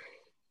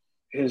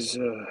is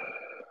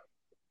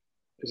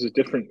a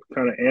different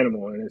kind of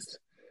animal, and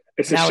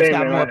it's a now shame. It's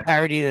got more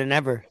parity than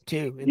ever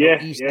too in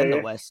the East and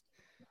the West.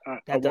 I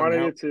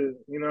wanted it to,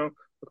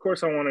 of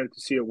course, I wanted to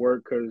see it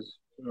work because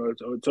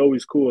it's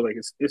always cool. Like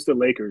it's the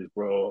Lakers,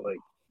 bro. Like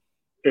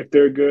if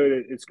they're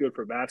good, it's good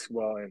for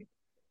basketball, and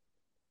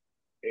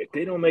if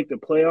they don't make the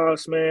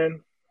playoffs,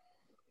 man,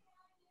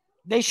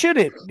 they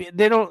shouldn't.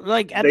 They don't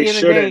like at the end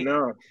of the day.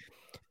 No.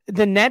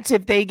 The Nets,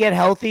 if they get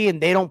healthy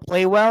and they don't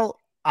play well,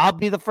 I'll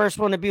be the first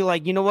one to be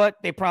like, you know what?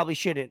 They probably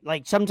shouldn't.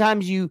 Like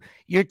sometimes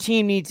your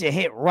team needs to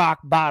hit rock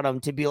bottom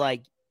to be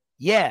like,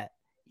 yeah,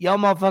 y'all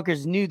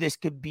motherfuckers knew this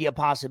could be a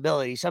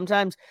possibility.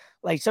 Sometimes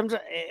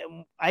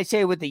I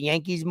say with the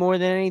Yankees more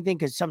than anything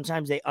because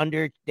sometimes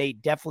they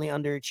definitely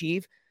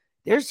underachieve.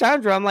 There's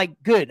times where I'm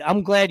like, good,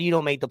 I'm glad you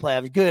don't make the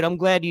playoffs. Good, I'm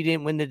glad you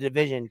didn't win the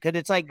division. Because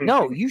it's like,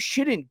 no, you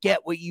shouldn't get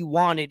what you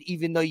wanted,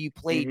 even though you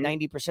played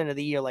 90% of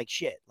the year like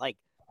shit. Like,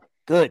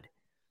 good.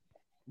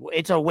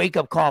 It's a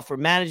wake-up call for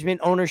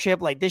management,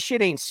 ownership. Like, this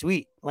shit ain't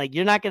sweet. Like,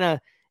 you're not going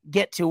to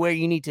get to where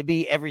you need to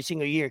be every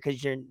single year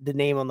because you're the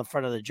name on the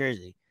front of the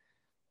jersey.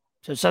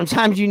 So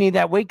sometimes you need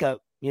that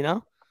wake-up, Yeah,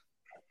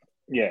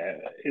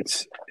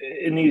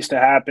 it needs to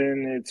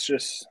happen. It's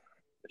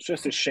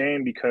just a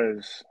shame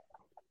because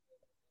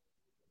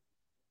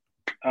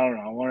I don't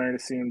know. I wanted to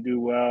see him do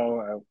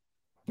well.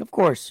 Of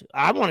course.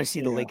 I want to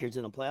see the Lakers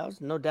in the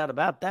playoffs. No doubt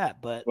about that.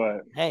 But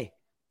hey,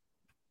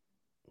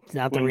 it's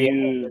not the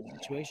reality of the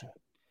situation.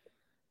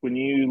 when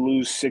you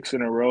lose 6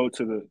 in a row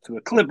to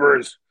the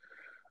Clippers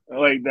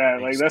like that.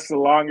 Like that's the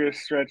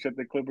longest stretch that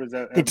the Clippers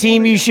have. The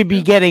team you should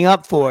be getting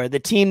up for, the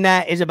team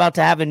that is about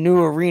to have a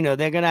new arena.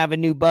 They're going to have a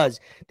new buzz.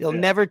 They'll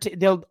never,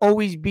 they'll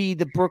always be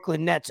the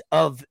Brooklyn Nets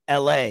of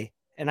LA.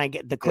 And I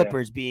get the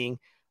Clippers being,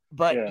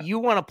 but you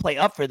want to play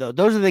up for those.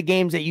 Those are the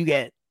games that you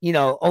get, you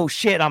know, oh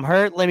shit, I'm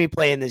hurt. Let me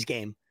play in this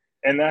game.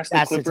 And that's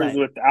the Clippers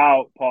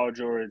without Paul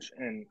George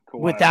and Kawhi.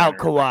 Without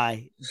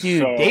Kawhi.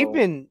 Dude, they've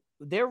been,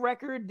 their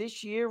record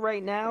this year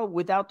right now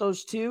without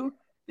those two,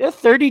 they're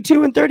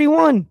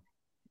 32-31.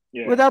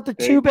 Yeah, without the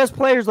two best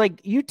players,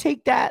 like you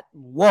take that,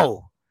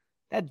 whoa,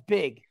 that's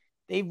big.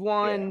 They've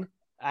won.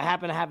 I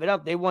happen to have it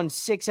up. They won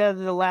 6 out of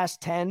the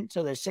last 10,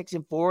 so they're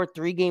 6-4,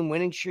 3-game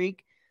winning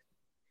streak.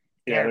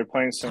 Yeah, they're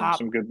playing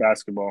some good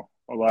basketball.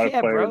 A lot of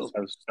players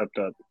have stepped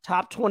up.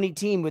 Top 20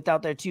 team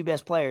without their two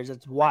best players.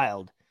 That's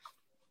wild.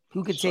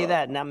 Who could say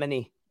that? Not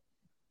many.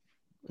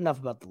 Enough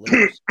about the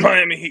Lakers.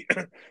 Miami Heat.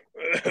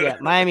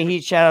 Miami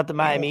Heat. Shout out to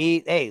Miami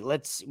Heat. Hey,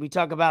 we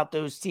talk about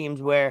those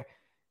teams where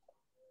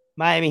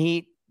Miami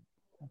Heat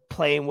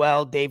playing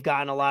well. They've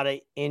gotten a lot of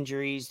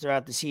injuries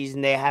throughout the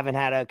season. They haven't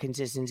had a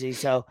consistency.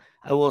 So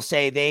I will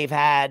say they've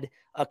had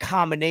a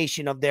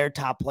combination of their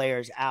top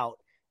players out,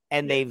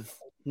 and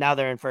now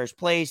they're in first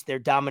place. They're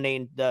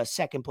dominating the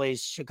second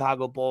place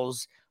Chicago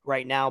Bulls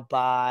right now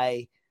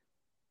by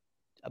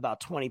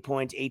about 20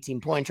 points, 18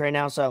 points right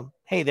now. So,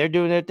 hey, they're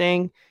doing their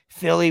thing.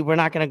 Philly, we're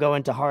not going to go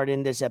into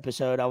Harden this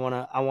episode. I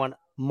want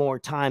more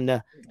time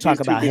to talk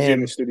about him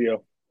in the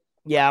studio.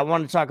 Yeah, I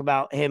want to talk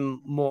about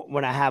him more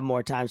when I have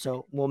more time.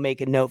 So we'll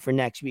make a note for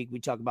next week. We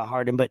talk about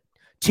Harden, but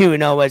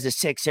 2-0 as a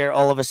Sixer.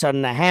 All of a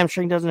sudden, the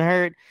hamstring doesn't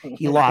hurt.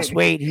 He lost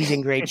weight. He's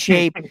in great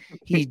shape.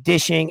 He's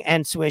dishing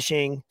and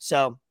swishing.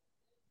 So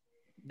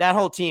that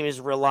whole team is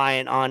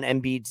reliant on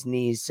Embiid's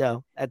knees.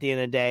 So at the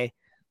end of the day,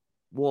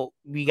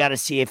 we got to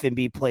see if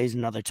Embiid plays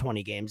another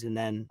 20 games, and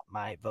then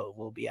my vote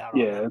will be out.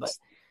 Yeah,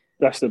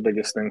 that's the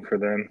biggest thing for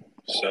them.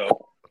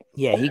 So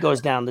yeah, he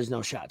goes down. There's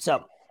no shot.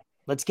 So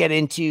let's get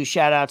into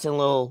shout outs and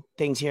little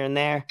things here and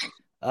there.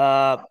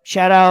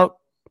 Shout out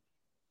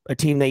a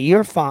team that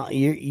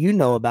you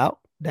know about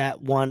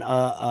that won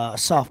a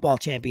softball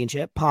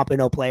championship,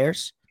 Pompano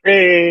Players.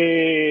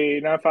 Hey,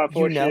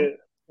 954 shit.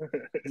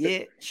 Yeah,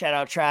 shout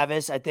out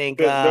Travis. I think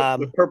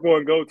the purple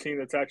and gold team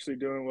that's actually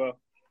doing well.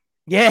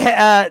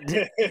 Yeah,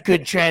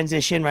 good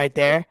transition right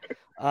there.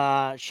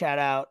 Shout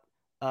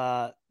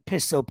out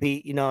Pistol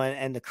Pete,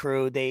 and the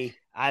crew.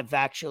 I've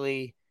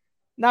actually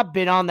not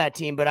been on that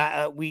team,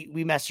 but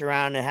we messed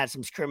around and had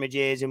some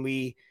scrimmages, and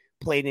we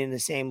played in the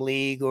same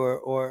league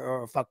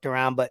or fucked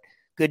around. But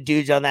good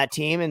dudes on that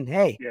team, and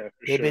hey,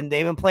 they've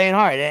been playing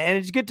hard, and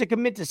it's good to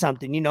commit to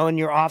something. In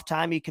your off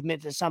time, you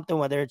commit to something,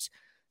 whether it's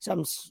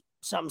something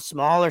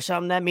small or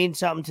something that means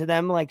something to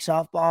them, like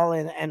softball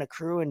and a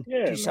crew, and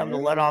do something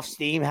to let off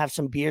steam, have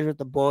some beers with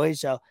the boys.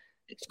 So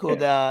it's cool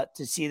to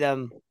see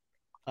them.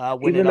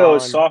 Even though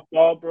it's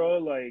softball, bro,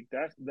 like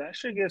that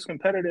shit gets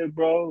competitive,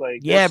 bro.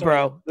 Like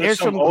there's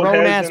some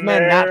grown ass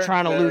men not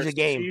trying to lose a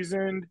game.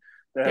 Seasoned,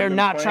 they're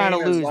not trying to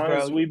lose,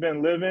 bro. As we've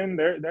been living,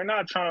 they're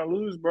not trying to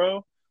lose,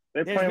 bro.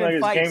 They're playing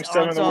like it's Game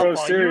 7 of the World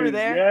Series. You were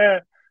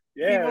there?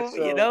 Yeah.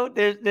 People,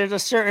 there's a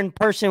certain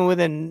person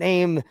with a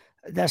name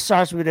that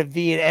starts with a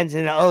V and ends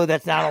in an O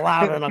that's not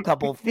allowed on a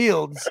couple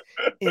fields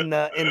in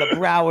the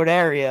Broward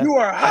area. You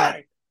are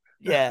high.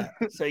 Yeah.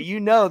 So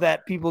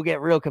that people get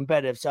real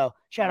competitive. So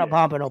shout out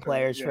Pompano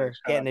Players for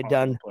getting it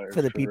done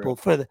for the people,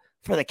 for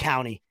the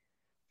county.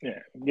 Yeah,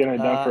 getting it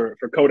done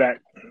for Kodak.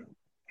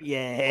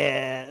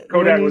 Yeah.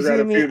 Kodak was at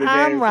a few of the games.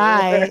 I'm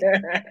right.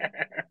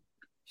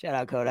 Shout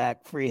out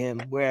Kodak. Free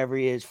him wherever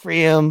he is.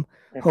 Free him.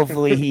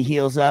 Hopefully he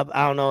heals up.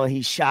 I don't know.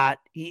 He's shot.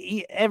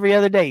 He every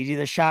other day. He's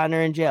either shot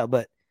or in jail,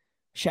 but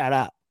shout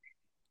out.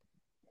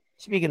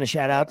 Speaking of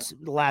shout outs,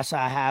 the last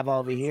I have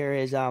over here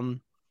is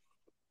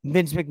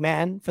Vince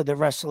McMahon. For the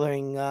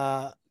wrestling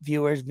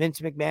viewers, Vince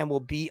McMahon will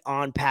be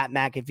on Pat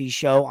McAfee's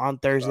show on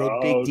Thursday.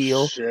 Big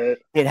deal. Shit.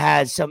 It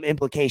has some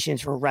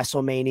implications for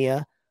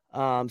WrestleMania.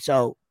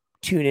 So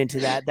tune into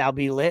that. That'll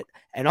be lit.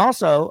 And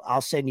also, I'll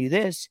send you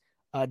this.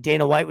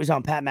 Dana White was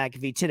on Pat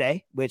McAfee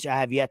today, which I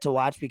have yet to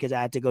watch because I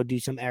had to go do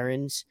some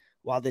errands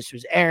while this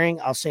was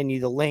airing. I'll send you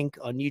the link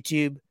on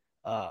YouTube.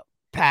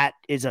 Pat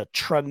is a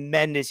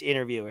tremendous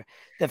interviewer.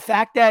 The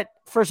fact that,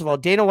 first of all,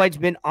 Dana White's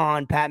been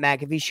on Pat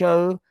McAfee's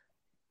show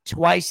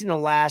twice in the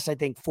last, I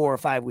think, 4 or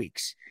 5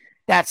 weeks.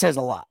 That says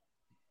a lot.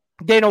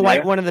 Dana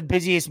White, one of the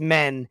busiest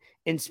men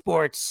in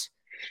sports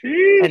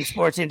and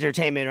sports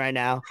entertainment right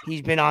now.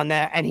 He's been on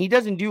there, and he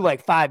doesn't do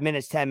like 5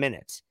 minutes, 10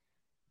 minutes,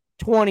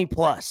 20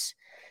 plus.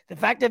 The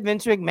fact that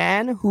Vince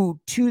McMahon, who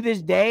to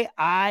this day,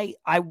 I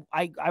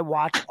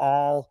watch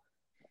all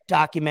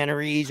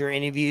documentaries or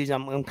interviews.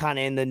 I'm kind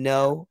of in the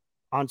know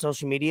on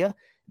social media.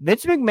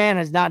 Vince McMahon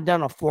has not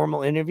done a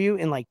formal interview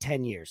in like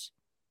 10 years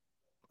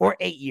or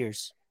 8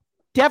 years.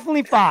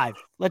 Definitely 5.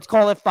 Let's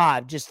call it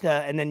 5,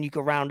 and then you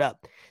can round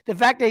up. The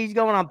fact that he's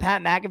going on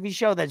Pat McAfee's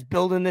show that's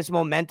building this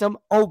momentum.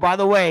 Oh, by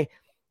the way,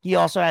 he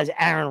also has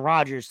Aaron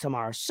Rodgers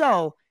tomorrow.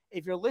 So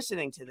if you're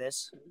listening to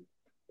this,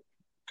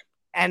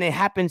 and it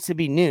happens to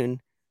be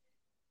noon,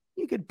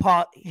 you could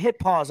hit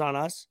pause on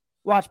us,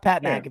 watch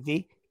Pat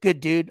McAfee. Good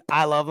dude.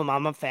 I love him.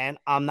 I'm a fan.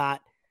 I'm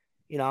not,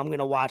 I'm going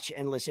to watch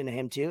and listen to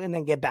him too, and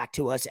then get back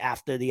to us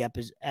after the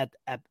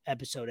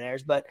episode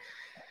airs. But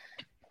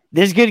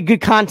there's good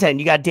content.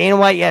 You got Dana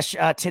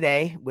White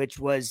today, which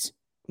was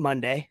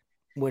Monday,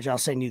 which I'll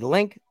send you the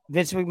link.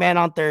 Vince McMahon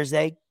on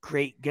Thursday.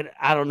 Great. Good.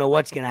 I don't know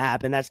what's going to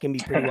happen. That's going to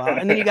be pretty wild.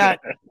 And then you got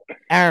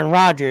Aaron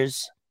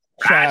Rodgers.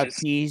 Shout out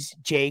Keys,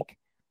 Jake.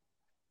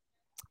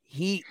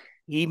 He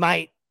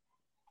might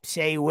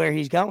say where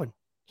he's going.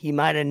 He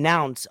might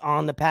announce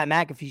on the Pat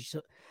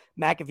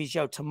McAfee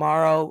show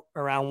tomorrow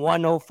around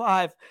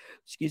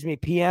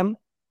 1:05, p.m.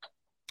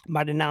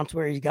 Might announce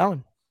where he's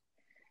going.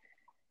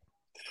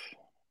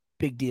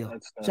 Big deal.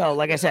 So,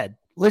 like I said,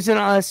 listen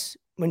to us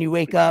when you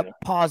wake up,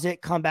 pause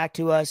it, come back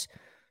to us,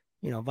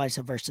 vice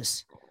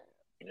versa.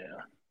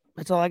 Yeah.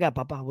 That's all I got,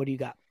 Papa. What do you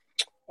got?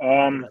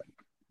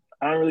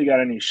 I don't really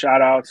got any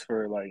shout outs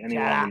for like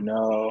anyone we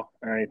know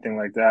or anything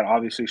like that.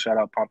 Obviously, shout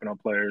out Popping Up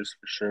players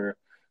for sure.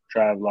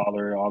 Trav,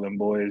 Lawler, all them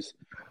boys.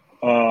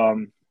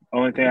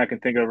 Only thing I can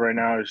think of right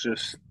now is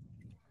just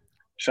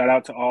shout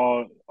out to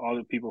all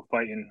the people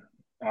fighting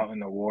out in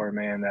the war,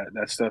 man.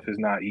 That stuff is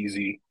not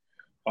easy.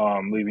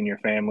 Leaving your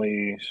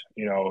families,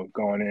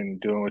 going in,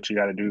 doing what you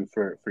got to do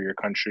for your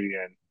country,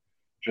 and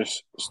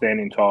just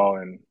standing tall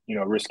and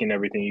risking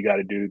everything you got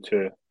to do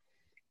to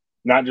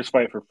not just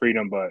fight for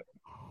freedom, but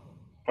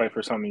fight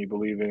for something you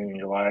believe in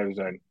your lives.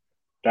 And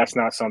that's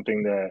not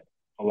something that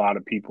a lot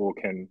of people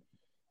can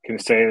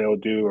say they'll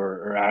do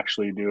or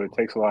actually do. It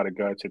takes a lot of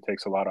guts. It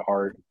takes a lot of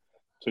heart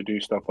to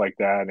do stuff like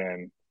that.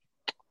 And,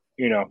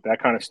 that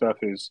kind of stuff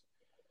is,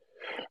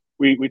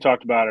 we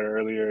talked about it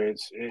earlier.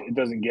 It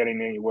doesn't get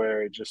in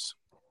anywhere. It just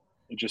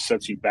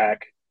sets you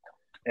back.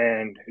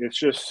 And it's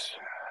just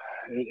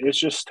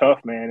tough,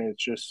 man.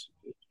 It's just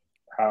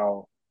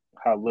how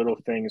little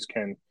things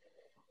can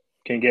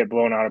get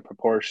blown out of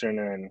proportion.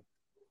 And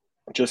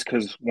just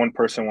because one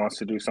person wants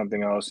to do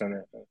something else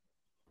and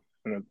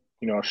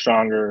a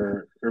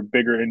stronger or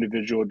bigger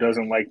individual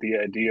doesn't like the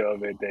idea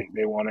of it,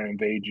 they want to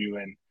invade you.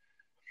 And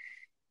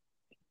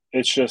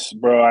it's just,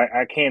 bro,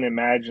 I can't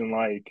imagine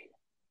like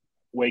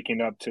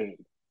waking up to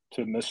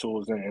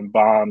missiles and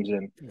bombs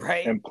and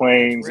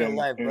planes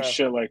and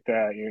shit like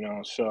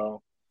that,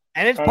 so.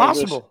 And it's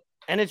possible.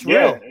 And it's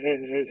real.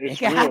 It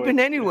can happen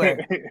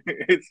anywhere.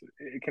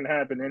 It can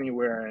happen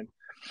anywhere. And,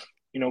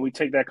 we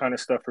take that kind of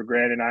stuff for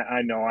granted.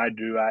 I know I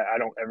do. I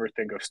don't ever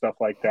think of stuff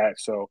like that.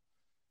 So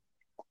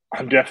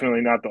I'm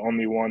definitely not the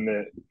only one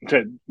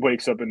that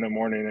wakes up in the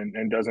morning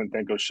and doesn't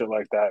think of shit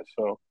like that.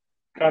 So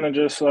kind of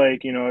just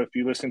like, if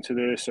you listen to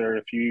this or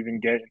if you even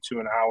get into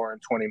an hour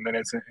and 20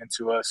 minutes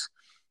into us,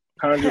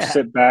 kind of just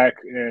sit back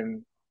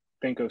and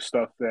think of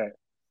stuff that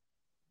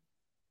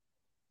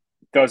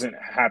doesn't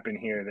happen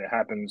here, that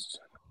happens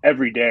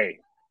every day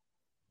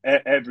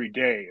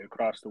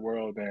across the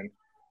world. And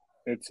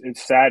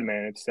it's sad,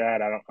 man. It's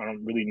sad. I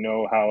don't really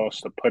know how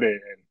else to put it.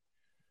 And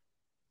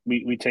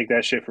we take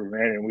that shit for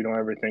granted. We don't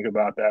ever think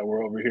about that.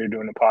 We're over here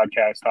doing a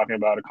podcast talking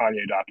about a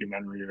Kanye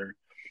documentary, or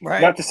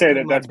not to say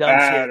that that's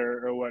bad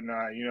or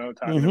whatnot,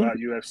 talking about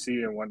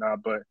UFC and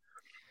whatnot, but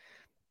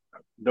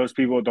those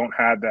people don't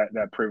have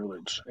that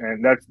privilege.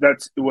 And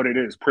that's what it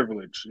is,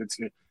 privilege.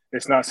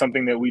 It's not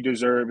something that we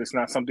deserve. It's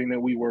not something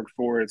that we work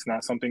for. It's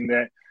not something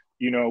that,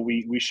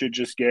 we should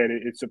just get.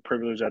 It's a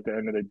privilege at the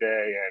end of the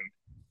day. And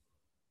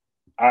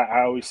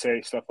I always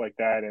say stuff like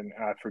that, and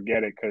I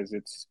forget it because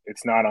it's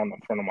not on the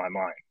front of my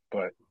mind.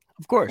 But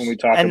of course, when we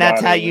talk and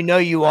that's about how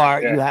it, you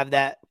are. You have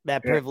that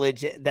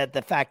privilege, that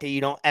the fact that you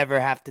don't ever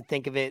have to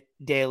think of it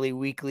daily,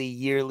 weekly,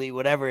 yearly,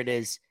 whatever it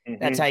is.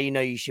 That's how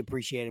you should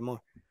appreciate it more.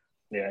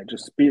 Yeah,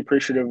 just be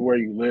appreciative of where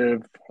you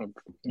live, of,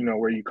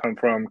 where you come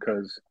from,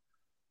 because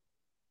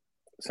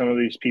some of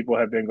these people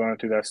have been going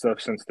through that stuff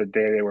since the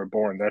day they were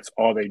born. That's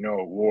all they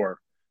know: war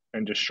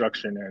and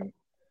destruction, and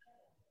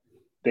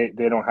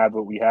they don't have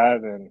what we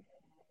have. And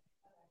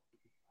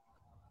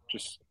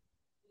just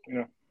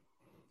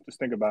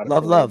think about it.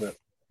 Love,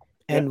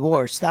 end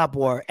war, stop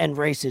war, end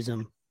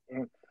racism.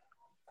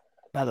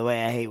 By the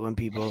way, I hate when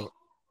people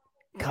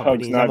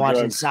companies.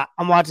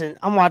 I'm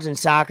watching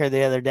soccer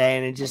the other day,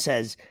 and it just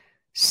says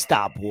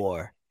 "Stop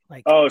war."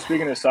 Like,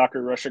 speaking of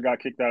soccer, Russia got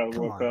kicked out of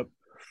the World Cup.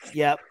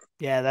 Yep,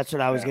 yeah, that's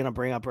what I was gonna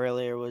bring up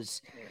earlier.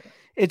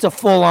 It's a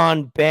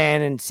full-on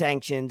ban and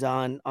sanctions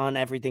on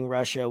everything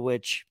Russia.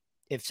 Which,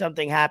 if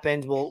something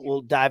happens,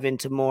 we'll dive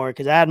into more,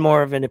 because I had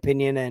more of an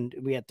opinion, and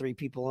we had 3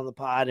 people on the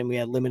pod, and we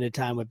had limited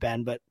time with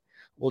Ben, but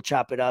we'll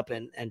chop it up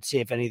and see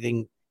if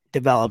anything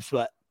develops.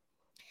 But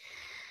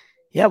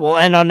yeah, we'll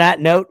end on that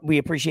note. We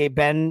appreciate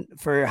Ben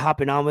for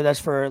hopping on with us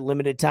for a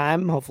limited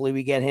time. Hopefully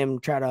we get him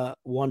try to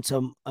once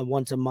a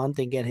month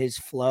and get his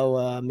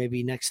flow.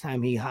 Maybe next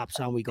time he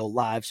hops on, we go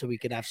live so we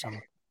could have some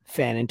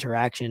fan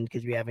interaction,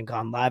 because we haven't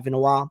gone live in a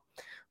while.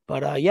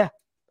 But yeah,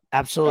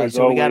 absolutely. As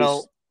so always, we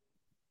got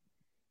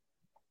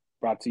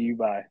brought to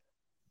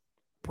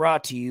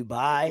you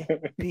by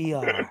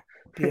BR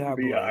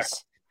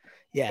boys.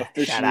 Yeah,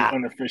 officially, shout out.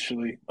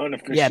 unofficially.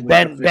 Yeah,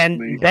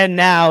 Ben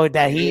now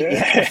that he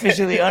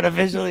officially,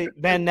 unofficially,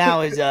 Ben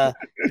now is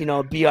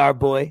BR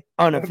boy,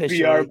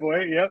 unofficially. BR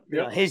boy, yep. You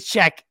know, his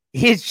check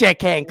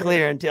can't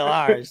clear until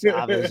ours,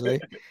 obviously.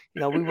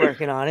 We're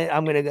working on it.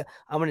 I'm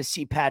gonna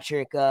see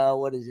Patrick,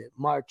 what is it,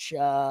 March,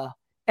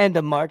 end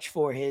of March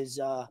for his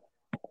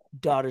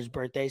daughter's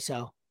birthday.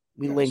 So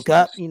we link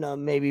up,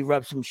 maybe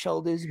rub some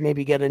shoulders,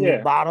 maybe get a new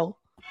bottle.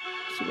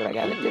 See what I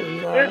gotta do.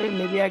 You know what I mean?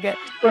 Maybe I'll get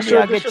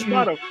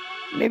you.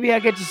 Maybe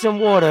I'll get you some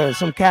water,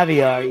 some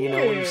caviar.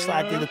 When you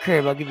slide through the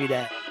crib, I'll give you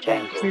that.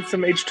 Just need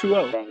some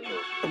H2O,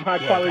 some high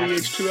quality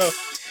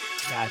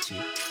H2O. Got you.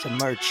 Some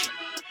merch.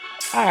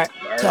 All right.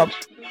 So,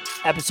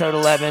 episode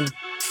 11.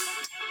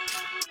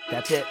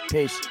 That's it.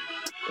 Peace.